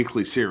was a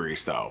weekly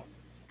series, though.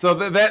 So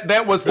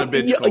that wasn't a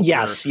binge culture.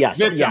 Yes,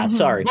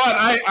 sorry. But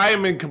I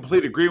am in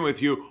complete agreement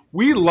with you.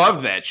 We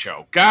love that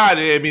show. God,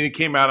 I mean, it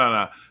came out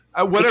on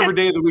whatever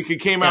day of the week it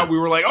came out. We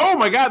were like, oh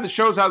my God, the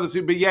show's out this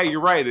week. But yeah, you're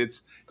right. It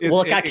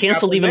got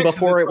canceled even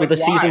before the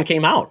season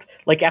came out,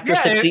 like after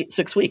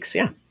 6 weeks.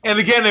 Yeah. And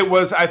again,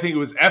 I think it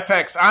was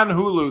FX on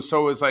Hulu.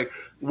 So it was like,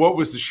 what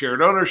was the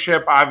shared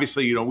ownership?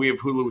 Obviously, we have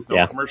Hulu with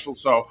no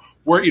commercials. So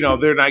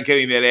they're not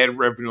getting that ad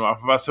revenue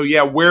off of us. So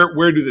yeah,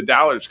 where do the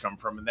dollars come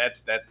from? And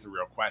that's the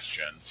real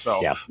question.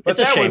 So, but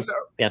that was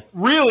a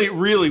really,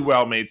 really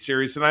well made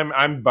series. And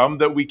I'm bummed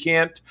that we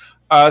can't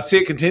see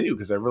it continue,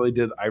 because I really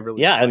did.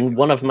 And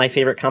one of my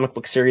favorite comic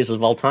book series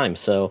of all time.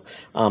 So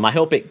I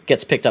hope it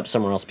gets picked up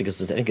somewhere else,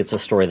 because I think it's a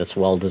story that's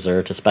well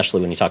deserved,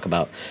 especially when you talk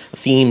about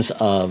themes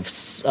of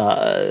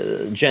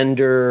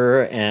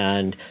gender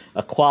and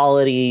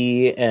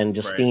equality and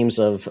just themes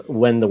of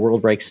when the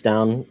world breaks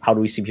down, how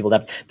do we see people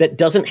that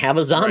doesn't have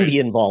a zombie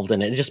involved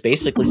in it? It's just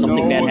basically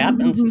something bad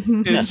happens.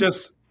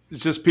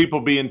 It's just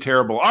people being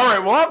terrible. All right,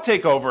 well, I'll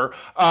take over.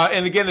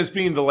 And again, as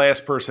being the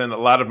last person, a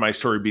lot of my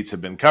story beats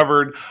have been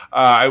covered.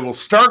 I will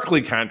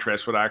starkly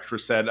contrast what Extra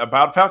said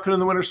about Falcon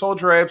and the Winter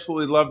Soldier. I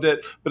absolutely loved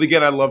it. But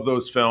again, I love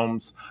those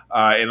films.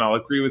 And I'll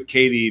agree with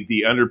Katie,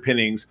 the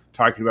underpinnings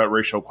talking about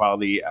racial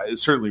equality it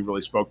certainly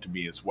really spoke to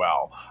me as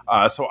well.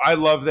 So I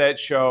love that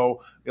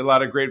show. A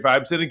lot of great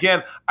vibes. And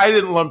again, I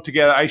didn't lump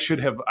together. I should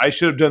have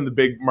done the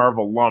big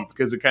Marvel lump,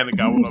 because it kind of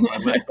got one on my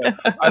list.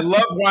 But I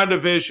love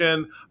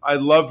WandaVision. I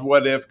loved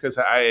What If. because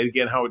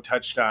again, how it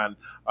touched on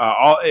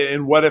all,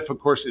 and What If, of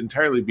course,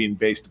 entirely being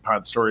based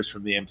upon stories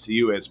from the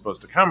MCU as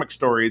opposed to comic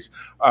stories,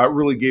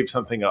 really gave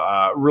something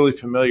really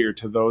familiar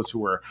to those who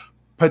were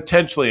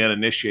potentially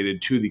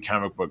uninitiated to the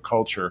comic book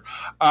culture.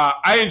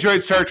 I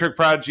enjoyed Star Trek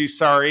Prodigy.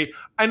 Sorry,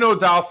 I know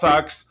Doll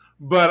sucks,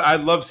 but I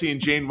love seeing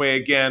Janeway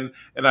again,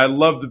 and I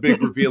love the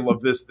big reveal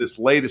of this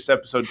latest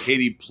episode.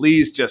 Katie,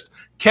 please just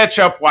catch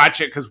up,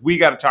 watch it, because we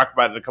got to talk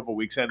about it in a couple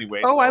weeks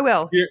anyway. Oh, so I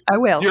will. I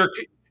will.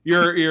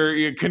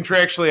 You're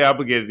contractually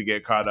obligated to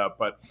get caught up.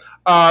 But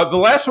the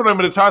last one I'm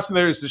going to toss in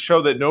there is the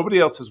show that nobody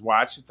else has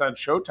watched. It's on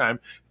Showtime.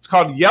 It's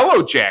called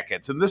Yellow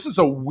Jackets, and this is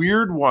a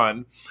weird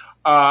one.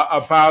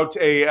 About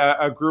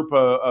a group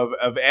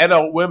of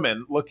adult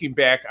women looking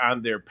back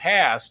on their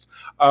past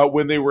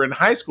when they were in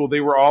high school.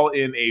 They were all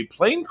in a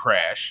plane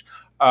crash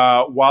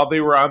while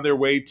they were on their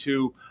way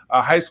to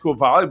high school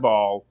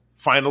volleyball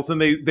finals,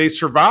 and they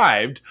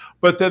survived.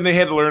 But then they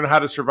had to learn how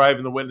to survive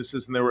in the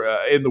witnesses, and they were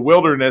in the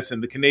wilderness, in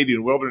the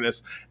Canadian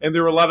wilderness, and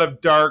there were a lot of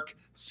dark,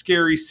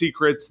 scary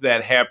secrets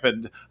that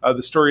happened.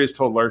 The story is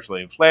told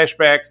largely in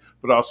flashback,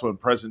 but also in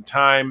present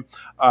time,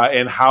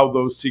 and how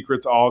those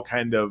secrets all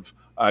kind of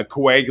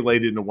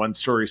coagulated into one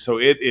story. So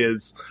it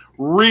is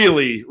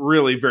really,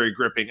 really very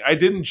gripping. I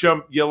didn't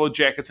jump Yellow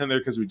Jackets in there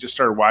because we just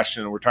started watching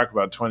it and we're talking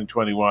about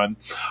 2021.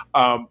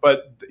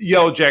 But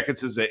Yellow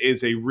Jackets is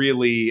a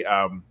really,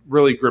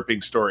 really gripping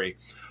story.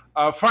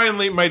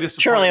 Finally, my disappointment.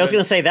 Charlie, I was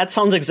going to say, that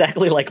sounds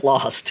exactly like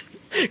Lost.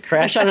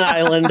 Crash on an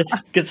island,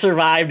 get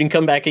survived, and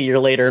come back a year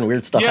later and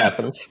weird stuff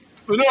happens.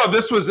 No,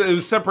 it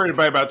was separated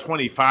by about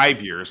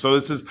 25 years. So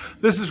this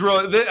is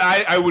really,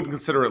 I wouldn't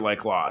consider it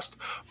like Lost.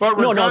 But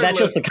no, that's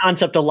just the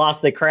concept of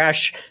Lost. They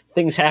crash,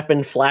 things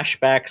happen,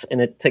 flashbacks,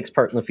 and it takes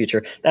part in the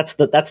future. That's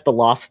the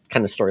Lost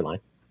kind of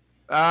storyline.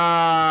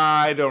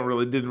 I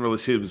didn't really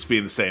see it as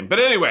being the same. But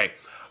anyway,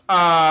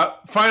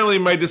 finally,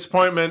 my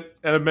disappointment,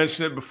 and I've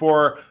mentioned it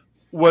before,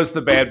 was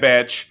The Bad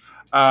Batch.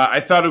 I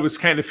thought it was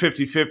kind of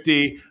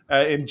 50-50.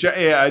 And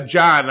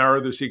John, our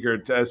other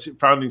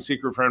founding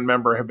Secret Friend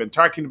member, have been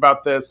talking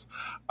about this.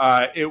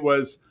 It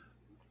was,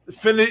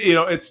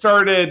 it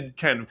started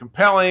kind of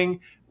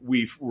compelling.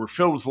 We were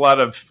filled with a lot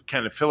of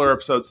kind of filler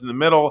episodes in the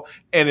middle,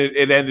 and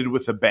it ended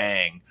with a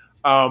bang.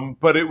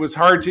 But it was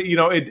hard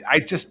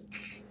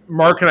to,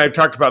 Mark and I have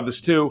talked about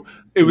this too.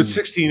 It was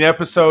 16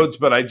 episodes,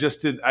 but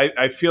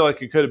I feel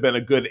like it could have been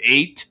a good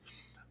 8.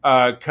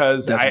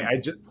 Because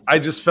I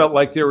just felt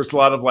like there was a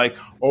lot of like,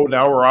 oh,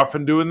 now we're off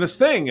and doing this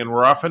thing, and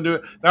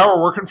now we're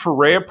working for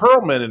Rhea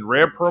Perlman, and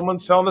Rhea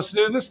Perlman's telling us to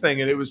do this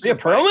thing, and it was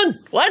just Rhea Perlman.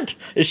 What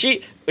is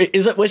she?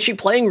 Was she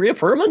playing Rhea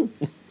Perlman?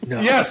 No.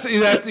 Yes, no,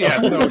 she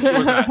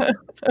was not.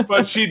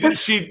 But she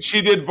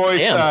did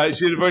voice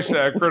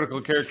a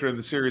critical character in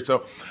the series.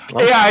 So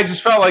I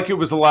just felt like it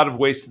was a lot of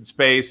wasted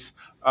space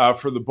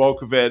for the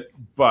bulk of it.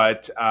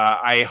 But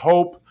I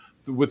hope,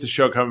 with the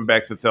show coming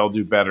back, that they'll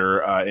do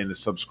better in the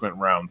subsequent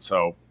round.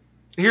 So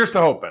here's to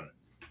hoping.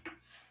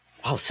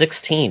 Wow,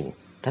 16.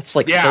 That's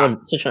like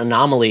such an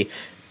anomaly.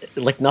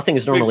 Like nothing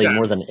is normally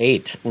more than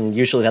 8. And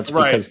usually that's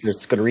because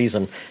there's good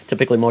reason.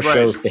 Typically most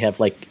shows, they have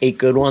like 8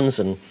 good ones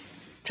and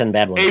 10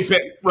 bad ones.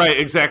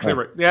 Exactly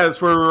right. Yeah,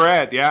 that's where we're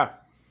at. Yeah.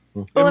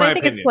 Well, and I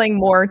think it's playing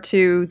more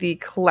to the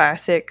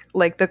classic,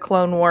 like the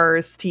Clone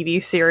Wars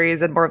TV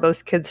series and more of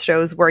those kids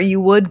shows where you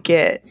would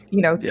get,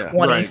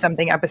 20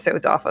 something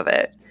episodes off of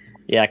it.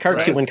 Yeah,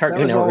 when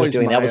Cartoon Network was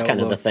doing that was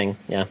kind of the thing.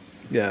 Yeah.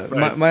 Yeah.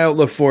 Right. My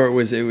outlook for it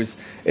was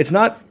it's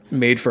not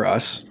made for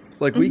us.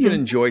 Like we can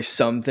enjoy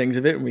some things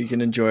of it, and we can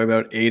enjoy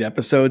about 8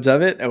 episodes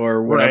of it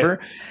or whatever,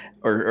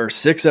 or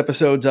 6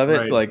 episodes of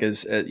it. Like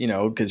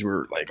because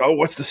we're like, oh,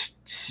 what's the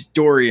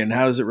story and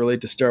how does it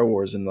relate to Star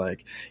Wars? And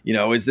like,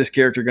 is this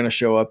character going to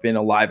show up in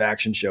a live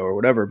action show or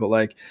whatever? But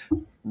like,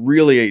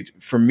 really,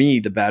 for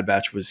me, The Bad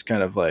Batch was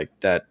kind of like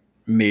that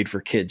made for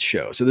kids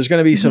show. So there's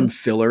going to be some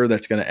filler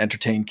that's going to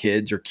entertain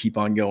kids or keep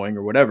on going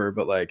or whatever.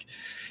 But like,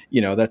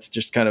 that's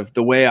just kind of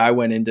the way I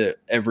went into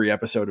every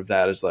episode of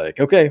that is like,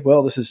 okay,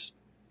 well, this is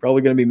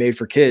probably going to be made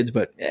for kids,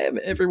 but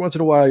every once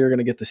in a while you're going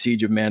to get the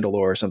Siege of Mandalore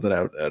or something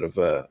out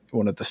of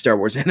one of the Star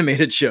Wars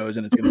animated shows,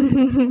 and it's going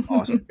to be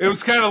awesome. It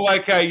was kind of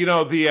like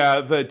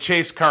the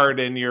chase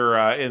card in your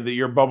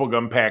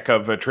bubblegum pack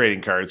of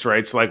trading cards, right?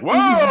 It's like,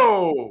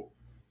 whoa.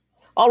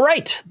 All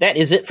right, that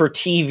is it for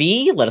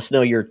TV. Let us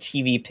know your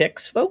TV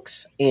picks,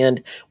 folks.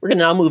 And we're going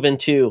to now move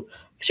into,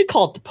 I should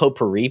call it the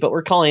potpourri, but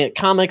we're calling it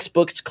comics,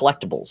 books,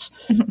 collectibles.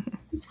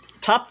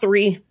 Top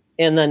 3,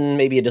 and then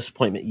maybe a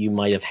disappointment you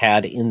might have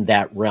had in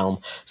that realm.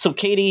 So,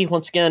 Katie,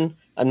 once again,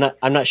 I'm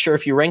not sure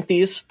if you rank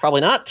these.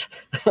 Probably not,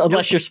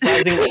 unless you're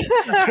surprising me.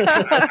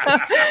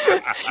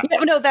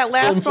 No, that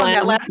last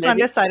one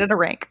decided to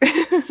rank.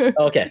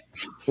 Okay.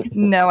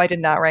 No, I did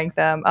not rank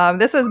them.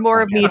 This was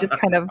more of me just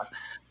kind of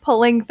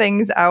pulling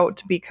things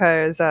out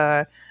because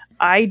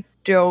I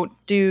don't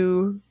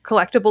do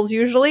collectibles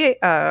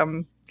usually.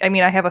 I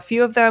mean, I have a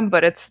few of them,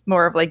 but it's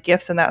more of like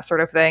gifts and that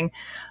sort of thing.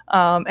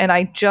 And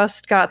I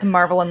just got the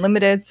Marvel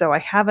Unlimited, so I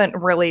haven't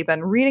really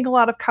been reading a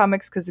lot of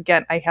comics because,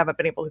 again, I haven't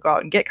been able to go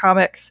out and get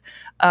comics.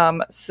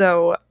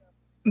 So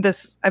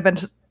I've been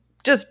just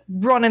just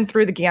running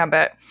through the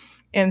gambit.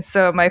 And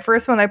so my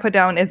first one I put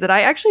down is that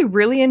I actually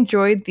really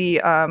enjoyed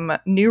the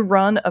new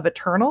run of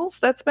Eternals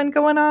that's been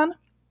going on.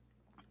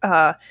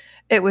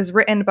 It was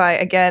written by,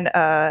 again,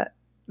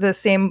 the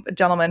same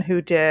gentleman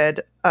who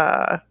did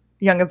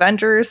Young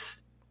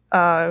Avengers.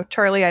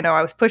 Charlie, I know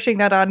I was pushing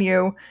that on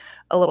you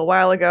a little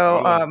while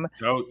ago.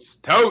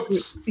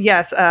 Totes.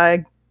 Yes,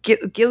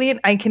 Gillian.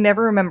 I can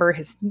never remember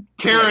his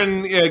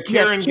Kieran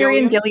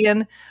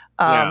Gillian.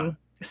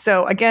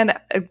 So again,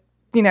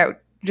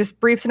 just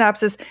brief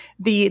synopsis.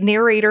 The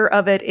narrator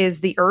of it is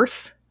the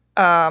Earth.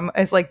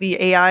 Is like the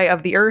AI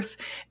of the Earth,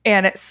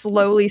 and it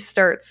slowly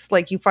starts,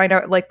 like, you find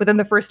out, like, within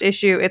the first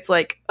issue, it's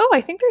like, oh, I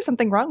think there's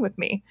something wrong with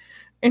me.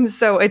 And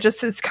so it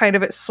just is kind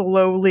of it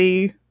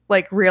slowly,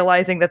 like,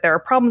 realizing that there are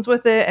problems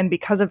with it, and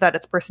because of that,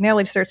 its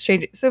personality starts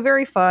changing. So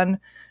very fun,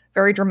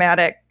 very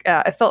dramatic.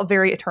 It felt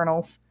very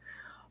Eternals.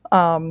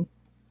 Then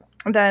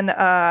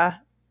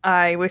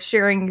I was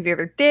sharing the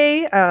other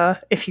day,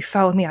 if you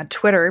follow me on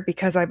Twitter,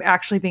 because I'm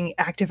actually being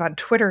active on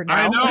Twitter now.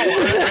 I know.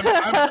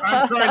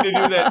 I'm trying to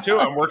do that too.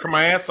 I'm working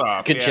my ass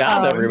off. Good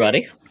job,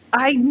 everybody.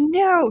 I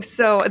know.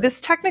 So this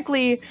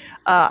technically,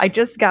 I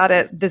just got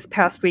it this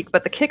past week,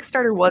 but the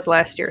Kickstarter was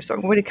last year, so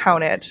I'm going to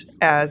count it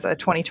as a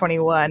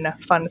 2021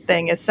 fun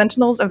thing. Is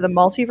Sentinels of the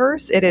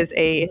Multiverse. It is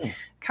a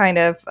kind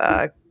of,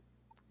 I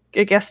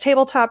guess,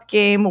 tabletop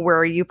game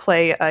where you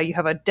play, you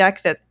have a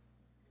deck that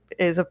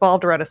is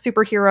evolved around a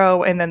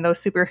superhero, and then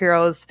those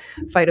superheroes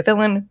fight a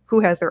villain who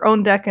has their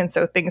own deck, and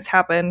so things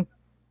happen.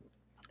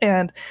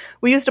 And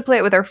we used to play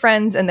it with our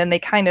friends, and then they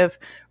kind of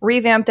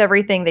revamped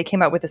everything. They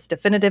came out with this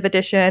definitive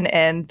edition,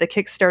 and the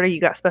Kickstarter,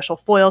 you got special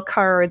foil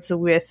cards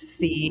with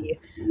the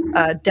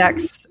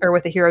decks, or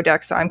with the hero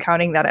deck, so I'm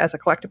counting that as a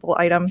collectible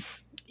item.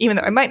 Even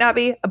though it might not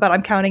be, but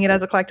I'm counting it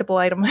as a collectible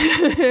item.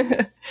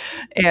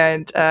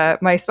 And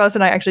my spouse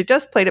and I actually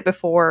just played it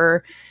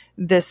before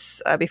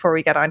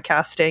we got on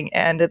casting,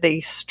 and they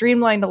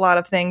streamlined a lot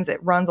of things.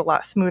 It runs a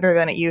lot smoother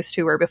than it used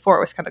to, where before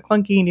it was kind of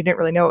clunky and you didn't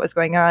really know what was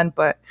going on.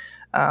 But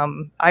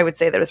I would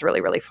say that it was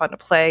really, really fun to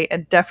play,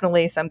 and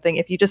definitely something,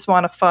 if you just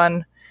want a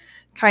fun,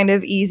 kind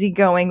of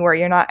easygoing, where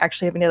you're not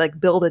actually having to, like,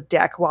 build a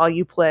deck while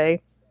you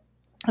play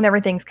and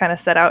everything's kind of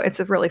set out.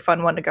 It's a really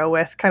fun one to go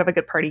with, kind of a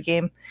good party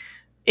game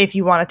if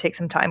you want to take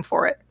some time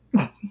for it.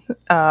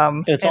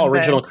 It's all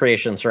original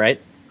creations,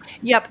 right?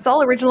 Yep, it's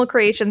all original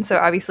creation. So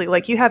obviously,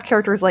 like, you have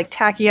characters like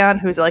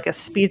Tachyon, who's like a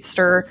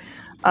speedster,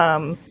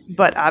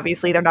 but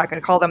obviously they're not going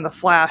to call them the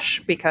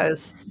Flash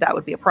because that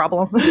would be a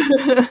problem.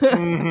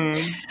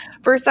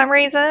 For some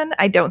reason,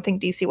 I don't think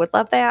DC would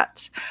love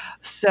that.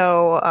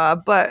 So,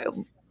 but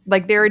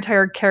like, their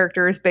entire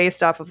character is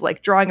based off of,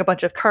 like, drawing a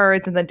bunch of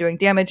cards and then doing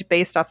damage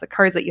based off the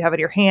cards that you have in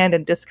your hand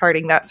and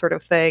discarding that sort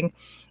of thing.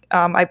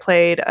 I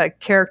played a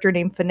character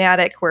named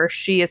Fanatic, where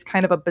she is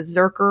kind of a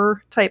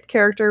berserker type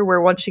character,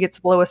 where once she gets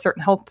below a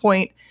certain health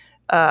point,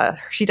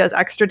 she does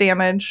extra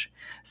damage.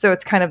 So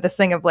it's kind of this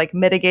thing of, like,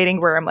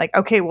 mitigating, where I'm like,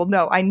 okay, well,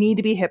 no, I need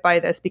to be hit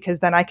by this because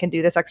then I can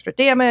do this extra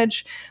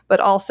damage. But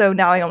also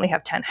now I only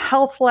have 10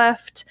 health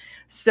left.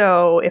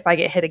 So if I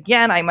get hit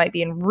again, I might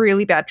be in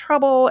really bad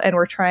trouble. And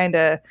we're trying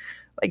to,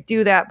 like,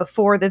 do that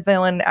before the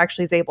villain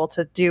actually is able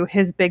to do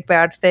his big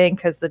bad thing,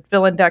 because the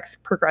villain decks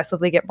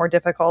progressively get more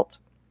difficult.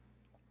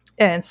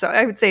 And so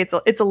I would say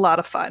it's a lot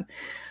of fun.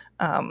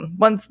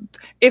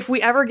 If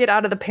we ever get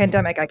out of the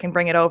pandemic, I can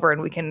bring it over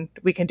and we can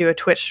do a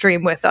Twitch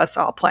stream with us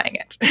all playing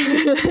it.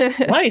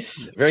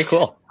 Nice, very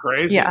cool,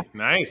 crazy, yeah,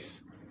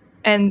 nice.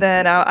 And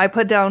then I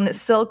put down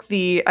Silk.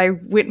 I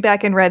went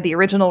back and read the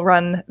original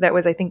run that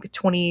was, I think, the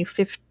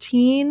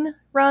 2015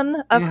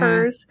 run of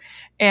hers,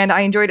 and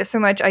I enjoyed it so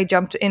much I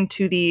jumped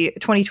into the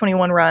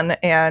 2021 run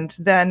and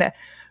then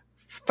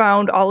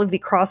found all of the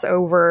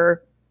crossover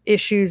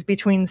issues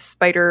between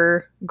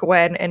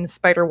Spider-Gwen and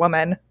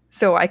Spider-Woman,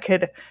 so I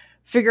could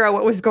figure out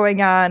what was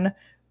going on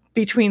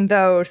between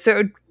those. So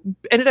it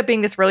ended up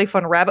being this really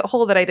fun rabbit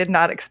hole that I did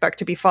not expect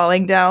to be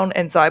falling down,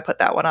 and so I put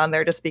that one on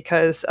there just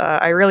because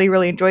I really,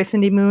 really enjoy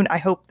Cindy Moon. I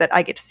hope that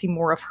I get to see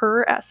more of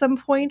her at some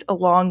point,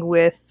 along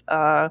with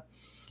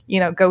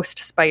Ghost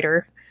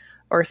Spider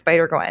or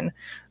Spider-Gwen.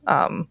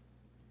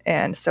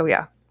 And so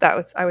yeah,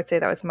 I would say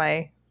that was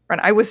my run.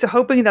 I was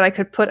hoping that I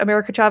could put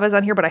America Chavez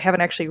on here, but I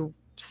haven't actually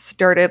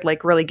started,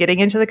 like, really getting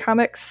into the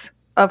comics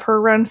of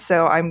her run,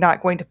 so I'm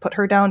not going to put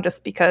her down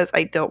just because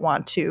I don't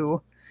want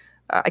to.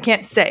 I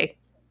can't say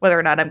whether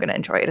or not I'm going to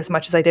enjoy it as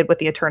much as I did with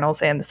the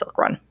Eternals and the Silk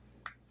run.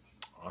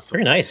 Awesome,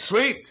 very nice,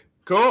 sweet,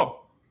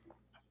 cool.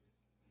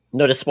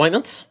 No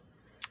disappointments.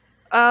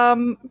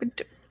 I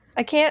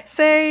can't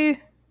say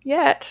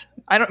yet.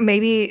 I don't.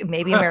 Maybe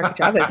America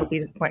Chavez will be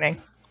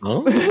disappointing.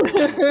 Oh,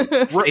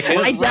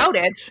 I doubt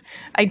it.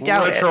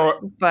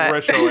 But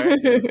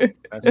retro.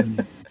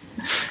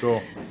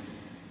 Cool.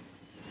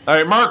 All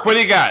right, Mark, what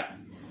do you got?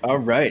 All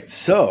right,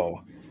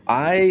 so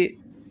I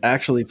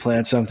actually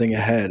planned something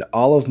ahead.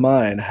 All of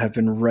mine have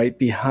been right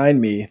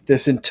behind me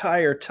this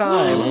entire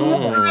time.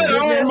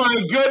 Oh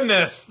my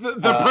goodness.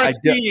 The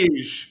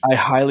prestige. I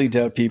highly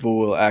doubt people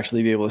will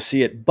actually be able to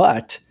see it,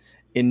 but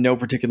in no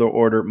particular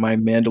order, my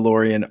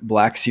Mandalorian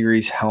Black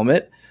Series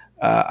helmet.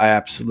 I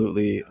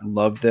absolutely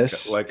love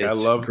this. I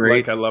It's love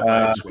great.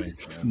 my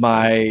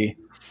X-Wing.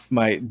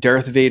 My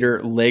Darth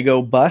Vader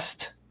Lego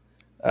bust,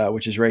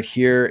 which is right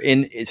here.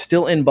 It's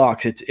still in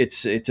box.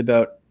 It's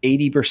about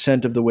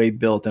 80% of the way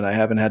built, and I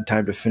haven't had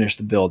time to finish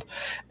the build.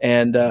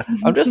 And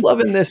I'm just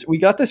loving this. We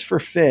got this for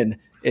Finn.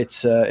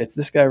 It's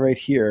this guy right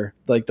here,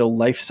 like the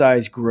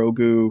life-size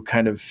Grogu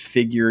kind of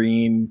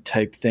figurine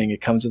type thing.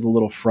 It comes with a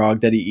little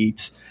frog that he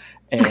eats,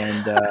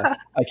 and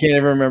I can't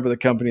even remember the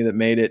company that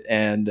made it.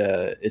 And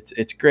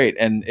it's great,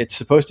 and it's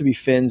supposed to be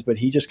Finn's, but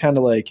he just kind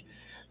of like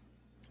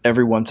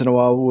every once in a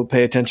while will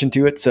pay attention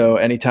to it. So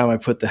anytime I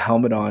put the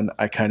helmet on,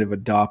 I kind of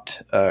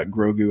adopt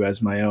Grogu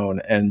as my own,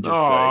 and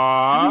just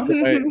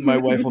my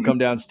wife will come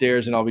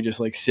downstairs and I'll be just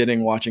like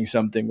sitting watching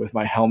something with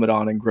my helmet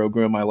on and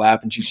Grogu in my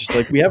lap, and she's just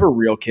like, "We have a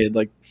real kid,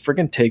 like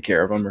freaking take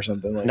care of him or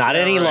something." Like, not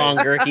any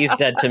longer. He's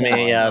dead to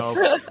me. Yes,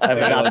 I've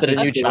adopted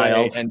a new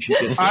child, and she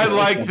just I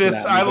like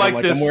this. I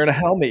like this. I'm wearing a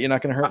helmet. You're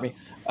not going to hurt me.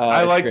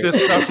 I like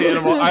this stuffed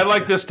animal. I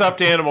like this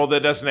stuffed animal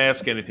that doesn't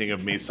ask anything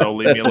of me, so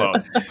leave me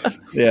alone.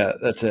 Yeah,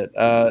 that's it.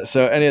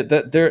 So, and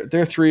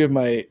they're three of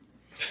my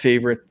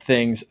favorite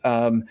things.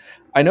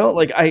 I know,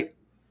 like I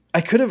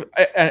could have,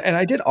 and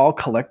I did all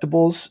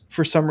collectibles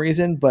for some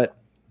reason, but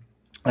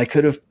I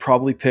could have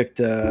probably picked.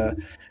 I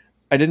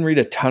didn't read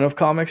a ton of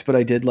comics, but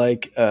I did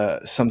like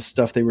some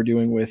stuff they were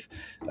doing with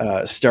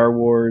Star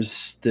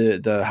Wars,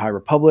 the High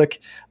Republic.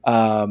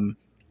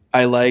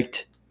 I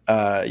liked.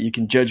 You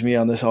can judge me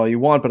on this all you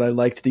want, but I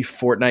liked the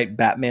Fortnite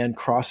Batman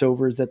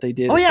crossovers that they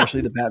did,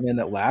 especially the Batman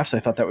that laughs. I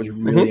thought that was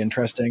really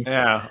interesting.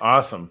 Yeah,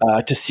 awesome.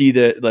 To see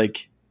the,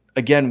 like,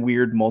 again,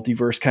 weird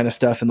multiverse kind of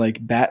stuff, and like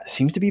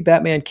seems to be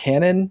Batman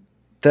canon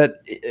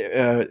that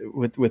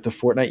with the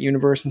Fortnite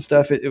universe and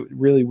stuff. It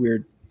really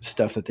weird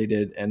stuff that they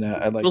did, and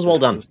I like. It was well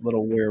done. This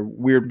little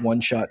weird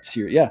one shot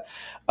series. Yeah.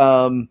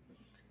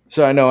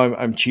 So I know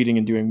I'm cheating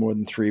and doing more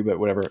than 3, but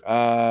whatever.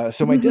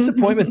 So my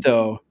disappointment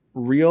though.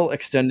 Real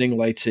extending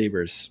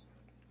lightsabers.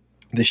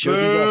 They showed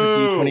these off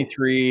at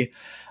D23.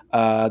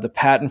 The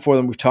patent for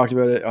them, we've talked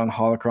about it on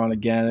Holocron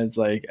again. It's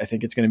like, I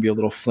think it's going to be a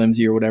little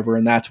flimsy or whatever.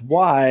 And that's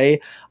why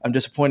I'm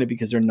disappointed,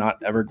 because they're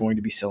not ever going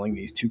to be selling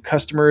these to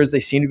customers. They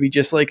seem to be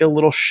just like a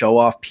little show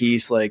off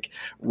piece. Like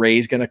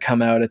Rey's going to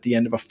come out at the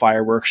end of a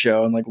fireworks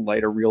show and like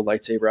light a real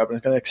lightsaber up, and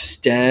it's going to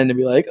extend and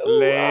be like,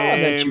 oh,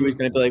 and then Chewie's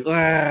going to be like,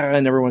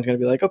 and everyone's going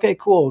to be like, okay,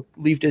 cool.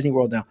 Leave Disney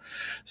World now.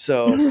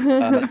 So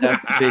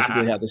that's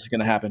basically how this is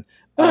going to happen.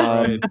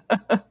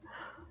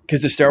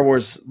 Because the Star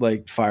Wars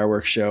like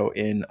fireworks show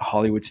in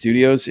Hollywood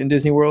Studios in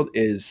Disney World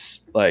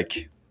is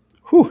like,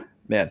 whew,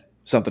 man,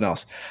 something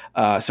else.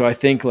 So I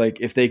think like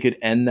if they could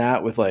end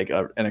that with like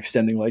an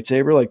extending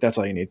lightsaber, like that's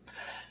all you need.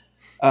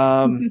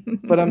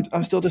 But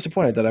I'm still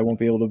disappointed that I won't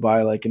be able to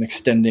buy like an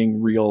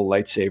extending real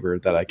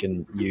lightsaber that I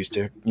can use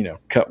to,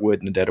 cut wood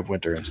in the dead of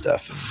winter and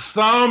stuff.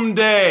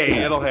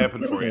 Someday it'll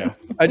happen for you.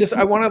 I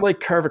want to like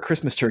carve a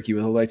Christmas turkey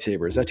with a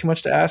lightsaber. Is that too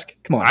much to ask?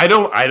 Come on. I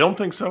don't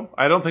think so.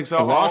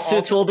 The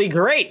lawsuits will be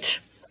great.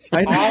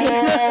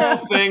 All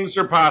things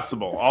are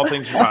possible. All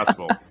things are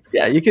possible.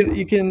 Yeah, you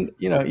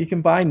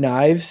can buy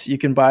knives, you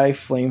can buy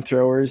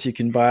flamethrowers, you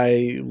can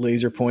buy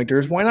laser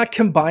pointers. Why not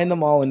combine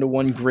them all into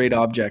one great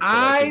object?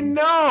 I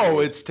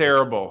know it's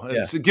terrible.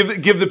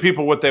 Give the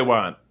people what they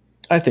want.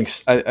 I think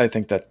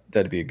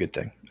that'd be a good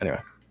thing. Anyway,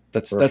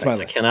 that's my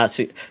list. I cannot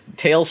see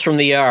Tales from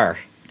the Yar.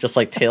 Just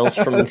like Tales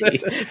from Mos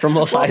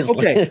Eisley.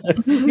 Okay,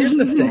 here's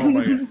the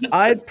thing.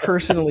 I'd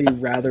personally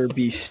rather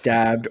be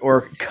stabbed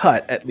or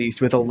cut, at least,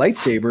 with a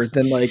lightsaber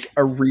than like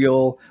a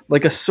real,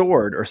 like a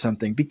sword or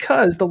something,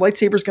 because the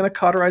lightsaber is going to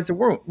cauterize the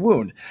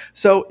wound.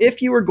 So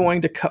if you were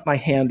going to cut my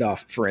hand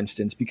off, for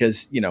instance,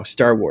 because,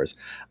 Star Wars,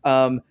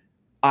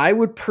 I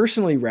would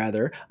personally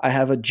rather, I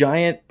have a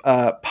giant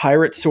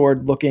pirate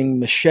sword looking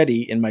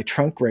machete in my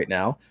trunk right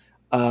now.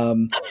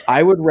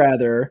 I would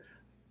rather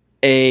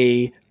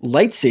a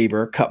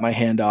lightsaber cut my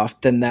hand off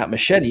than that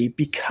machete,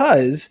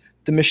 because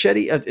the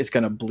machete is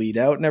going to bleed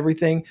out and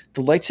everything.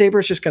 The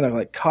lightsaber is just going to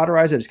like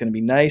cauterize it. It's going to be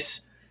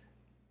nice,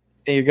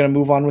 and you're going to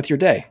move on with your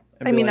day.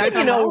 I mean, when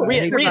you don't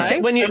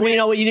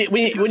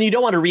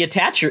want to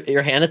reattach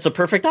your hand, it's a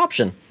perfect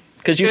option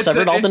because you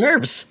severed all the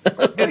nerves.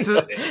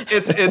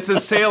 It's a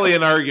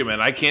salient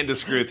argument. I can't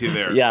disagree with you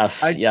there.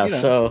 Yes.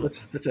 So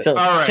all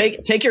right.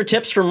 Take your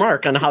tips from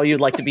Mark on how you'd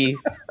like to be.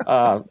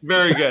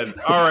 Very good.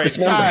 All right,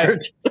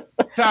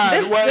 Todd,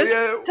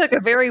 this took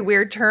a very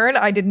weird turn.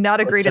 I did not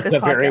agree to this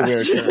podcast. Very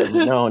weird turn.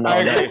 No. All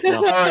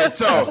right,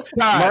 so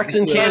Todd, Mark's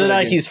in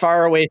Canada. He's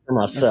far away from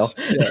us. So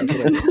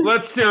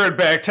let's steer it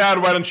back.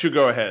 Todd, why don't you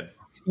go ahead?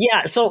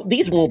 Yeah, so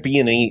these won't be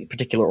in any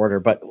particular order,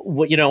 but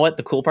you know what?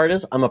 The cool part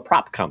is I'm a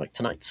prop comic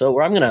tonight.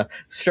 So I'm going to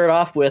start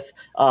off with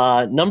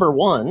number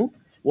 1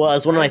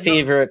 was one of my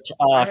favorite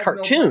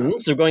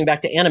cartoons. So going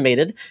back to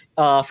animated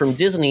from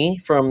Disney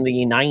from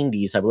the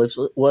 90s, I believe,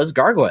 was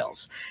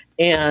Gargoyles.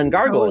 And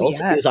Gargoyles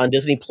is on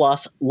Disney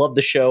Plus. Love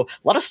the show.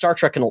 A lot of Star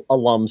Trek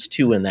alums,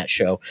 too, in that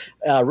show.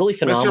 Really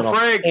phenomenal. Mr.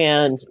 Frakes.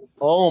 And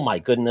Oh my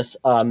goodness.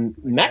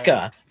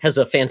 Mecca has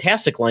a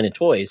fantastic line of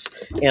toys,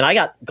 and I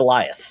got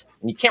Goliath.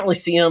 And you can't really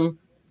see him,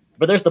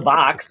 but there's the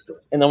box,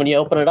 and then when you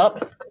open it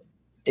up,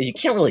 you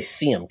can't really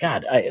see him.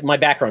 God, my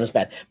background is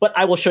bad, but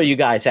I will show you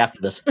guys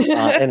after this,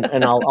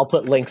 and I'll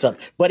put links up.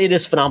 But it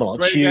is phenomenal.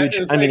 It's huge.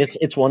 I mean,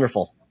 it's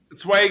wonderful.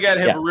 That's why you got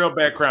to have a real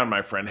background,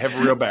 my friend. Have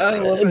a real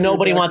background.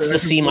 Nobody wants to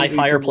see my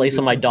fireplace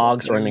and my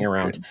dogs running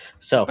around.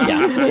 So,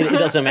 yeah, it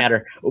doesn't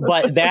matter.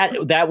 But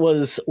that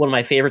was one of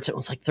my favorites. It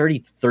was like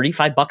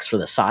 $35 for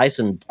the size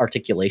and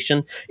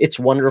articulation. It's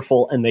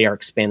wonderful, and they are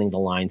expanding the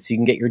line. So you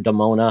can get your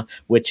Demona,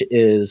 which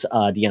is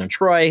Deanna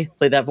Troi,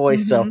 played that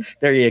voice. So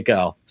there you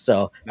go.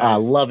 So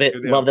love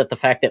it. Love that the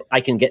fact that I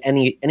can get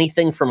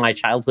anything from my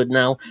childhood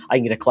now. I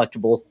can get a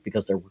collectible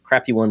because there were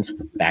crappy ones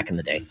back in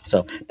the day.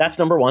 So that's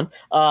number one.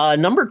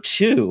 Number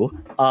two,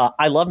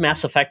 I love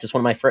Mass Effect. It's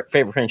one of my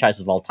favorite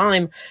franchises of all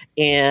time,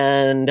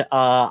 and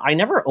I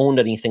never owned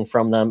anything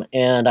from them,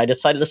 and I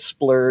decided to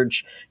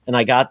splurge, and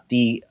I got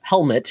the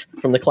helmet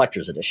from the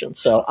collector's edition,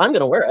 so I'm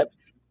going to wear it.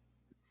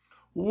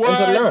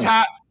 What?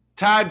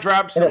 Todd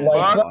drops some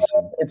bucks.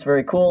 It's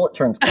very cool. It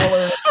turns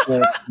color.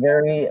 It's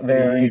very,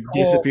 very You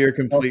disappear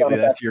completely.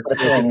 That's your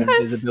cloaking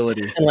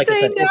invisibility. And like I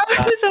said,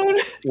 his own,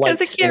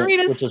 because I can't read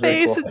his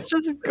face. It's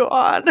just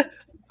gone.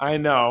 I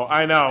know,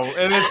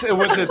 and it's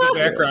with the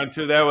background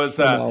too. That was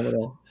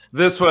phenomenal.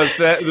 That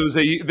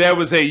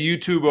was a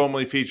YouTube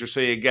only feature, so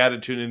you got to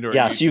tune into it.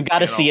 Yes, you got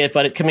to see it.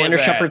 But Commander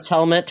Shepard's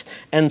helmet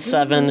and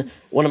Seven,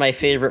 one of my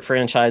favorite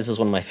franchises,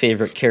 one of my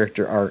favorite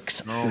character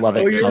arcs. Love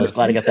it. So I was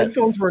glad I got that. His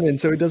headphones weren't in,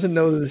 so he doesn't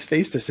know that his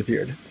face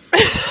disappeared.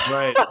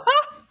 Right.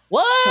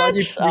 What? Todd,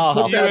 you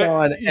put that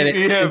on,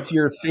 and since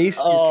your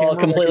face, your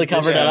completely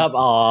covered that up.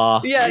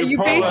 Aw. Yeah, you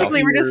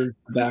basically were just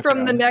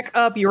from the neck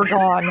up. You were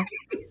gone.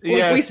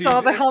 We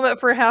saw the helmet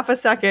for half a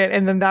second,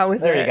 and then that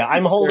was there. You go.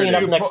 I'm holding it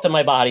up next to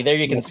my body. There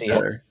you can see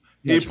it.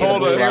 He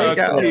pulled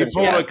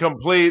a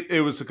complete.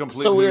 It was a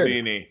complete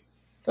beanie.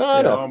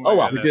 Oh, no. Oh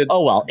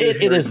well.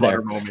 It is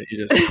there.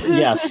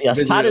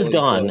 Yes. Todd is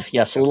gone.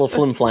 Yes, a little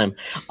flim flam.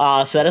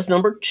 So that is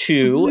number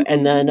 2,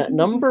 and then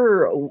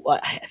number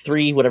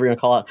 3, whatever you want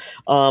to call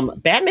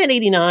it. Batman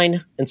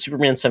 '89 and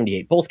Superman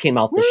 '78 both came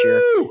out this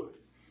year.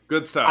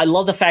 Good stuff. I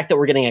love the fact that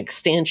we're getting an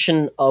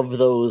extension of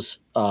those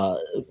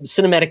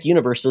cinematic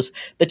universes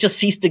that just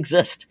ceased to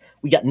exist.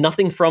 We got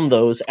nothing from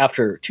those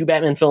after 2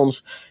 Batman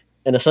films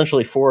and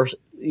essentially 4,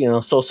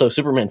 so-so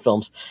Superman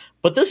films.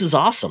 But this is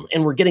awesome,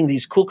 and we're getting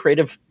these cool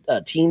creative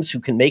teams who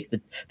can make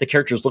the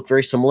characters look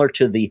very similar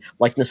to the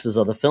likenesses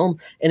of the film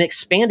and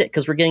expand it,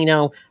 because we're getting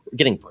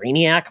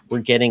Brainiac, we're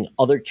getting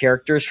other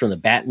characters from the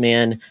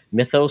Batman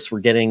mythos, we're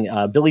getting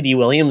Billy D.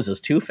 Williams as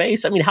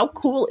Two-Face. I mean, how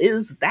cool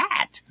is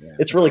that? Yeah,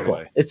 it's really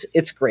cool.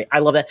 It's great. I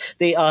love that.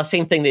 They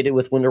same thing they did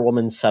with Wonder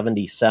Woman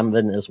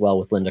 77 as well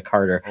with Linda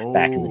Carter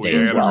back in the day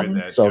as well.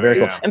 So very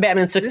cool. And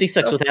Batman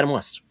 66 with Adam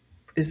West.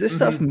 Is this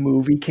stuff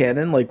movie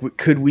canon? Like,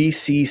 could we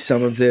see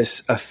some of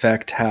this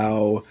affect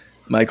how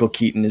Michael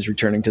Keaton is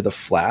returning to The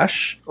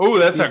Flash? Oh,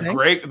 that's a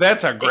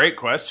great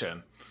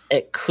question.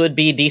 It could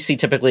be. DC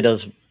typically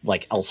does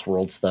like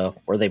Elseworlds, though,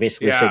 where they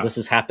basically say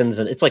this happens,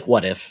 and it's like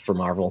What If for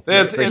Marvel.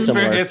 It's very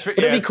similar. But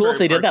it'd be cool if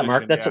they did that,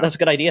 Mark. That's a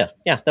good idea.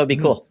 Yeah, that would be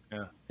cool.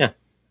 Yeah.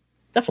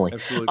 Definitely.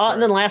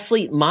 And then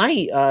lastly,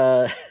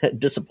 my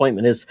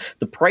disappointment is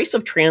the price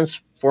of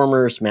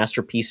Transformers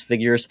Masterpiece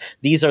figures.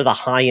 These are the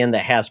high end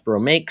that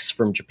Hasbro makes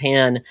from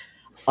Japan.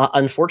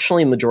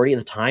 Unfortunately, majority of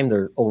the time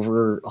they're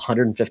over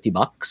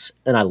 $150,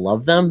 and I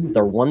love them.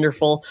 They're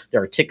wonderful.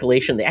 Their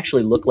articulation, they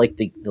actually look like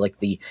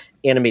the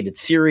animated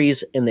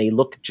series, and they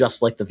look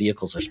just like the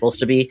vehicles are supposed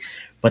to be,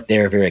 but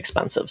they're very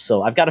expensive.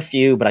 So I've got a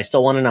few, but I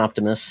still want an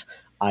Optimus.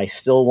 I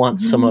still want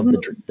some of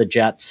the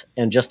jets,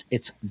 and just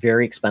it's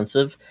very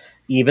expensive.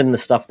 Even the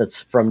stuff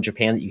that's from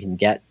Japan that you can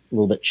get a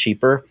little bit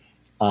cheaper,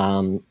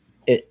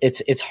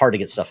 it's hard to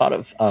get stuff out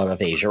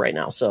of Asia right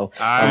now. So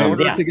in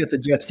order to get the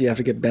jets, do you have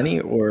to get Benny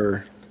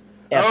or?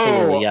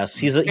 Absolutely, yes.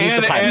 He's the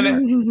pilot.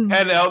 And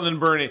Elton and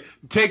Bernie.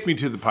 Take me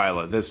to the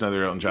pilot. That's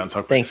another Elton John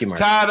song. Thank you, Mark.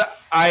 Todd,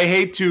 I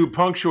hate to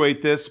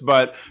punctuate this,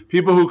 but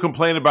people who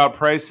complain about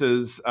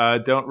prices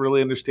don't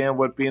really understand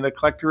what being a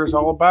collector is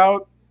all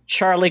about.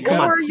 Charlie, come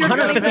on.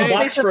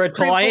 $150 for a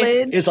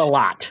toy is a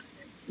lot.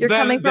 You're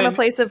coming from a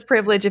place of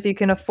privilege if you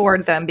can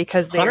afford them,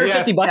 because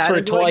 $150 for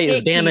a toy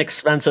is damn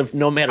expensive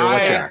no matter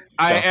what you are.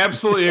 I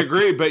absolutely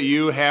agree, but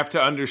you have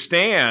to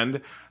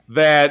understand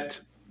that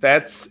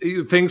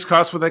things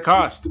cost what they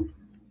cost.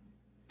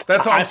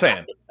 That's all I'm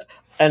saying.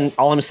 And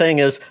all I'm saying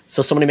is,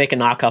 so somebody make a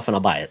knockoff and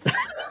I'll buy it.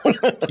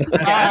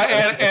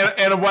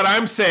 And what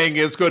I'm saying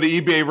is, go to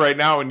eBay right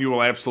now and you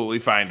will absolutely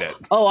find it.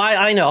 Oh,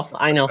 I know.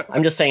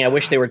 I'm just saying I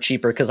wish they were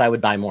cheaper because I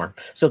would buy more.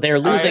 So they're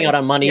losing out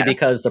on money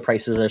because the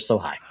prices are so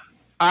high.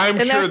 I'm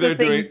sure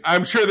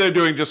they're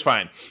doing just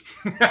fine.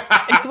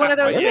 It's one of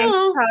those things,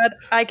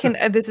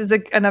 Todd. This is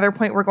another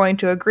point we're going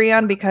to agree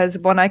on, because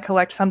when I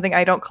collect something,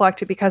 I don't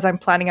collect it because I'm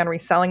planning on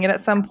reselling it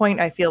at some point.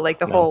 I feel like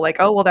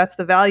whole that's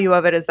the value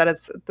of it, is that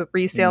it's the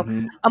resale.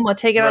 I'm going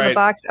to take it out of the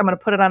box. I'm going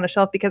to put it on the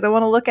shelf because I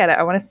want to look at it.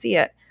 I want to see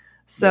it.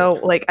 So,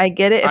 like, I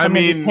get it if I'm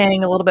going to be mean-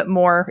 paying a little bit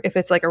more if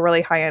it's like a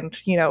really high end,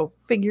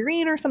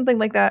 figurine or something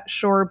like that.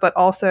 Sure, but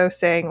also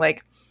saying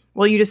like,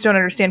 well, you just don't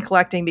understand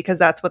collecting because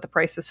that's what the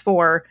price is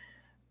for.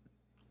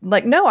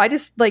 Like, no, I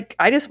just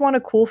want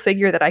a cool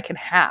figure that I can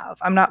have.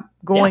 I'm not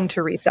going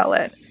to resell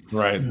it.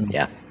 Right.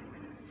 Yeah.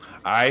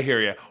 I hear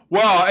you.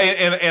 Well,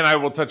 and I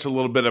will touch a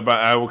little bit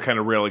about, I will kind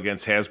of rail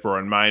against Hasbro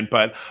in mine,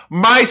 but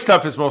my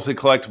stuff is mostly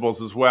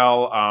collectibles as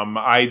well.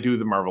 I do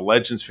the Marvel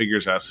Legends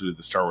figures. I also do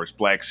the Star Wars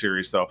Black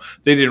series, though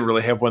they didn't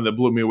really have one that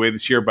blew me away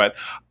this year. But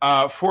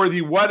for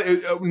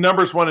the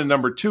numbers 1 and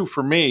number 2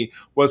 for me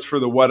was for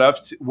the What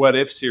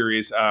If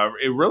series.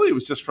 It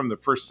was just from the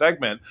first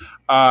segment.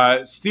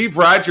 Steve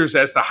Rogers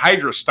as the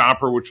Hydra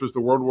Stomper, which was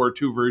the World War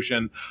II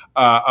version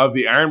of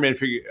the Iron Man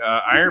figure.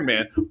 Iron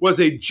Man was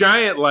a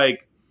giant,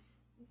 like,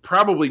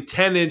 probably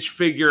 10-inch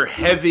figure,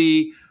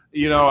 heavy.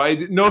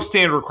 No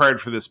stand required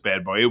for this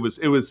bad boy. It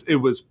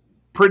was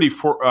pretty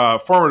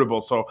formidable.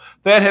 So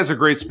that has a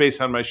great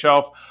space on my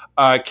shelf.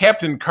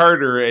 Captain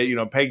Carter,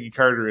 Peggy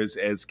Carter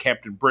as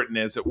Captain Britain,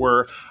 as it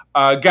were,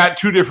 got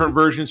 2 different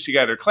versions. She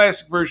got her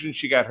classic version.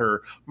 She got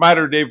her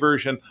modern day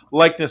version.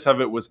 Likeness of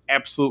it was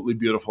absolutely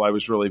beautiful. I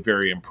was really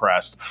very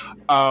impressed.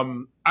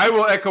 I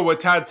will echo what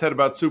Todd said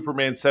about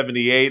Superman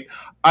 78.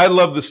 I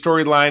love the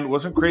storyline.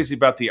 Wasn't crazy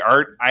about the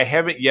art. I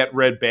haven't yet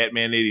read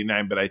Batman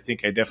 89, but I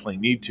think I definitely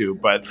need to.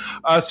 But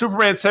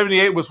Superman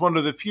 78 was one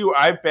of the few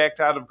I've backed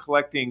out of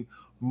collecting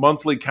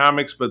monthly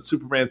comics, but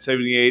Superman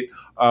 78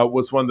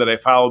 was one that I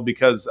followed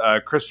because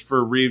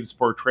Christopher Reeve's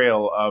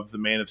portrayal of the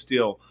Man of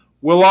Steel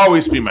will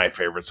always be my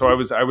favorite. So I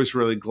was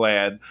really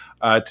glad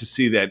to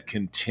see that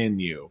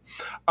continue.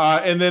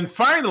 And then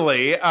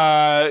finally,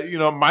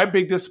 my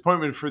big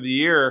disappointment for the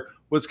year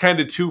was kind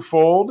of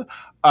twofold.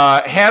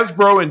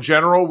 Hasbro in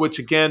general, which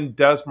again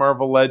does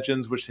Marvel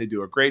Legends, which they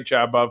do a great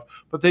job of,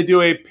 but they do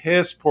a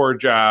piss poor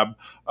job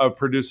of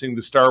producing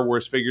the Star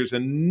Wars figures,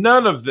 and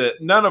none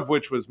of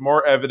which was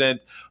more evident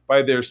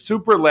by their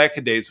super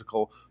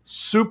lackadaisical,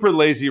 super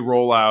lazy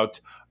rollout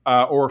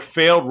or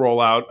failed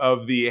rollout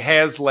of the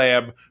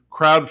HasLab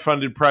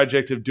crowdfunded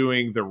project of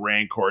doing the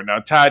Rancor. Now,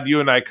 Todd, you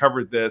and I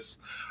covered this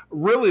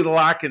really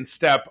lock and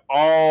step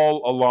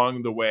all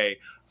along the way.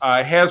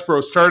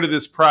 Hasbro started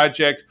this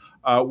project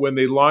when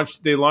they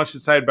launched it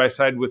side by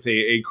side with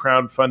a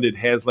crowdfunded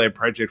HasLab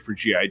project for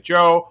G.I.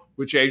 Joe,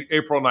 which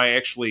April and I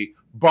actually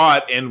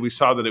bought, and we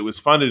saw that it was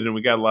funded, and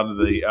we got a lot of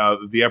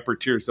the upper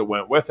tiers that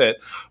went with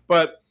it.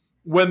 But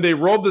when they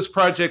rolled this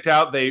project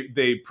out,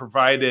 they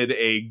provided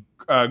a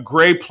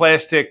gray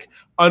plastic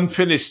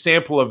unfinished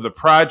sample of the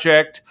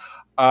project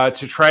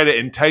to try to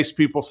entice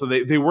people. So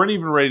they weren't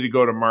even ready to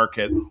go to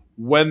market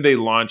when they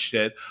launched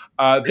it.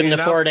 Couldn't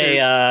afford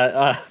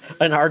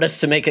an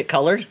artist to make it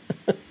colored.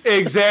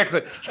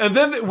 Exactly. And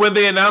then when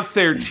they announced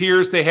their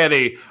tiers, they had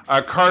a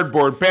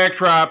cardboard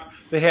backdrop.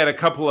 They had a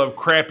couple of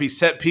crappy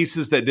set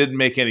pieces that didn't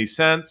make any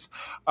sense.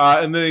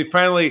 And then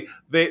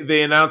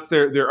they announced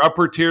their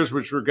upper tiers,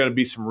 which were going to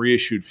be some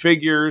reissued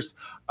figures.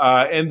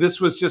 And this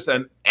was just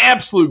an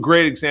absolute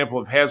great example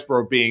of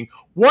Hasbro being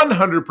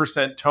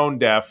 100% tone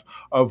deaf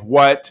of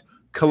what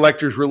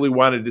collectors really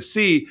wanted to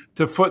see,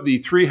 to foot the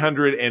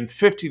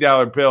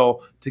 $350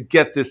 bill to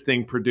get this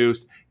thing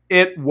produced.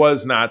 It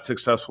was not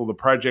successful. The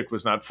project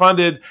was not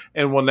funded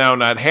and will now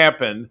not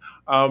happen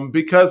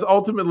because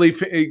ultimately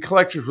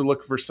collectors were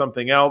looking for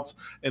something else,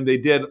 and they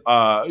did.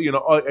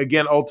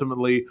 Again,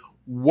 ultimately,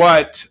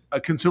 what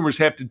consumers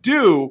have to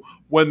do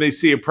when they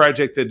see a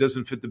project that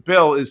doesn't fit the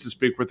bill is to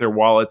speak with their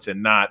wallets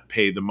and not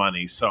pay the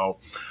money. So,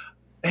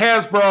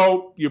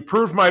 Hasbro, you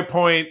proved my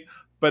point.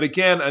 But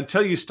again,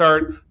 until you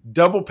start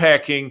double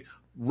packing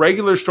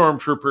regular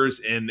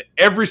Stormtroopers in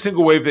every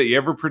single wave that you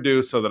ever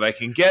produce so that I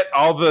can get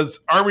all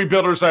those army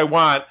builders I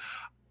want,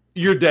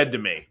 you're dead to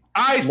me.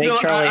 Make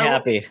Charlie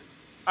happy.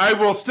 I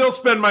will still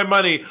spend my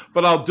money,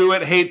 but I'll do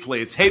it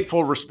hatefully. It's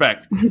hateful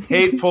respect.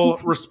 Hateful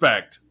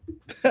respect.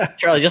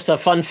 Charlie, just a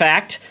fun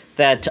fact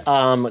that,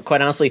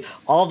 quite honestly,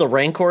 all the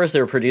Rancors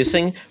they were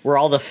producing were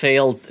all the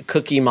failed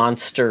Cookie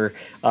Monster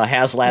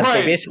HasLab. Right.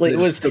 So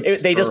basically,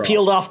 they just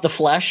peeled off the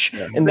flesh,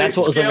 and that's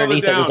what was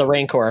underneath it was a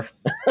Rancor.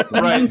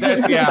 Right.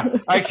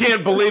 I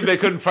can't believe they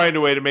couldn't find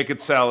a way to make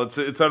it sell.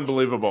 It's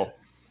unbelievable.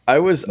 I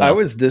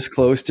was this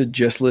close to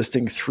just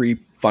listing 3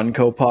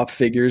 Funko Pop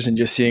figures and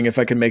just seeing if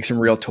I could make some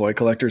real toy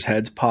collectors'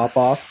 heads pop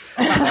off.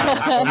 So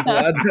I'm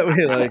glad that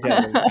we had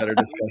a better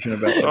discussion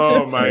about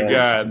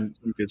some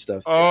good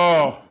stuff.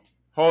 Oh,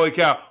 holy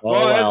cow!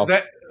 Well.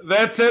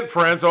 That's it,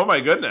 friends. Oh my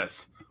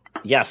goodness.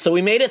 Yeah, so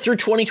we made it through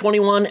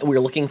 2021. We're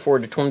looking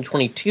forward to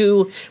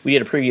 2022. We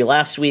did a preview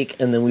last week,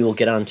 and then we will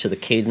get on to the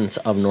cadence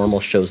of normal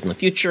shows in the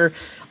future.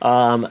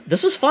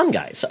 This was fun,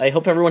 guys. I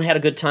hope everyone had a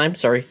good time.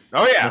 Sorry.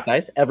 Oh, yeah. Not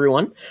guys,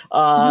 everyone.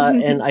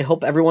 And I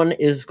hope everyone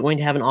is going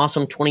to have an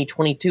awesome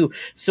 2022.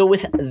 So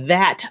with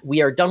that,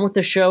 we are done with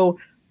the show.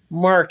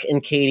 Mark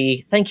and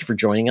Katie, thank you for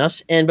joining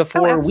us. And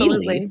before we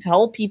leave,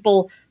 tell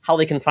people how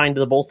they can find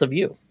the both of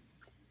you.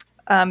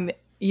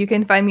 You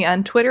can find me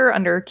on Twitter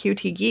under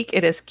QT Geek.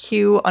 It is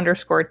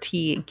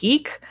Q_T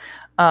Geek.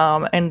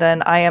 And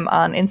then I am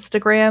on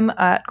Instagram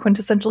at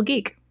Quintessential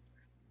Geek.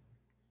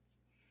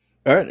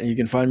 All right. You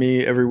can find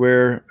me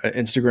everywhere,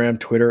 Instagram,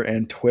 Twitter,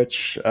 and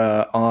Twitch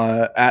at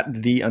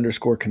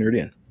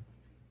 _Canardian.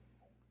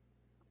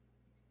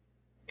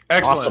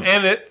 Excellent.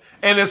 Awesome.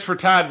 And as for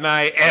Todd and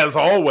I, as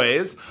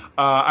always,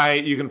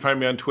 you can find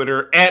me on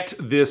Twitter at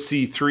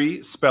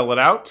TheC3, spell it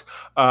out.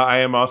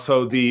 I am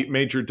also the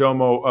major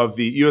domo of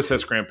the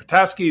USS Grand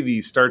Petoskey,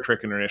 the Star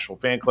Trek International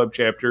Fan Club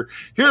chapter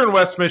here in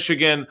West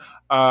Michigan.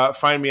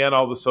 Find me on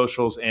all the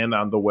socials and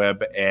on the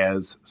web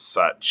as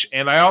such.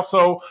 And I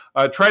also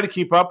try to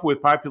keep up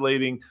with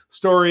populating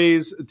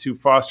stories to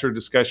foster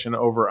discussion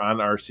over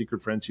on our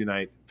Secret Friends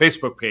Unite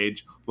Facebook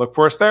page. Look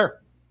for us there.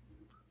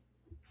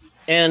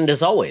 And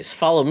as always,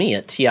 follow me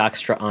at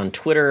Toxtra on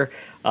Twitter,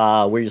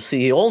 where you'll see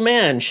the old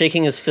man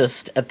shaking his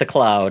fist at the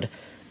cloud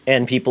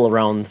and people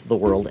around the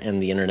world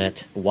and the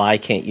internet. Why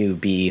can't you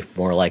be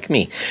more like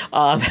me?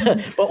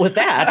 But with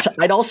that,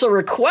 I'd also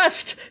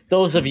request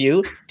those of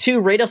you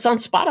to rate us on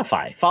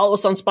Spotify. Follow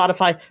us on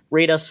Spotify,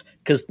 rate us,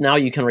 because now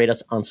you can rate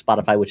us on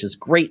Spotify, which is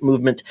great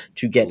movement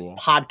to get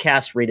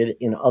podcasts rated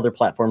in other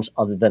platforms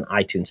other than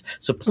iTunes.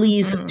 So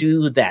please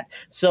do that.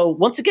 So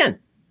once again,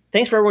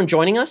 thanks for everyone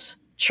joining us.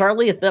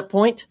 Charlie, at that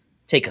point,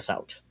 take us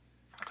out.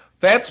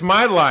 That's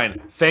my line.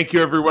 Thank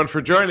you, everyone,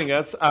 for joining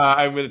us.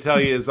 I'm going to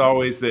tell you, as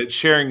always, that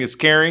sharing is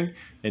caring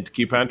and to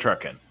keep on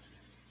trucking.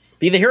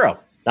 Be the hero,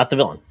 not the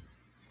villain.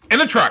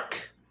 In a truck.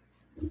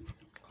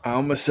 I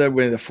almost said,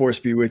 "May the force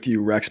be with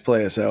you, Rex,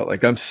 play us out."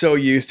 Like, I'm so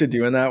used to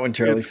doing that when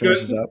Charlie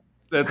finishes up.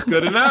 That's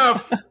good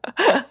enough.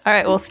 All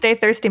right, well, stay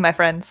thirsty, my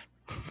friends.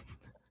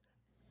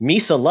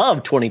 Misa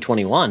Love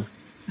 2021.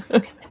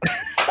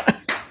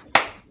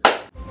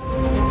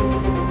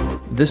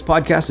 This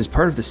podcast is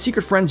part of the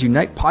Secret Friends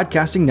Unite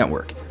podcasting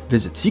network.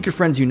 Visit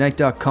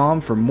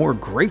secretfriendsunite.com for more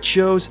great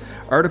shows,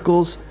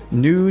 articles,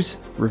 news,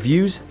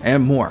 reviews,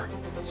 and more.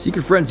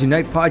 Secret Friends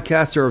Unite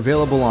podcasts are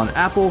available on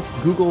Apple,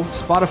 Google,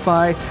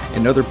 Spotify,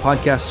 and other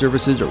podcast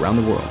services around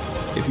the world.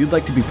 If you'd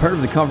like to be part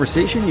of the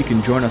conversation, you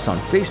can join us on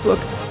Facebook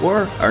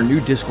or our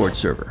new Discord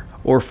server,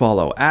 or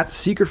follow at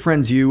Secret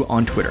Friends U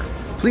on Twitter.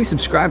 Please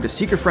subscribe to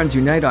Secret Friends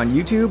Unite on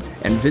YouTube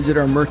and visit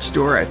our merch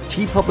store at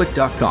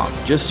tpublic.com.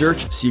 Just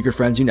search Secret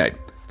Friends Unite.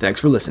 Thanks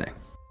for listening.